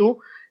Amtu,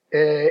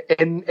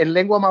 en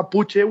lengua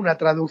mapuche, una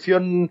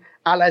traducción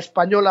a la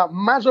española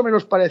más o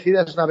menos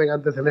parecida es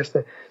Navegante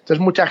Celeste. Entonces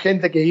mucha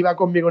gente que iba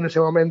conmigo en ese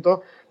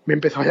momento me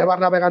empezó a llamar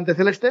Navegante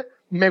Celeste,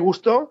 me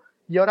gustó,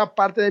 y ahora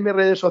parte de mis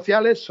redes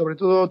sociales, sobre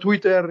todo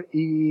Twitter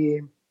y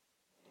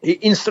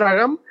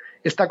Instagram,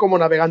 está como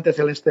Navegante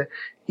Celeste.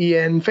 Y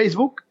en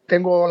Facebook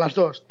tengo las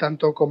dos,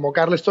 tanto como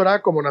Carles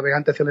Tora como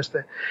Navegante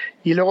Celeste.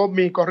 Y luego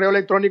mi correo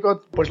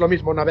electrónico, pues lo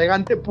mismo,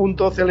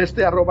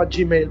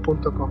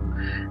 navegante.celeste@gmail.com.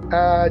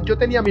 Yo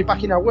tenía mi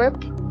página web,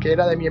 que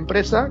era de mi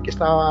empresa, que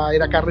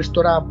era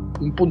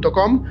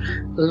carlestora.com.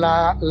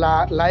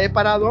 La he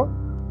parado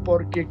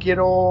porque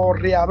quiero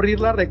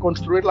reabrirla,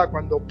 reconstruirla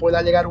cuando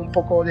pueda llegar un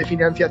poco de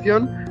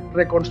financiación,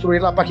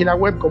 reconstruir la página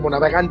web como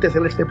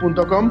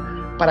naveganteceleste.com,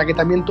 para que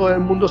también todo el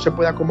mundo se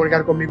pueda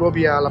comunicar conmigo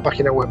vía la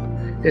página web.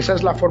 Esa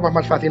es la forma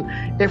más fácil.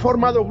 He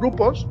formado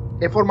grupos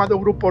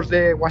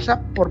de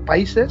WhatsApp por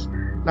países.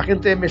 La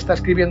gente me está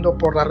escribiendo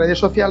por las redes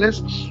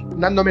sociales,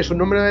 dándome su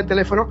número de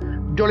teléfono.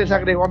 Yo les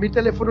agrego a mi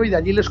teléfono y de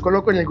allí les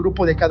coloco en el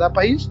grupo de cada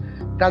país,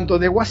 tanto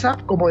de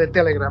WhatsApp como de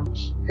Telegram.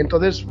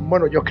 Entonces,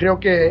 bueno, yo creo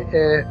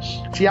que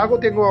si algo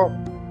tengo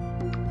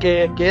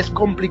que es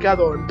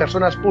complicado en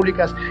personas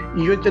públicas,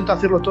 y yo intento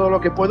hacerlo todo lo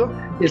que puedo,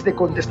 es de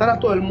contestar a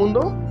todo el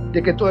mundo,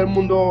 de que todo el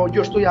mundo,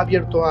 yo estoy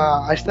abierto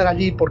a estar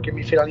allí, porque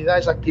mi finalidad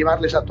es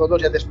activarles a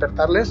todos y a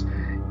despertarles,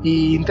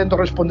 y intento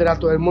responder a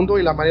todo el mundo,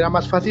 y la manera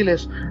más fácil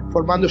es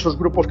formando esos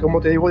grupos, como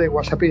te digo, de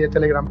WhatsApp y de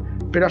Telegram.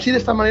 Pero así, de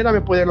esta manera,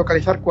 me puede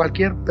localizar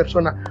cualquier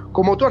persona.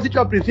 Como tú has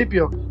dicho al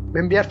principio,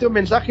 me enviaste un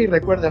mensaje y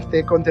recuerdas,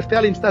 te contesté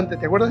al instante,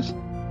 ¿te acuerdas?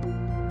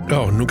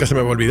 No, nunca se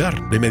me va a olvidar.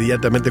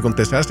 Inmediatamente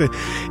contestaste.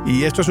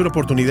 Y esto es una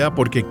oportunidad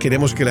porque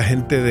queremos que la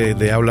gente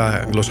de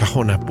habla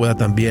anglosajona pueda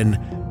también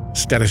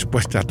estar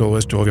expuesta a todo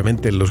esto.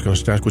 Obviamente los que nos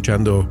están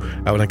escuchando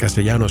hablan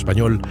castellano,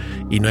 español,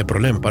 y no hay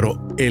problema. Pero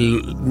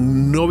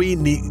no vi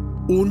ni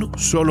un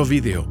solo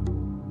vídeo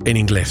en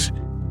inglés.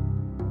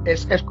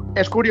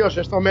 Es curioso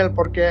esto, Mel,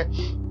 porque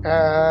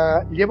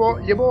llevo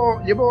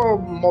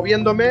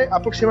moviéndome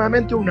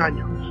aproximadamente un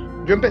año.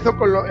 Yo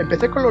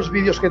empecé con los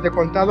vídeos que te he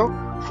contado,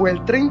 fue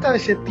el 30 de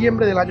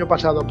septiembre del año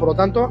pasado, por lo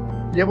tanto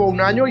llevo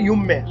un año y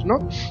un mes, ¿no?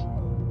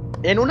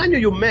 En un año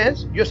y un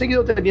mes yo he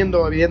seguido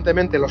teniendo,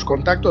 evidentemente, los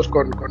contactos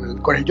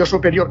con el yo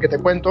superior que te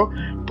cuento,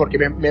 porque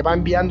me va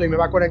enviando y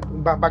va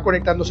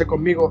conectándose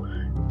conmigo,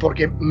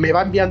 porque me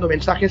va enviando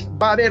mensajes.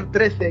 Va a haber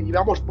 13 y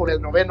vamos por el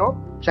 9º,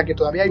 o sea que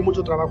todavía hay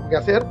mucho trabajo que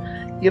hacer.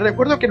 Y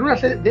recuerdo que en una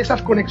de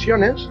esas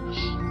conexiones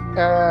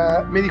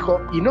me dijo: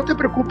 y no te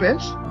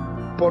preocupes,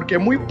 porque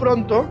muy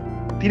pronto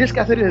tienes que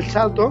hacer el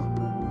salto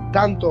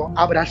tanto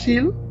a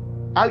Brasil,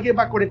 alguien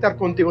va a conectar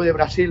contigo de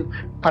Brasil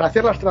para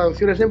hacer las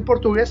traducciones en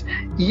portugués,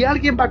 y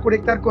alguien va a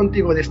conectar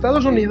contigo de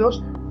Estados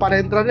Unidos para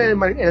entrar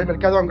en el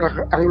mercado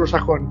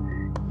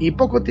anglosajón. Y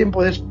poco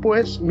tiempo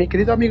después, mi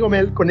querido amigo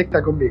Mel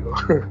conecta conmigo.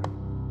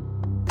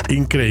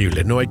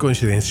 Increíble, no hay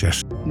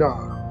coincidencias.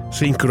 No.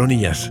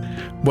 Sincronías.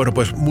 Bueno,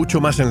 pues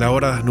mucho más en la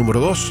hora número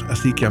 2,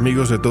 así que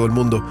amigos de todo el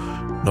mundo,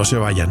 no se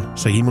vayan.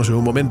 Seguimos en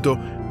un momento.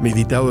 Mi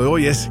invitado de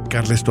hoy es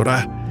Carles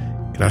Tora.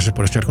 Gracias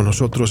por estar con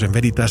nosotros en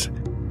Veritas.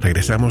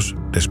 Regresamos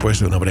después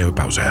de una breve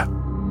pausa.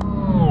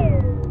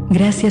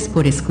 Gracias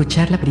por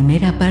escuchar la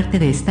primera parte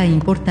de esta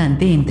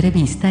importante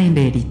entrevista en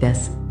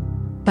Veritas.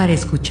 Para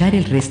escuchar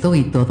el resto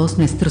y todos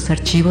nuestros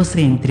archivos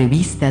de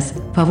entrevistas,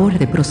 favor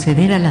de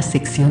proceder a la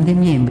sección de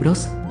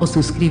miembros o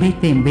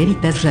suscríbete en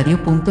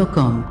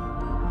veritasradio.com.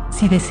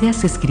 Si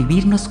deseas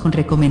escribirnos con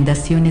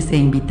recomendaciones de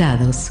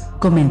invitados,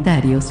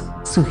 comentarios,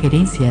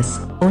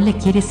 sugerencias, o le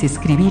quieres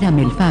escribir a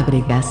Mel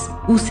Fábregas,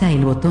 usa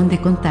el botón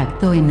de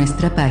contacto en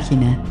nuestra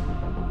página.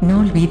 No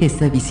olvides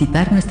de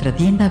visitar nuestra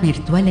tienda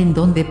virtual, en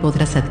donde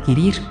podrás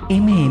adquirir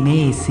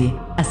MMS,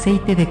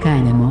 aceite de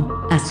cáñamo,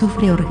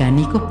 azufre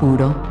orgánico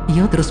puro y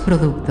otros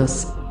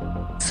productos.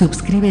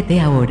 Suscríbete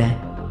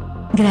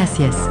ahora.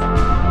 Gracias.